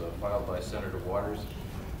 It was filed by Senator Waters.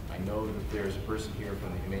 I know that there's a person here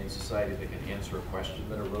from the Humane Society that can answer a question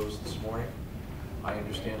that arose this morning. I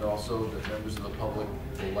understand also that members of the public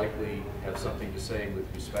will likely have something to say with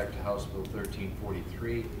respect to House Bill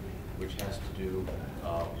 1343, which has to do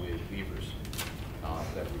with beavers,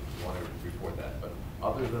 that we want to report that. But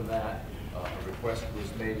other than that, A request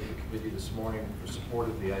was made at the committee this morning for support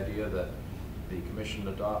of the idea that the commission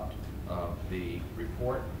adopt the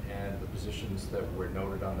report and the positions that were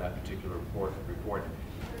noted on that particular report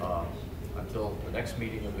until the next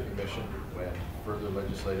meeting of the commission, when further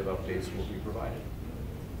legislative updates will be provided.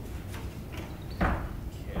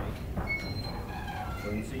 Okay.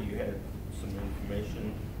 Lindsay, you had some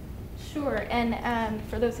information. Sure, and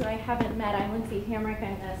for those who I haven't met, I'm Lindsay Hamrick.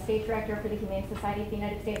 I'm the State Director for the Humane Society of the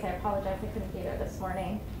United States. I apologize I couldn't be there this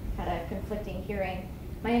morning. Had a conflicting hearing.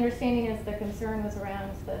 My understanding is the concern was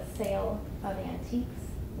around the sale of antiques.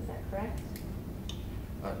 Is that correct?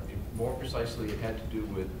 More precisely, it had to do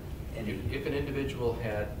with if an individual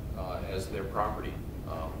had as their property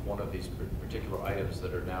one of these particular items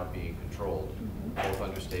that are now being controlled, both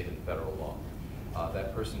under state and federal law.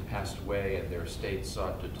 That person passed away and their estate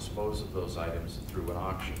sought to dispose of those items through an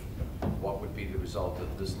auction. What would be the result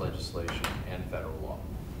of this legislation and federal law?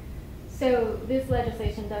 So this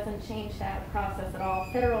legislation doesn't change that process at all.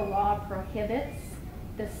 Federal law prohibits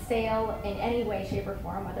the sale in any way, shape, or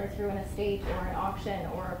form, whether through an estate or an auction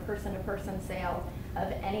or a person-to-person sale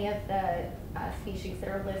of any of the species that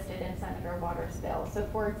are listed in Senator Waters' bill. So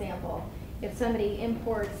for example, if somebody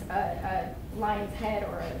imports a lion's head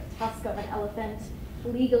or a tusk of an elephant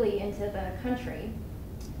legally into the country,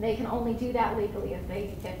 they can only do that legally if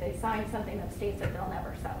they sign something that states that they'll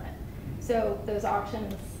never sell it. So those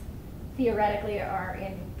auctions theoretically are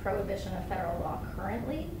in prohibition of federal law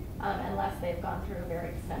currently, unless they've gone through a very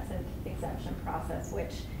extensive exemption process,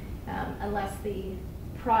 which unless the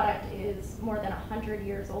product is more than 100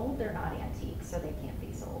 years old, they're not antiques, so they can't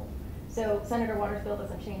be sold. So Senator Waters' bill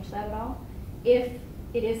doesn't change that at all. If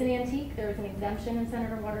it is an antique, there is an exemption in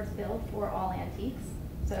Senator Waters' bill for all antiques,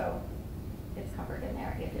 so it's covered in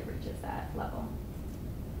there if it reaches that level.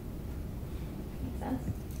 Make sense?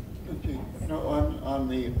 You know, on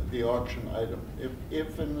the auction item,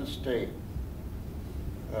 if an estate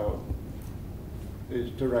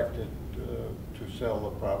is directed to sell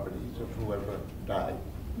the properties of whoever died.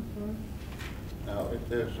 Now, if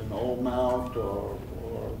there's an old mount or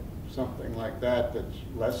something like that that's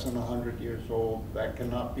less than 100 years old, that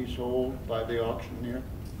cannot be sold by the auctioneer?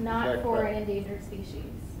 Not for an endangered species,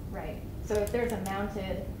 right. So if there's a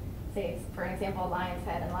mounted, say, for example, a lion's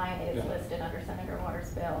head, and lion is listed under Senator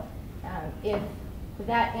Waters' bill, if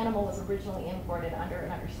that animal was originally imported under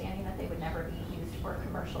an understanding that they would never be used for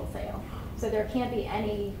commercial sale. So there can't be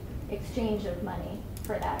any exchange of money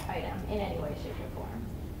for that item in any way, shape, or form.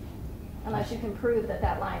 Unless you can prove that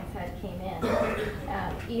that lion's head came in.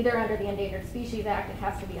 Either under the Endangered Species Act, it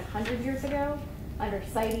has to be 100 years ago. Under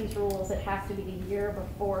CITES rules, it has to be the year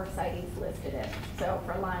before CITES listed it. So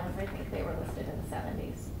for lions, I think they were listed in the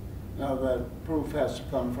 70s. Now that proof has to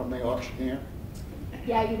come from the auctioneer?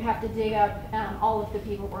 Yeah, you'd have to dig up all of the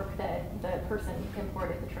paperwork that the person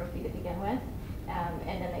imported the trophy to begin with, and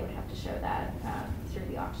then they would have to show that through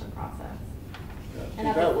the auction process. And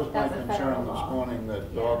that was my concern this morning,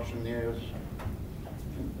 that the auctioneers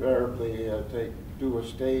invariably do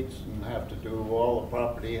estates and have to do all the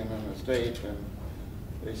property in an estate, and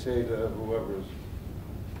they say to whoever's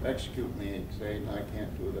executing the estate, I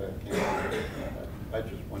can't do that, can't do that. I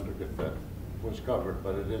just wondered if that was covered,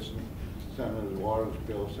 but it isn't. Senator Waters'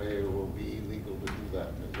 bill say it will be illegal to do that.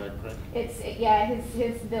 Is that correct? Yeah,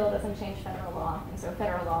 his bill doesn't change federal law, and so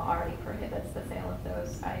federal law already prohibits the sale of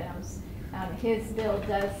those items. His bill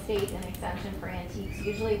does state an exemption for antiques.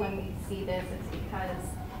 Usually when we see this, it's because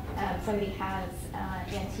somebody has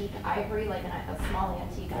antique ivory, like a small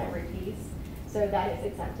antique ivory piece. So that is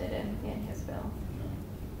exempted in his bill.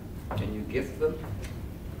 Can you gift them?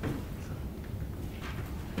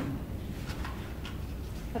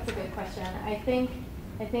 That's a good question. I think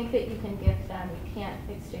that you can gift them. You can't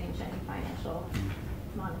exchange any financial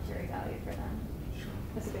monetary value for them.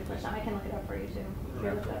 That's a good question. I can look it up for you too. If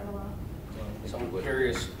you're the federal law. So I'm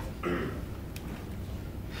curious.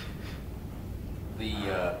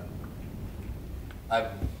 I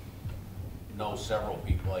know several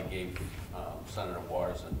people. I gave Senator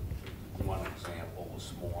Waters one example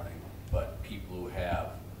this morning, but people who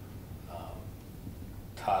have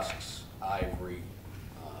tusks, ivory,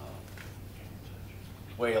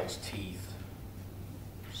 whale's teeth,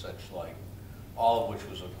 such like, all of which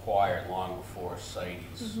was acquired long before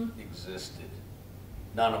CITES existed,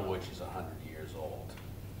 none of which is 100 years old,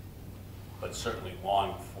 but certainly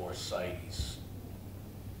long before CITES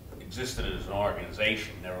existed as an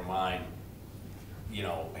organization, never mind, you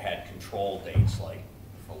know, had control dates like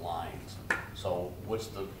for lions. So what's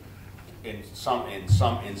the, in some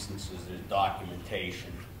instances there's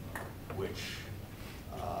documentation which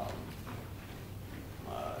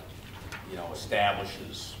you know,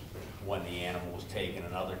 establishes when the animal was taken.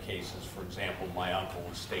 In other cases, for example, my uncle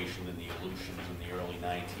was stationed in the Aleutians in the early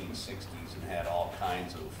 1960s and had all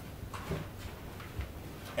kinds of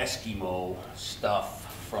Eskimo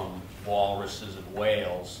stuff from walruses and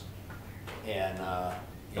whales, and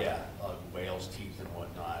whales' teeth and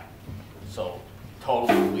whatnot. So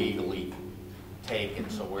totally legally taken.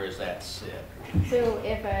 So where does that sit? So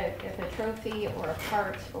if a trophy or a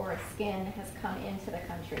part or a skin has come into the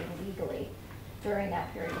country legally during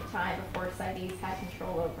that period of time before CITES had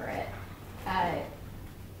control over it, and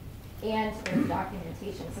there's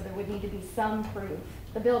documentation, so there would need to be some proof.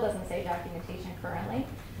 The bill doesn't say documentation currently,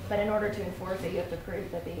 but in order to enforce it, you have to prove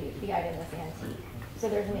that the item is antique. So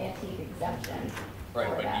there's an antique exemption. Right,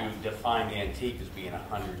 for but that. you define antique as being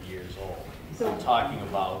 100 years old. So I'm talking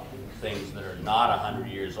about things that are not 100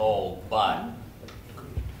 years old, but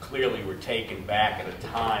clearly were taken back at a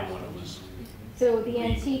time when it was. So the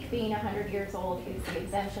antique being 100 years old is the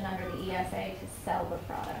exemption under the ESA to sell the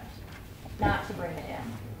product, not to bring it in.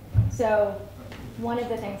 So one of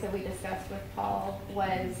the things that we discussed with Paul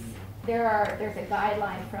was there's a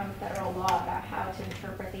guideline from federal law about how to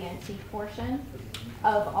interpret the antique portion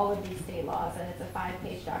of all of these state laws, and it's a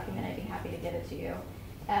 5-page document. I'd be happy to give it to you.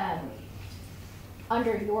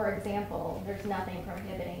 Under your example, there's nothing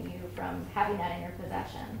prohibiting you from having that in your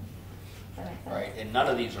possession. Does that make sense? Right, and none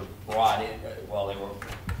of these are brought in, well,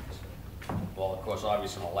 of course,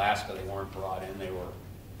 obviously in Alaska they weren't brought in, they were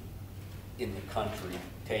in the country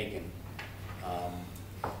taken.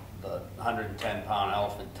 The 110-pound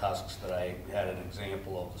elephant tusks that I had an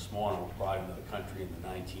example of this morning were brought into the country in the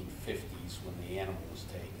 1950s when the animal was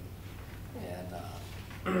taken.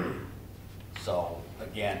 And so,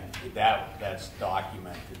 again, that's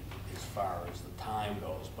documented as far as the time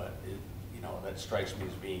goes, but that strikes me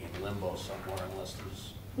as being in limbo somewhere unless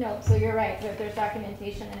there's... No, so you're right. So if there's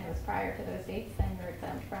documentation and it was prior to those dates, then you're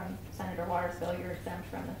exempt from Senator Waters' bill, you're exempt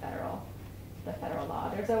from the federal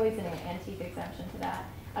law. There's always an antique exemption to that.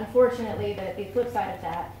 Unfortunately, the flip side of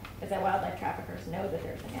that is that wildlife traffickers know that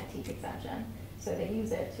there's an antique exemption, so they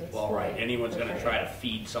use it to exploit. Well, right. Anyone's going to trade. try to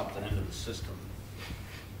feed something into the system,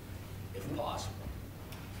 if possible.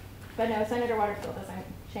 But no, Senator Waters' bill doesn't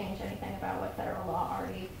change anything about what federal law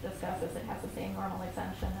already discusses. It has the same normal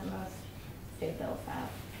exemption that most state bills have.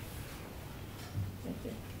 Thank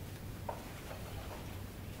you.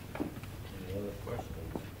 Any other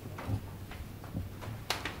questions?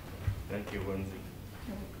 Thank you, Lindsay.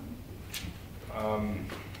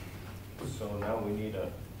 So now we need a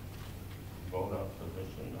vote on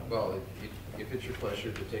position. Well, if it's your pleasure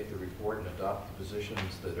to take the report and adopt the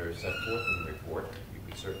positions that are set forth in the report, you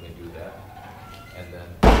could certainly do that. And then...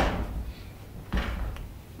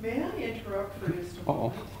 May I interrupt for just a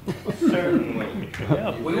moment? Certainly.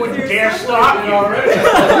 We wouldn't dare stop you already.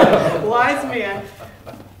 Wise man,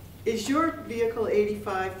 is your vehicle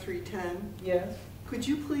 85310? Yes. Could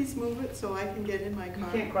you please move it so I can get in my car? You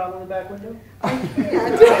can't crawl in the back window? I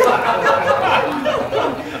can't.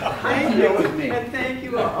 Thank you, and thank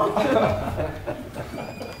you all.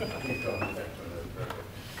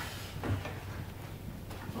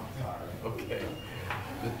 Okay.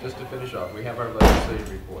 Just to finish off, we have our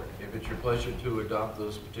legislative report. If it's your pleasure to adopt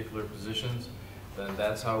those particular positions, then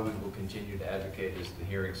that's how we will continue to advocate as the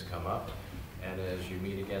hearings come up. And as you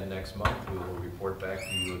meet again next month, we will report back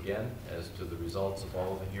to you again as to the results of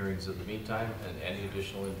all of the hearings in the meantime and any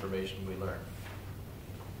additional information we learn.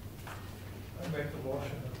 I make the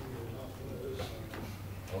motion that we adopt this.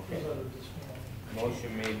 Okay. Presented this morning.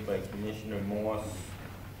 Motion made by Commissioner Morse.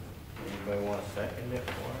 Anybody want to second it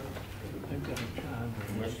for him?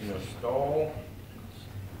 Commissioner Stoll.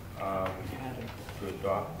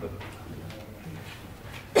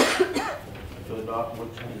 To adopt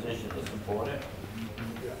which position, to support it?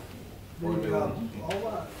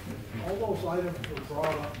 All those items were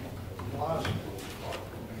brought up last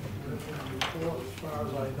report, as far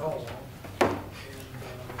as I know, and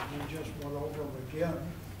we just went over them again.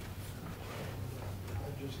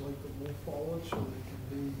 I'd just like to move forward so they can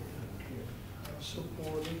be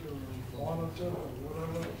supported or monitored or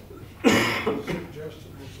whatever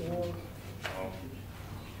suggested before.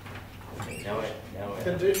 Now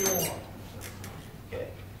Continue on. Okay.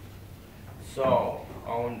 So,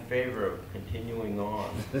 all in favor of continuing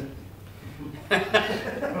on?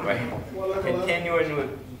 Right. Continuing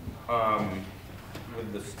with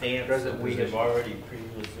the stance that we have already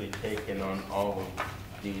previously taken on all of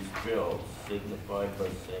these bills, signify by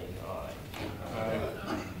saying aye. Aye.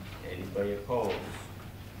 Anybody opposed?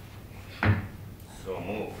 So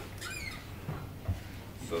moved.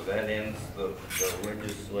 So that ends the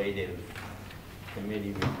legislative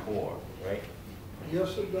committee report, right?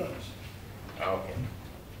 Yes, it does. Okay.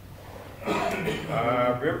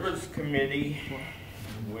 Rivers Committee,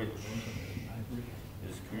 which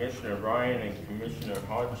is Commissioner Ryan and Commissioner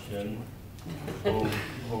Hodgson, who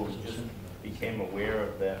just became aware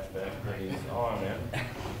of that fact that he's on it.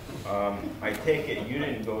 I take it you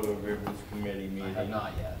didn't go to a Rivers Committee meeting?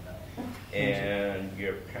 Not yet, no. And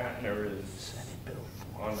your partner is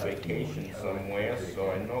on vacation somewhere,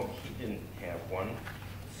 so I know he didn't have one.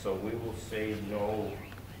 So we will say no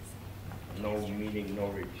meeting, no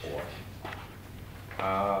report.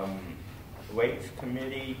 Lakes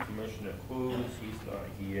Committee, Commissioner Clews, he's not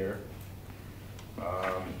here.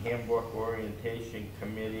 Handbook Orientation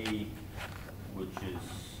Committee, which is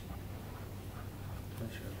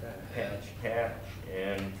Patch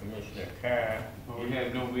and Commissioner Carr. Well, we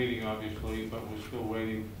had no meeting, obviously, but we're still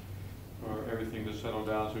waiting for everything to settle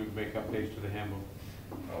down so we can make updates to the handbook.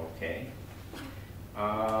 Okay.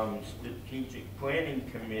 Strategic Planning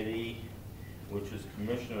Committee, which is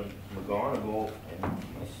Commissioner McGonagle and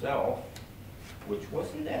myself, which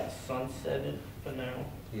wasn't that sunsetted for now?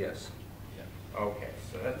 Yes. Okay,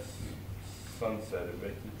 so that's sunsetted, but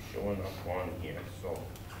it keeps showing up on here, so.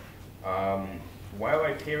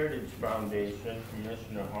 Wildlife Heritage Foundation,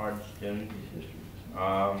 Commissioner Hodgson,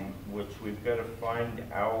 which we've got to find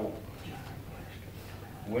out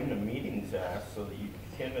when the meetings are so that you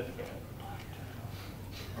can attend.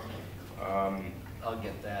 I'll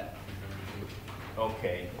get that.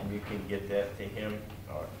 Okay, and you can get that to him?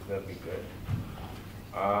 That'd be good.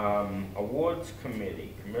 Awards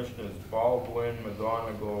Committee, Commissioners Baldwin,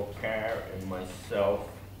 McGonagle, Carr, and myself.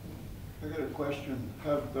 I got a question.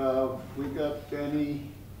 Have we got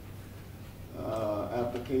any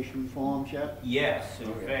application forms yet? Yes,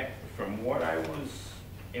 in fact, from what I was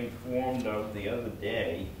informed of the other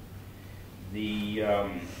day, the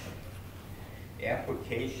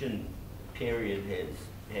application period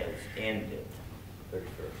has ended. 31st.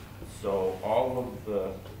 So all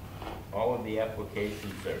of the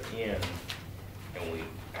applications are in, and we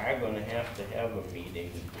are going to have a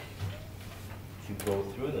meeting to go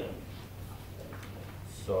through them.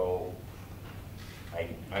 So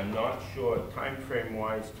I'm not sure time frame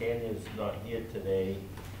wise. Tanya's not here today.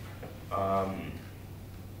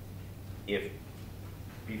 If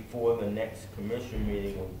before the next commission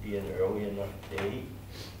meeting would be an early enough date.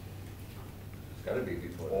 It's got to be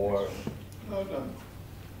before. Or No,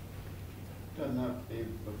 doesn't have to be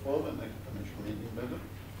before the next commission meeting, does it?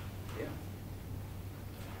 yeah.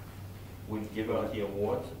 We'd give out the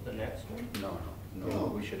awards at the next one? No. No.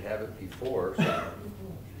 We should have it before. So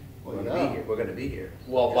Well, we're going to be here.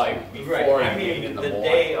 Well, like before Right, I you meet mean, in the the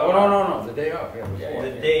morning. day of. Oh, no, the day of, yeah, before.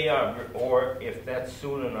 The day of, or if that's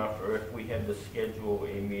soon enough, or if we had to schedule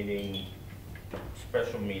a meeting,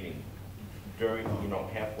 special meeting during,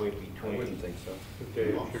 halfway I between. wouldn't think so. The day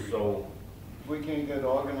it should be. So, If we can't get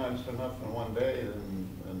organized enough in one day,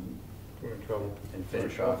 then We're in trouble. And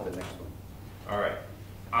finish off the next one. all right.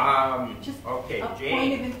 Just Okay, a point of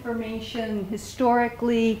Jane. information,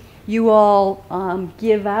 historically, you all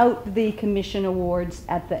give out the commission awards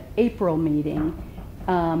at the April meeting.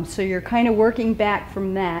 So you're kind of working back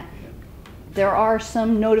from that. There are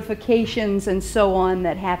some notifications and so on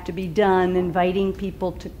that have to be done, inviting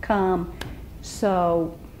people to come.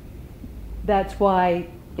 So that's why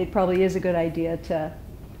it probably is a good idea to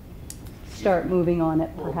start moving on it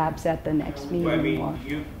perhaps at the next meeting. I mean, or-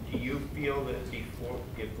 do you feel that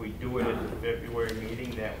if we do it at the February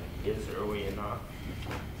meeting, that is early enough?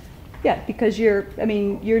 Yeah, because you're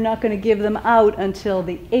not going to give them out until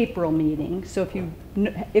the April meeting. So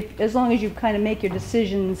as long as you kind of make your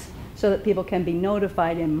decisions so that people can be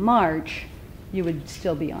notified in March, you would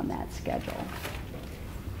still be on that schedule.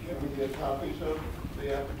 can we get copies of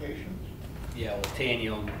the applications? Yeah, well,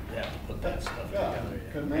 Tanya will have to put that stuff Yeah, together.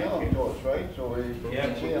 can mail them to us, right? So we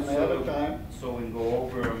can see them ahead of time? So we can go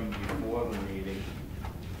over them before the meeting.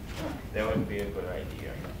 That would be a good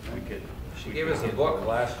idea. She gave us a book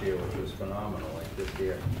last year, which was phenomenal, like this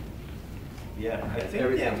year. Yeah, I think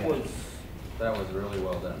Everything that in it. was, really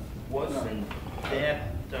well done. wasn't that,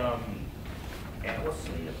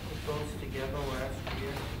 Allison that put those together last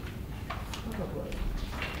year?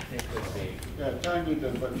 Yeah, Tanya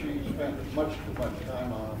did, but she spent much too much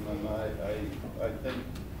time on them, and I think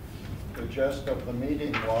the gist of the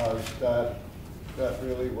meeting was that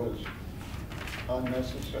really was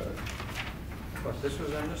unnecessary. What, this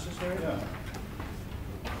was unnecessary? Yeah.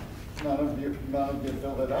 None of you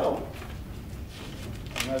filled it out.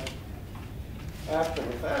 And that's after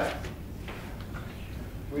the fact.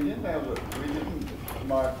 We didn't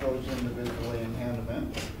mark those individually and hand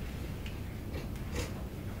them in.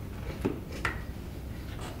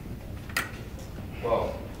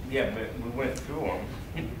 Well, yeah, but we went through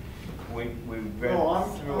them. we've No, read I'm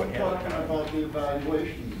through it ahead of talking time. about the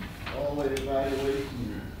evaluation, all the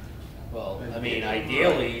evaluation. Well, I mean,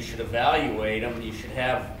 ideally, you should evaluate them, you should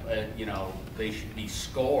have, you know, they should be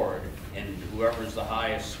scored, and whoever's the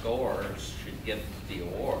highest scorers should get the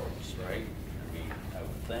awards, right? I mean, I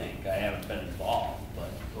would think, I haven't been involved,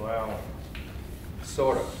 but. Well,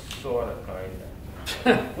 Sort of. Sort of,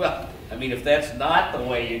 kinda. Well, I mean, if that's not the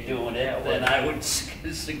way you're doing it, then I would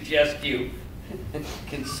suggest you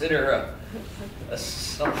consider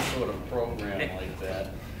some sort of program like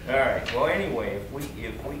that. All right, well, anyway, if we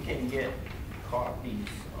can get copies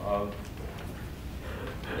of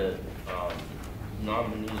the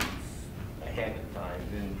nominees ahead of time,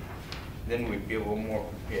 then we'd be a little more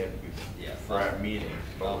prepared for our meeting.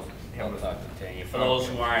 I'll talk to Tanya. For those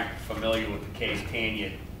who aren't familiar with the case,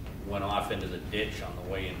 Tanya went off into the ditch on the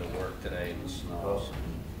way into work today in the snow.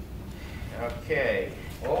 Okay,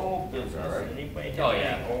 old business. Anybody have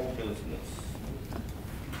any old business?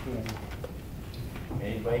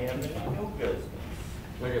 Anybody have any new business?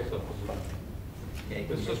 I guess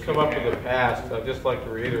this has come up in the past. I'd just like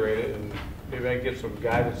to reiterate it, and maybe I can get some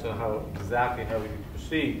guidance on how exactly how we need to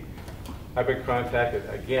proceed. I've been contacted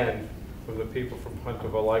again from the people from Hunt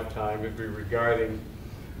of a Lifetime regarding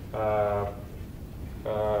the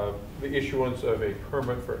issuance of a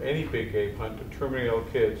permit for any big game hunt to terminal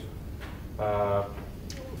kids.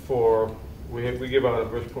 We give out a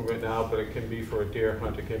birth permit now, but it can be for a deer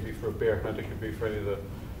hunt, it can be for a bear hunt, it can be for any of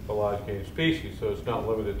the large game species, so it's not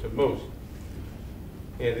limited to moose.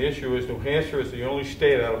 And the issue is New Hampshire is the only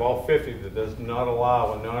state out of all 50 that does not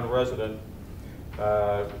allow a non-resident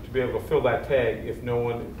to be able to fill that tag if no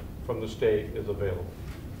one from the state is available.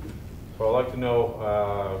 So I'd like to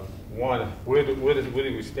know, one, where do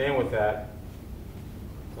we stand with that?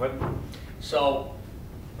 What? So,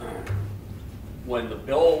 when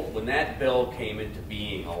that bill came into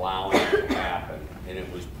being, allowing it to happen, and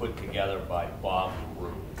it was put together by Bob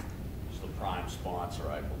LaRue, who's the prime sponsor,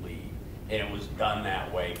 I believe, and it was done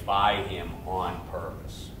that way by him on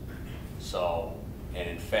purpose. So, and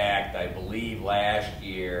in fact, I believe last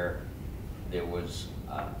year there was,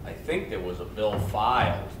 I think there was a bill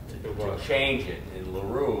filed to change it, and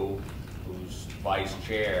LaRue, who's vice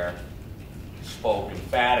chair, spoke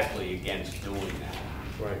emphatically against doing that.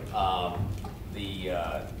 Right.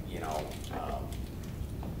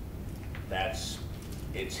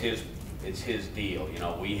 It's his deal. You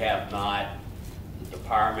know, we have not, the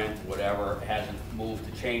department, whatever, hasn't moved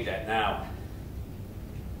to change that. Now,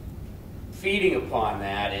 feeding upon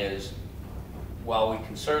that is, while we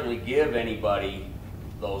can certainly give anybody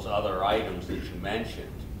those other items that you mentioned,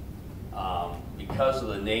 because of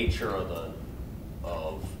the nature of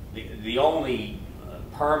the only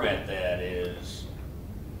permit that is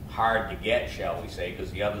hard to get, shall we say,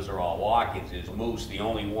 because the others are all walk-ins, is moose. The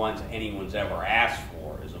only ones anyone's ever asked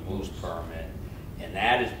for is a moose permit. And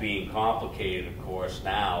that is being complicated, of course,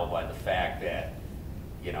 now by the fact that,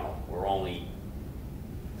 you know, we're only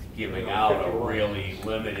giving out a really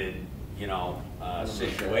limited, you know,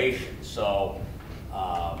 situation. So,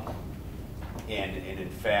 and in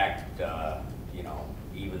fact, you know,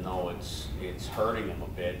 even though it's hurting them a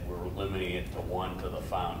bit, we're limiting it to one to the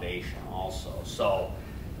foundation also. So,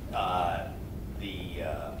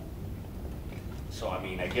 so I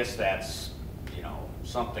mean, I guess that's, you know,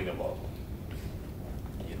 something of a,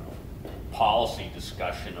 you know, policy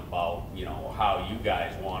discussion about, you know, how you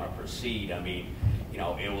guys want to proceed. I mean, you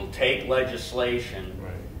know, it will take legislation,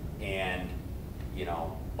 right, and, you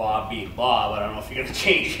know, Bob being Bob, I don't know if you're going to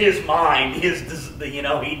change his mind. You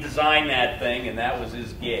know, he designed that thing, and that was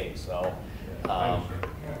his gig. So,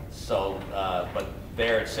 but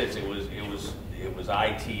there it sits. It was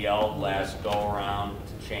ITL last go around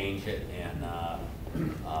to change it, and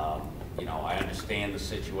you know, I understand the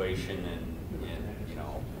situation in you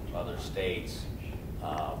know, other states,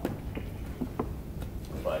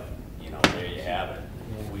 but you know, there you have it.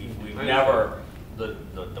 We've never, the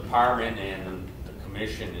department and the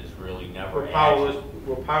commission is really never.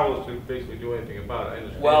 We're powerless to basically do anything about it. I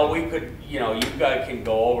understand. Well, we could, you know, you guys can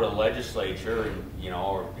go over to the legislature and, you know,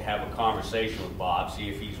 or have a conversation with Bob, see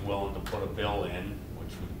if he's willing to put a bill in,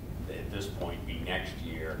 which would at this point be next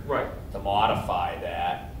year, right, to modify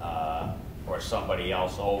that, or somebody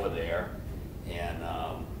else over there. And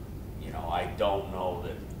you know, I don't know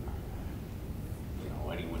that, you know,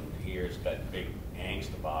 anyone here has got big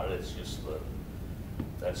angst about it. It's just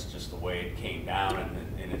that's just the way it came down,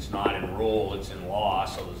 and it's not in rule, it's in law,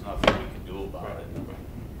 so there's nothing we can do about it.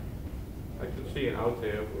 I can see it out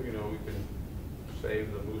there, you know, we can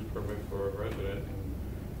save the moose permit for a resident, and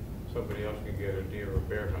somebody else can get a deer or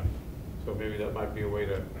bear hunt. So maybe that might be a way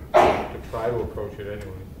to try to approach it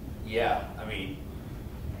anyway. Yeah, I mean,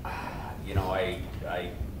 you know,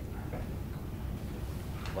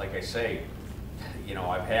 like I say, you know,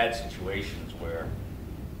 I've had situations where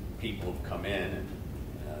people have come in and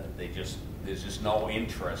there's just no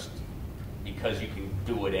interest because you can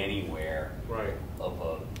do it anywhere. Right. Of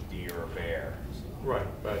a deer or bear. So. Right,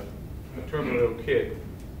 but a terminal little kid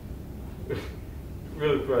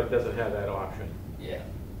really doesn't have that option. Yeah.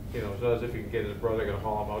 You know, it's not as if you can get his brother going to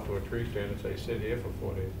haul him out to a tree stand and say, sit here for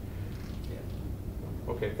 4 days.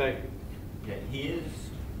 Yeah. Okay, thank you. Yeah, he is,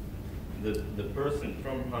 the person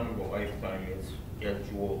from Hunt of a Lifetime is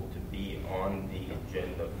scheduled to be on the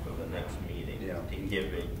agenda for the next meeting to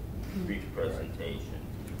give a brief presentation.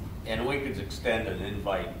 And we could extend an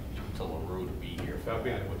invite to LaRue to be here for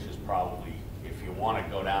that, which is probably, if you want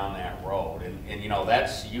to go down that road, and you know,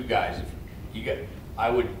 that's you guys, if you get, I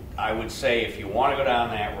would say if you want to go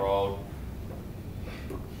down that road,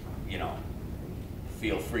 you know,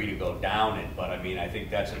 feel free to go down it, but I mean, I think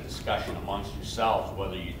that's a discussion amongst yourselves,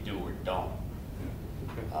 whether you do or don't.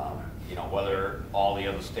 You know, whether all the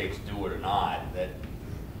other states do it or not, that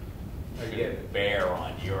should bear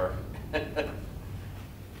on your,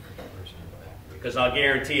 because I'll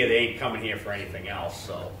guarantee you they ain't coming here for anything else,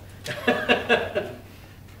 so.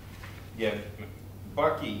 Yeah,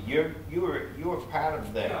 Bucky, you were part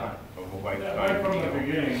of that Hunt of a Lifetime. Right from the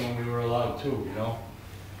beginning when we were allowed to, you know.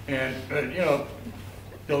 And, you know,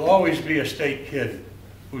 there'll always be a state kid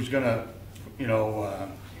who's gonna, you know,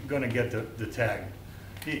 gonna get the tag.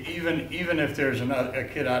 Even if there's a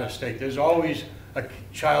kid out of state, there's always a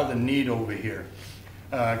child in need over here.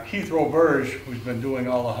 Keith Roberge, who's been doing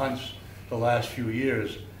all the hunts the last few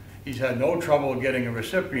years, he's had no trouble getting a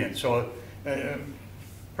recipient. So,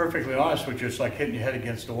 perfectly honest with you, it's like hitting your head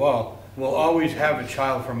against the wall. We'll always have a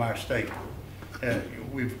child from our state.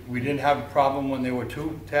 We didn't have a problem when there were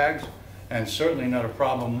 2 tags, and certainly not a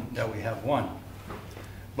problem that we have 1.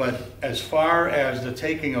 But as far as the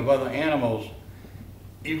taking of other animals,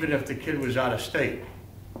 even if the kid was out of state,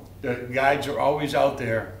 the guides are always out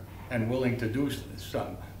there and willing to do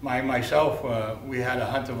something. Myself, we had a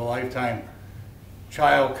Hunt of a Lifetime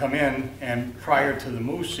child come in, and prior to the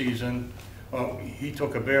moose season, he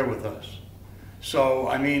took a bear with us. So,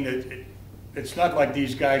 I mean, it's not like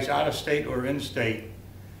these guys out of state or in state,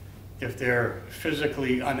 if they're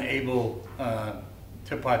physically unable to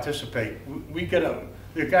participate,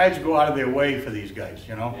 the guides go out of their way for these guys,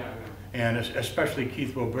 you know? Yeah. And especially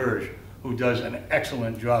Keith Roberge, who does an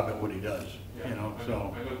excellent job at what he does, you know,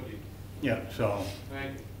 so. Yeah, so.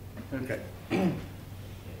 Thank you. Okay.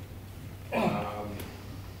 Any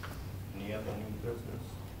other new business?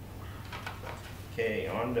 Okay,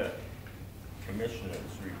 on to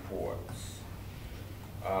commissioners' reports.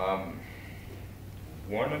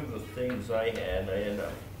 One of the things I had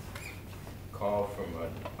a call from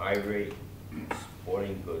an irate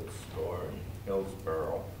sporting goods store in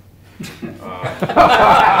Hillsborough.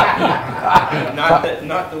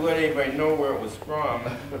 Not to let anybody know where it was from,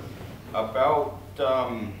 about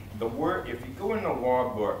the word, if you go in the law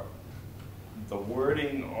book, the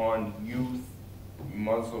wording on youth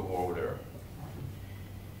muzzleloader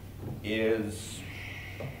is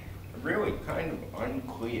really kind of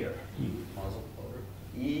unclear. Youth muzzleloader?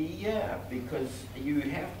 Yeah, because you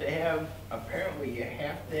have to have, apparently you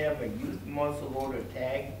have to have a youth muzzleloader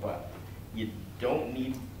tag, but you don't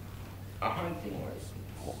need a hunting license.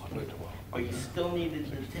 But you still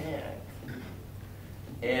needed the tag.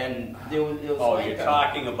 And there was like you're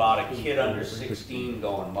talking about a kid under 16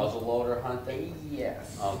 going muzzleloader hunting?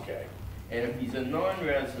 Yes. Okay. And if he's a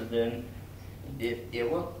non-resident,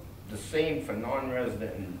 it looked the same for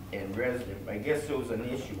non-resident and resident. I guess there was an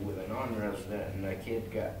issue with a non-resident, and a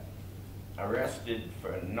kid got arrested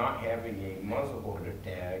for not having a muzzleloader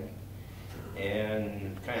tag,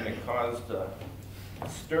 and kind of caused a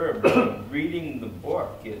stir. But reading the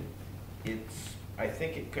book, I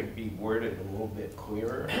think it could be worded a little bit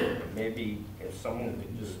clearer. Maybe if someone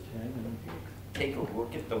could just take a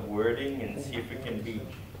look at the wording and see if it can be,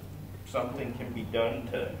 something can be done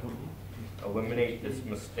to eliminate this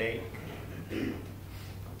mistake.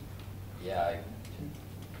 Yeah.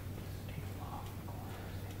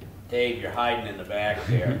 Dave, you're hiding in the back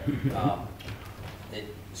there.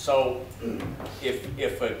 So,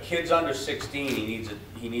 if a kid's under 16,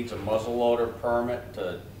 he needs a muzzleloader permit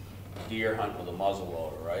to deer hunt with a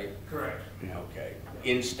muzzleloader, right? Correct. Okay.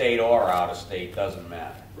 In state or out of state, doesn't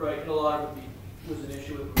matter. Right, and a lot of it was an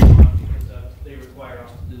issue with Vermont because they require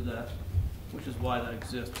us to do that, which is why that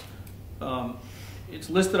exists. It's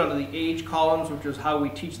listed under the age columns, which is how we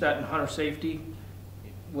teach that in hunter safety.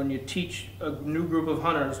 When you teach a new group of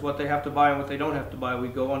hunters what they have to buy and what they don't have to buy, we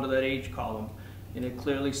go under that age column. And it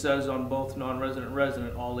clearly says on both non-resident,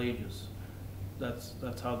 resident, all ages. That's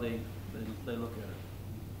how they look at it.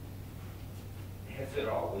 Has it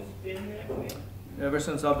always been that way? Ever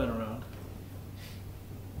since I've been around.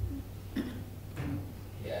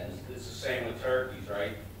 Yeah, it's the same with turkeys,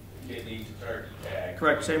 right? The kid needs a turkey tag.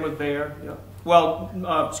 Correct, same with bear, yeah. Well,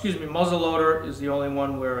 excuse me, muzzleloader is the only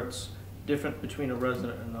one where it's different between a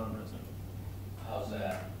resident and non-resident. How's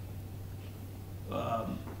that?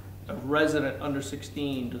 A resident under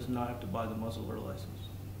 16 does not have to buy the muzzleloader license.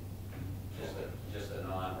 Just a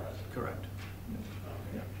non-resident? Correct.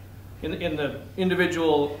 Yeah. In the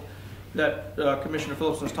individual that Commissioner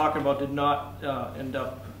Phillipson was talking about did not end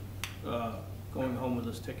up going home with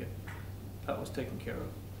his ticket. That was taken care of.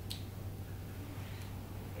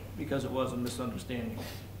 Because it was a misunderstanding.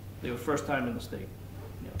 They were first time in the state.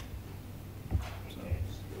 Yeah. So.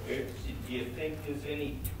 Do you think there's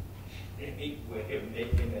any way of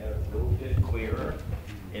making that a little bit clearer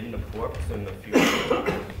in the books in the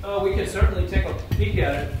future? We can certainly take a peek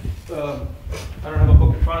at it. I don't have a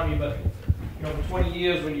book in front of me, but you know, for 20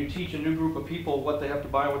 years when you teach a new group of people what they have to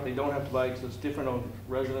buy and what they don't have to buy, because it's different on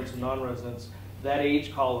residents and non-residents, that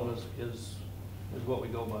age column is what we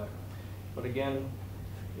go by. But again,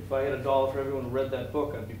 if I had $1 for everyone who read that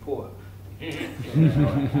book, I'd be poor. It's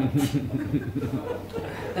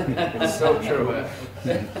so true.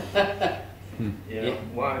 Yeah.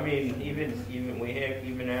 Well, I mean, even we have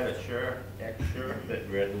even had a ex-sheriff that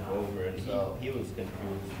read it over, and he was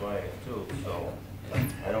confused by it too. So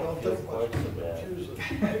I don't feel quite so bad.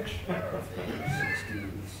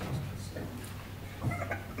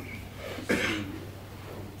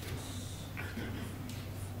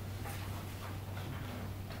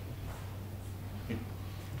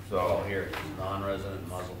 So here, non-resident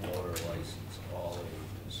muzzleloader license, all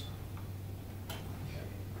ages.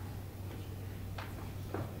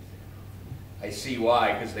 I see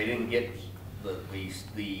why, because they didn't get the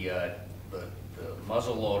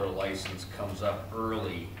muzzleloader license comes up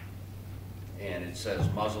early, and it says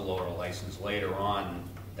muzzleloader license. Later on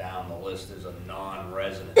down the list is a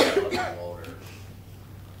non-resident muzzleloader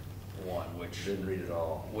one, which didn't read it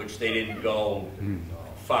all, which they didn't go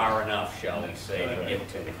far enough, shall we say, to get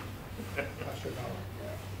to.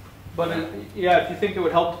 But yeah, if you think it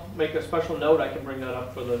would help make a special note, I can bring that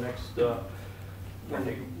up for the next,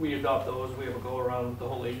 when we adopt those, we have a go around with the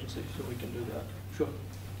whole agency, so we can do that. Sure.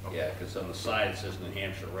 Yeah, because on the side it says New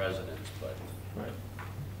Hampshire residents, but right.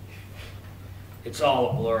 It's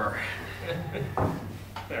all a blur. All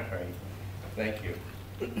right, thank you.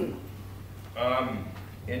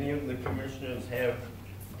 Any of the commissioners have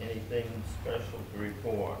anything special to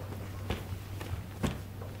report?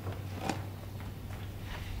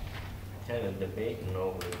 Kind of debating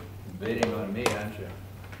over it. Debating on me, aren't you?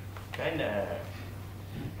 Kinda.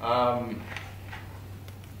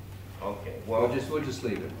 Okay, well. We'll just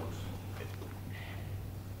leave it.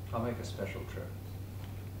 I'll make a special trip.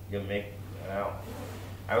 You'll make, well,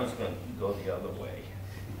 I was gonna go the other way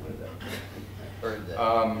with that. Heard that.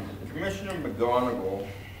 Commissioner McGonagle,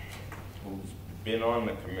 who's been on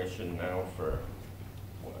the commission now for,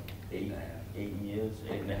 what, 8 years,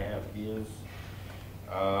 8.5 years.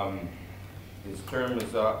 His term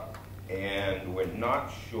is up, and we're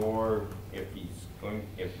not sure if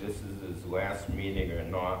if this is his last meeting or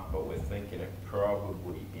not, but we're thinking it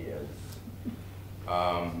probably is.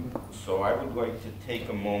 So I would like to take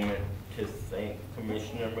a moment to thank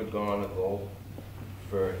Commissioner McGonagle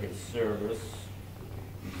for his service.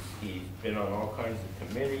 He's been on all kinds of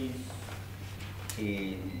committees.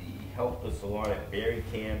 He helped us a lot at Berry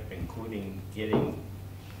Camp, including getting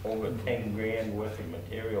over 10 grand worth of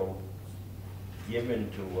material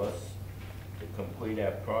given to us to complete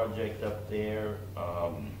our project up there.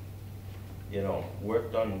 You know,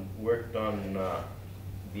 worked on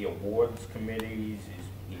the awards committees.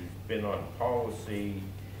 He's been on policy.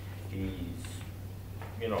 He's,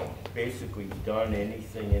 you know, basically done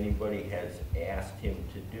anything anybody has asked him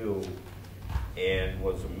to do, and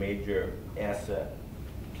was a major asset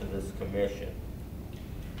to this commission.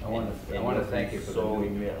 I want to thank you for the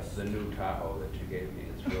new Tahoe that you gave me.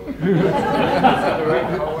 It's really the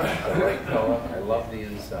right color. The right color. I love the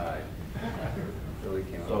inside. It really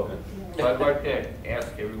came out good. So I'd like to ask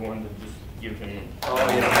everyone to just give him. Oh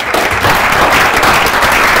yeah.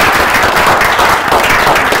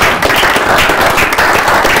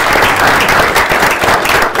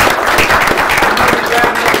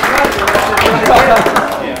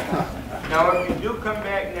 Now, if you do come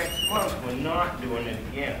back next month, we're not doing it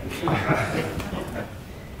again.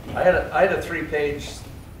 I had a 3-page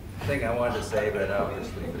thing I wanted to say, but I'll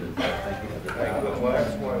just leave it at that. Thank you for the Well,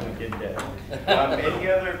 that's why we did that. Any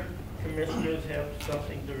other commissioners have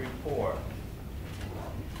something to report.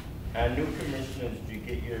 Our new commissioners, do you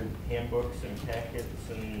get your handbooks and packets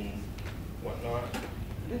and whatnot?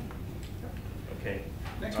 Okay.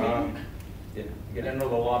 Next meeting? Get into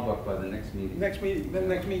the law book by the next meeting. The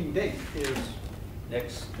next meeting date is?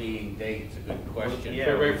 Next meeting date's a good question. Yeah,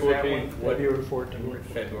 February was that 14th. one- February 14th.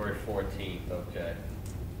 February 14th, okay.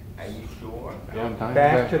 Are you sure? Yeah, I'm time.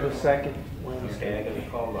 Back to the second Wednesday. Okay, I gotta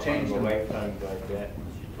call the Change Honorable them. Lifetime like that.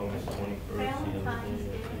 She told me 21st. the other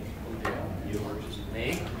day.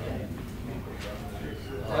 Me?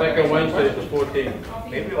 Second Wednesday is the 14th.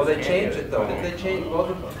 Maybe Oh, they changed it though. Did they change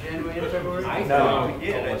both of January and February? I No. thought we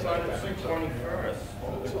did. I thought it was 21st.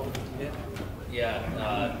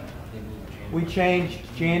 Yeah, We changed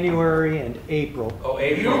January and April. Oh,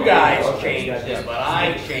 you guys changed it, but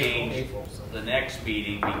I changed the next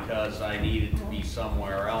meeting because I needed to be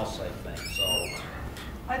somewhere else, I think, so.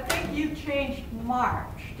 I think you changed March,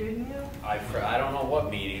 didn't you? I don't know what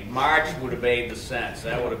meeting. March would have made the sense.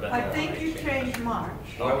 That would have been the I one think you changed March.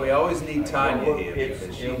 Well, we always need Tanya here It's,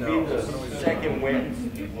 because she it'll be knows. the second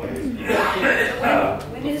Wednesday.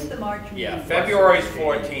 When is the March meeting? Yeah, February's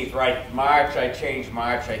 14th, right. March, I changed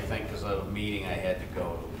March, I think, because of a meeting I had to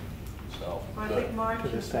go to. So, I good. think March To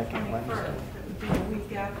the is the second 21st. Wednesday. It would be a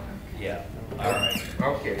week after. Yeah, all right.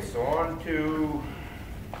 Okay, so on to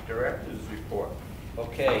director's report.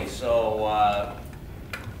 Okay, so,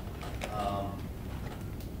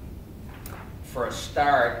 for a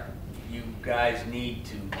start, you guys need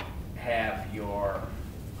to have your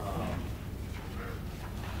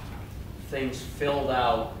things filled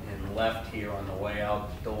out and left here on the way out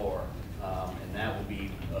the door. And that will be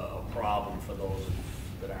a problem for those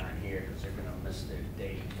that aren't here because they're gonna miss their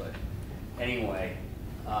date. But anyway,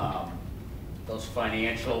 those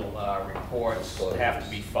financial reports have to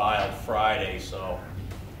be filed Friday, so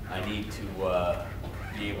I need to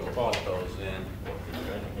be able to put those in.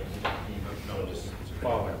 No, just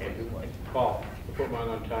Paul. Paul, I put mine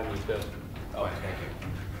on Tanya's desk. Oh, thank you.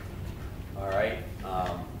 All right.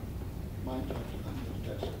 Mine's on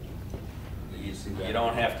the desk. You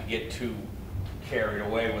don't have to get too carried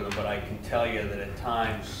away with it, but I can tell you that at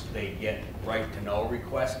times they get right to know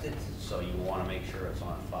requested, so you want to make sure it's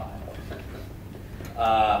on file.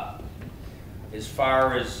 As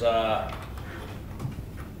far as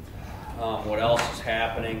what else is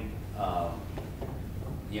happening,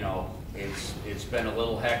 you know, it's been a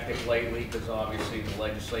little hectic lately because obviously the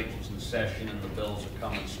legislature's in session and the bills are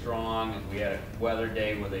coming strong, and we had a weather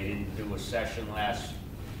day where they didn't do a session last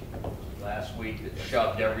week that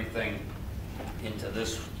shoved everything into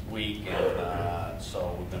this week, and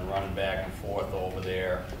so we've been running back and forth over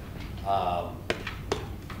there.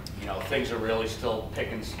 You know, things are really still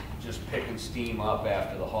picking steam up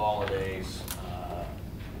after the holidays.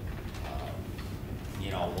 You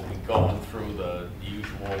know, we'll be going through the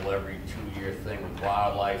usual every 2-year thing with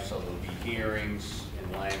wildlife, so there'll be hearings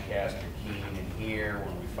in Lancaster, Keene, and here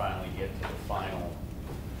when we finally get to the final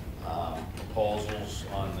proposals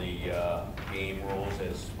on the game rules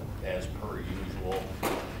as per usual.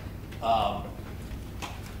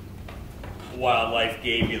 Wildlife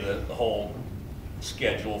gave you the whole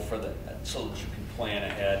schedule for that so that you can plan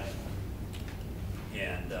ahead.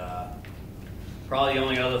 And probably the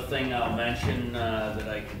only other thing I'll mention that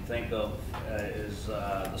I can think of is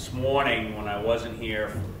this morning when I wasn't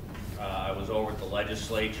here, I was over at the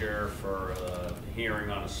legislature for a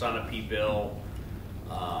hearing on a Sunapee bill.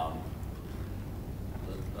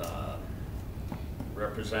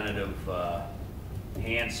 Representative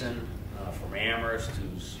Hanson from Amherst,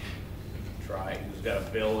 who's got a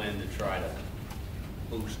bill in to try to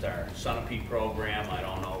boost our Sunapee program. I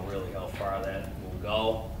don't know really how far that will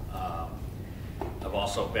go. I've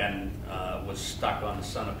also was stuck on the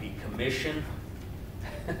Sunapee Commission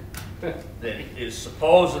that is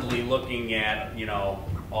supposedly looking at, you know,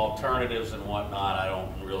 alternatives and whatnot. I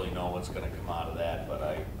don't really know what's going to come out of that, but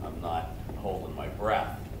I'm not holding my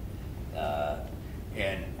breath.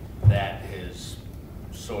 And that has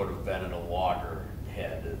sort of been at a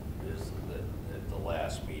loggerhead at the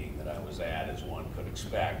last meeting that I was at, as one could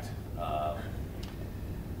expect.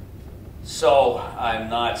 So I'm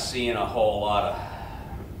not seeing a whole lot of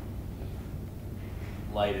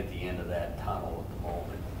light at the end of that tunnel at the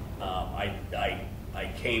moment. I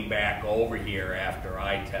came back over here after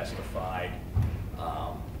I testified,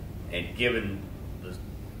 and given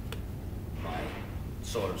my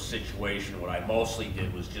sort of situation, what I mostly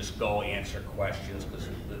did was just go answer questions, because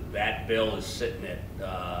that bill is sitting at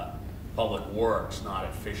Public Works, not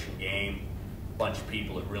at Fish and Game. A bunch of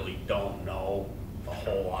people that really don't know a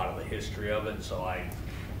whole lot of the history of it, so I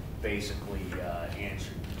basically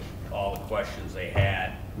answered all the questions they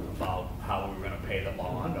had. about how we were gonna pay the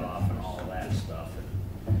bond off and all of that stuff.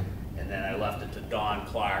 And then I left it to Don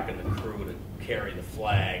Clark and the crew to carry the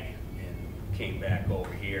flag and came back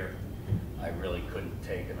over here. I really couldn't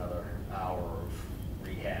take another hour of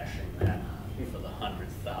rehashing that for the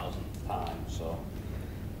 100,000th time, so.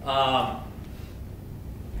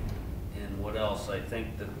 And what else? I think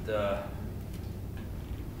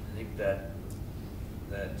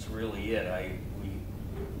that's really it.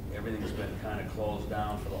 Everything's been kind of closed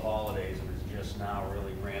down for the holidays, and it's just now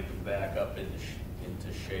really ramping back up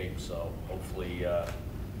into shape. So hopefully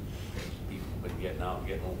people have been getting out and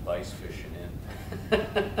getting a little ice fishing in.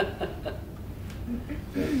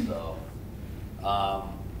 So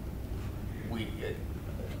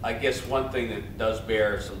I guess one thing that does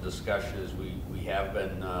bear some discussion is we have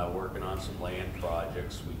been working on some land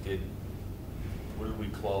projects. What did we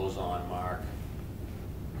close on, Mark?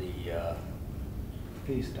 The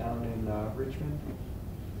piece down in Richmond?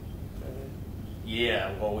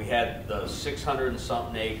 Yeah, well, we had the 600 and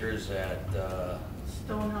something acres at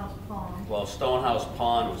Stonehouse Pond. Well, Stonehouse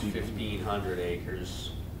Pond was 1,500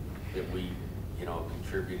 acres that we,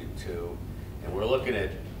 contributed to, and we're looking at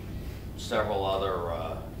several other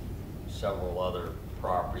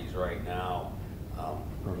properties right now.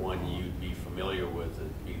 One you'd be familiar with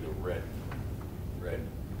would be the Red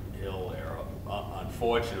Hill there.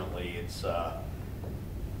 Unfortunately, it's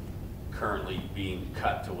currently being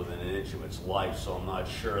cut to within an inch of its life, so I'm not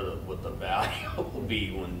sure what the value will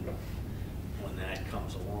be when that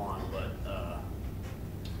comes along. But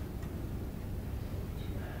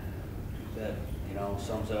that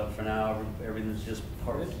sums it up for now. Everything's just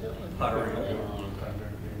puttering along.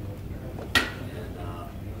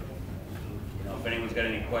 And if anyone's got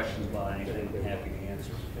any questions about anything, I'm happy to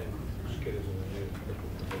answer.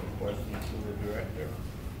 Questions to the director?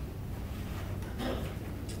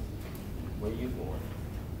 Where you going?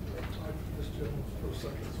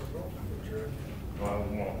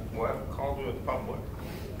 Call to the public.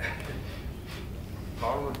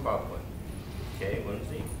 Call to the public. Okay,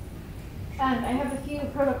 Lindsay. I have a few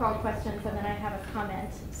protocol questions and then I have a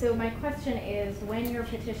comment. So my question is, when you're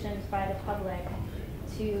petitioned by the public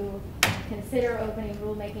to consider opening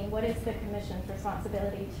rulemaking, what is the Commission's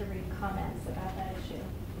responsibility to read comments about that issue?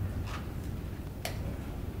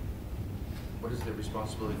 What is the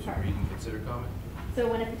responsibility to read and consider comment? So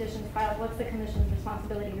when a petition is filed, what's the Commission's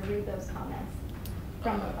responsibility to read those comments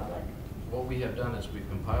from the public? What we have done is we've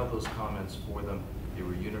compiled those comments for them. They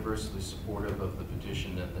were universally supportive of the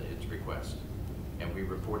petition and its request. And we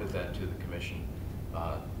reported that to the Commission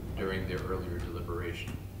during their earlier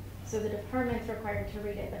deliberation. So the department's required to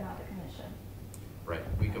read it, but not the Commission? Right.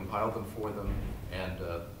 We compiled them for them, and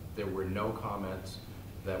there were no comments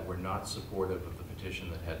that were not supportive of the petition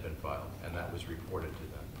that had been filed, and that was reported to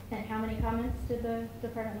them. And how many comments did the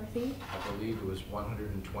department receive? I believe it was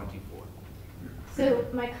 124. So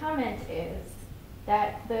my comment is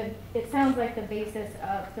that it sounds like the basis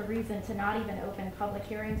of the reason to not even open public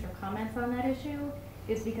hearings or comments on that issue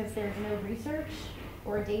is because there's no research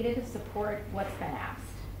or data to support what's been asked.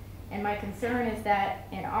 And my concern is that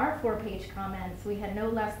in our 4-page comments, we had no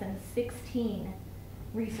less than 16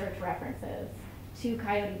 research references to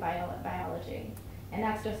coyote biology, and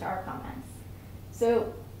that's just our comments.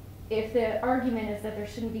 So if the argument is that there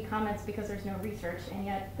shouldn't be comments because there's no research, and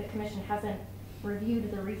yet the Commission hasn't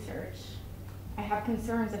reviewed the research, I have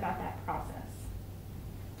concerns about that process.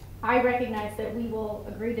 I recognize that we will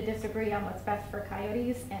agree to disagree on what's best for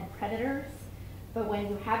coyotes and predators, but when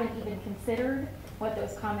you haven't even considered what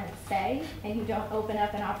those comments say, and you don't open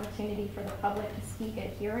up an opportunity for the public to speak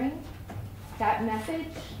at hearing, that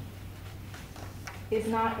message is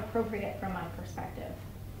not appropriate from my perspective.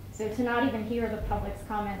 So to not even hear the public's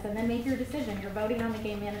comments and then make your decision, you're voting on the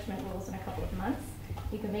game management rules in a couple of months,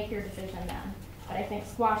 you can make your decision then. But I think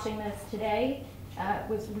squashing this today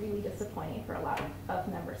was really disappointing for a lot of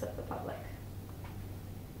members of the public.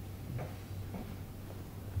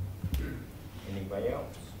 Anybody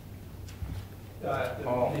else? The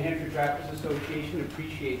New Hampshire Trappers Association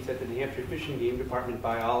appreciates that the New Hampshire Fish and Game Department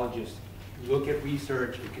biologists look at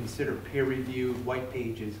research and consider peer-reviewed white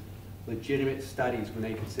pages, legitimate studies when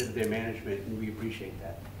they consider their management, and we appreciate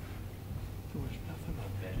that. There was nothing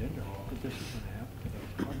on that agenda, but this is what happened. It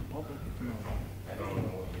was on the public. I don't know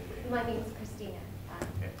what you did. My name is Christina.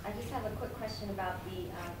 I just have a quick question about the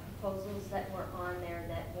proposals that were on there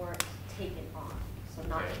that weren't taken on. So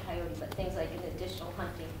not the coyote, but things like an additional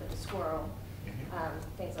hunting for the squirrel,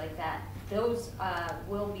 things like that. Those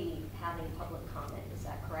will be having public comment, is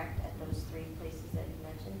that correct, at those 3 places that you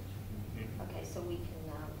mentioned? Okay, so we can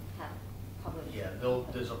have public. Yeah,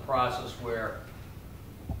 there's a process where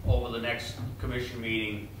over the next commission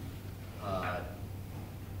meeting,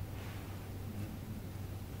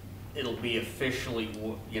 it'll be officially,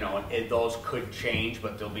 those could change,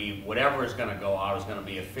 but there'll be, whatever is gonna go out is gonna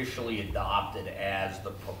be officially adopted as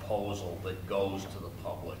the proposal that goes to the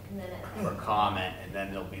public for comment, and then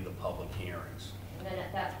there'll be the public hearings. And then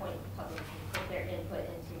at that point, the public can put their input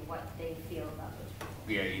into what they feel about those.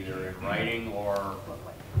 Yeah, either in writing or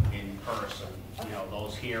in person. You know,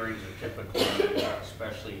 those hearings are typically,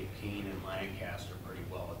 especially at Keene and Lancaster, pretty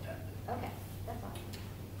well attended. Okay, that's all.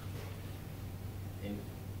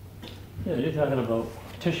 Yeah, you're talking about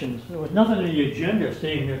petitions. There was nothing in the agenda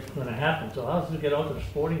saying that's going to happen, so how does it get out to the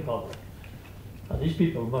sporting public? These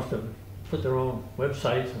people must have put their own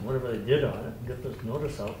websites and whatever they did on it and get this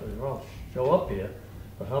notice out that they're all show up here.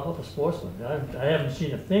 But how about the sportsmen? I haven't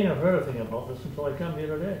seen a thing or heard a thing about this until I come here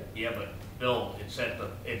today. Yeah, but Bill, it's at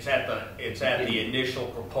the initial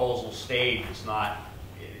proposal stage. It's not.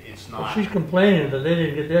 Well, she's complaining that they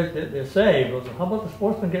didn't get their say. But how about the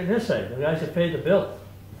sportsmen getting their say? The guys that paid the bill.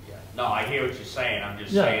 No, I hear what you're saying. I'm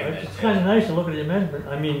just saying that. It's kind of nice to look at the amendment.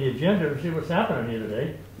 I mean, the agenda and see what's happening here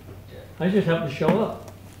today. I just happen to show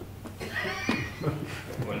up.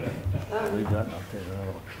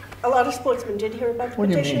 A lot of sportsmen did hear about the What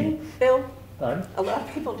do you petition, mean? Bill. Pardon? A lot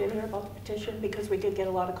of people did hear about the petition because we did get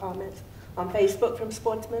a lot of comments on Facebook from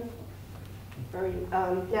sportsmen. Very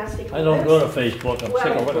nasty comments. I don't go to Facebook. I'm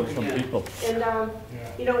sick of looking from people. And,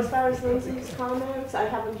 you know, as far as Lindsay's comments, I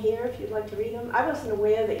have them here if you'd like to read them. I wasn't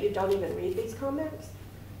aware that you don't even read these comments.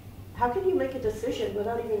 How can you make a decision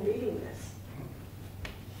without even reading this?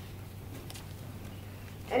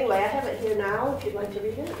 Anyway, I have it here now if you'd like to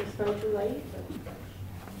read it. It's not too late.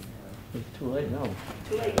 It's too late now.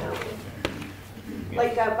 Too late now.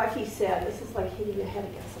 Like Bucky said, this is like hitting your head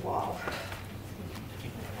against the wall.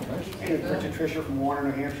 Richard Fisher from Warner,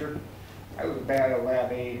 New Hampshire. I was a bad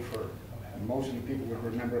lab aide for, most of the people would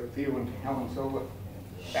remember Theo and Helen Silva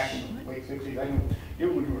back in the late 60s. I knew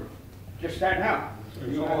you when you were just starting out.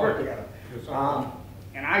 You and I worked together.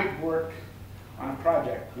 And I worked on a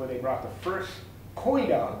project where they brought the first koi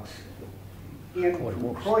dogs in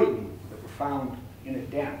from Croydon that were found in a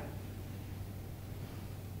den.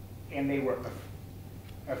 And they were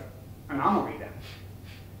an anomaly then.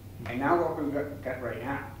 And now what we've got right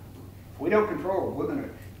now, if we don't control it, we're going to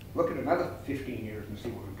look at another 15 years and see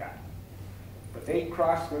what we've got. But they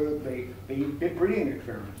crossed they did breeding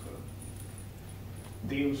experiments with them.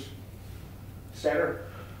 These setter,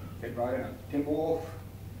 they brought in a timber wolf,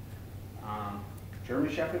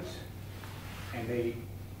 German shepherds, and they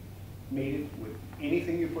mated with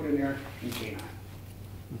anything you put in there in canine.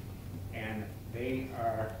 And they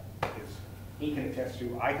are, as he can attest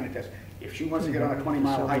to, I can attest. If she wants to get on a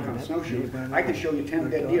 20-mile hike on a snowshoe, I can show you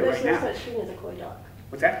 10 dead deer right now. There's no such thing as a koi dog.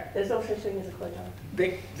 What's that? There's no such thing as a koi dog.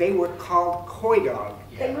 They were called koi dog.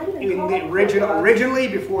 They might have been called koi dog. Originally,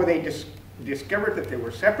 before they discovered that they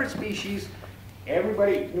were separate species,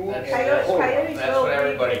 everybody knew it as koi. That's what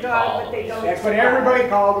everybody called them. That's what everybody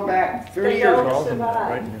called them back 30 years ago.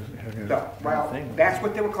 Survive. No, well, that's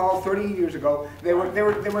what they were called 30 years ago. They were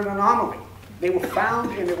an anomaly. They were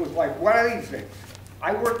found, and it was like, what are these things?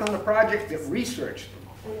 I worked on a project that researched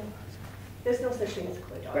them. There's no such thing as a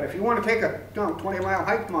koi dog. But if you want to take a 20-mile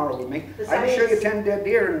hike tomorrow with me, I can show you 10 dead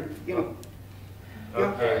deer and, you know.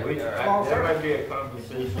 Okay, there might be a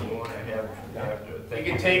conversation we want to have after. You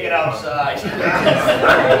can take it outside.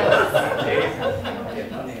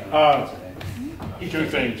 Two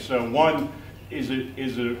things. One, is it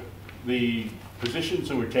the positions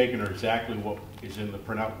that were taken are exactly what is in the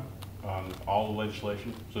printout on all the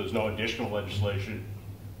legislation? So there's no additional legislation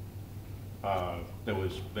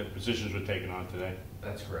that positions were taken on today?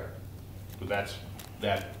 That's correct. So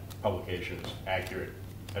that publication is accurate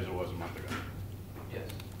as it was a month ago? Yes.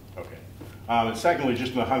 Okay. And secondly,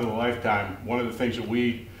 just in the 100th lifetime, one of the things that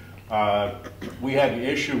we had the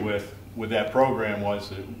issue with that program was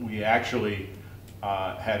that we actually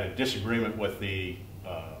had a disagreement with the,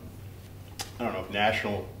 I don't know if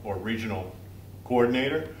national or regional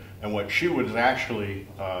coordinator, and what she was actually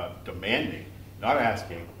demanding, not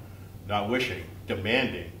asking, not wishing,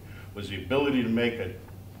 demanding, was the ability to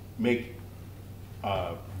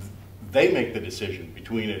they make the decision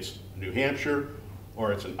between it's New Hampshire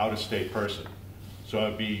or it's an out-of-state person. So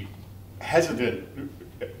I'd be hesitant,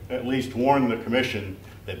 at least warn the commission,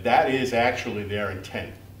 that that is actually their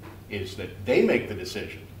intent, is that they make the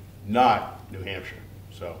decision, not New Hampshire.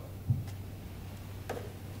 So.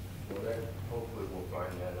 Well, that, hopefully we'll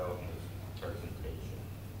find that out in this presentation.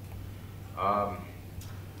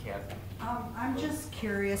 Kathy? I'm just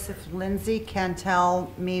curious if Lindsay can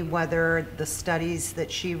tell me whether the studies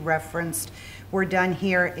that she referenced were done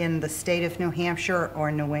here in the state of New Hampshire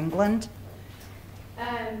or New England?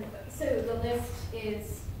 So the list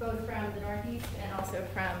is both from the Northeast and also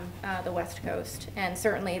from the West Coast. And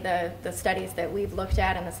certainly the studies that we've looked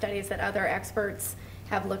at and the studies that other experts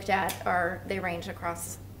have looked at they range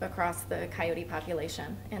across the coyote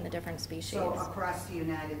population and the different species. So across the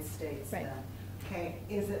United States, right. Then. Okay,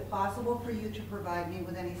 is it possible for you to provide me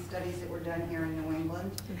with any studies that were done here in New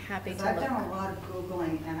England? I'm happy to I've look. done a lot of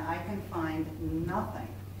Googling and I can find nothing,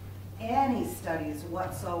 any studies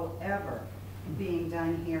whatsoever being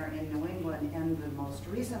done here in New England. And the most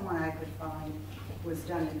recent one I could find was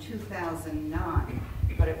done in 2009,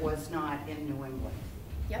 but it was not in New England.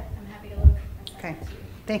 Yep, I'm happy to look. Okay,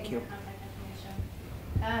 thank you.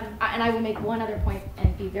 And I will make one other point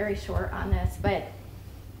and be very short on this, but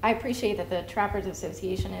I appreciate that the Trappers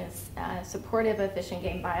Association is supportive of fish and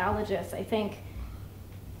game biologists. I think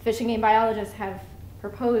fish and game biologists have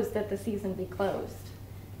proposed that the season be closed.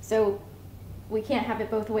 So we can't have it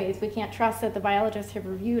both ways. We can't trust that the biologists have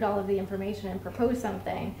reviewed all of the information and proposed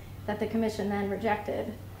something that the commission then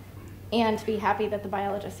rejected, and be happy that the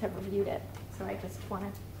biologists have reviewed it. So I just want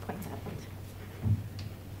to point that out.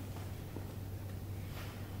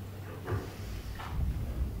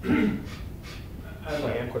 I'd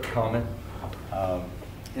like a quick comment.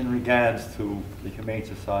 In regards to the Humane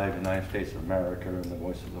Society of the United States of America and the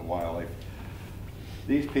Voices of Wildlife,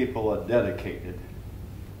 these people are dedicated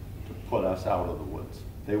to put us out of the woods.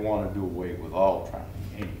 They want to do away with all trapping,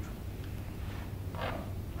 any trapping.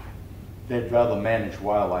 They'd rather manage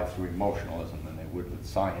wildlife through emotionalism than they would with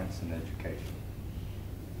science and education.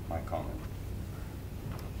 My comment.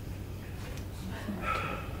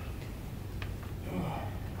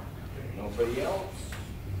 Nobody else?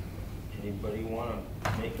 Anybody want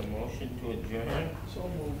to make a motion to adjourn? So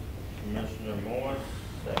moved. Commissioner Morse,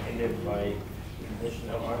 seconded by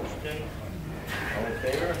Commissioner Armstrong. All in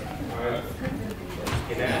favor? Let's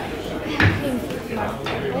get at it.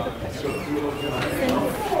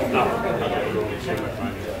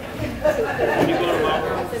 Can you go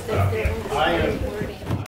to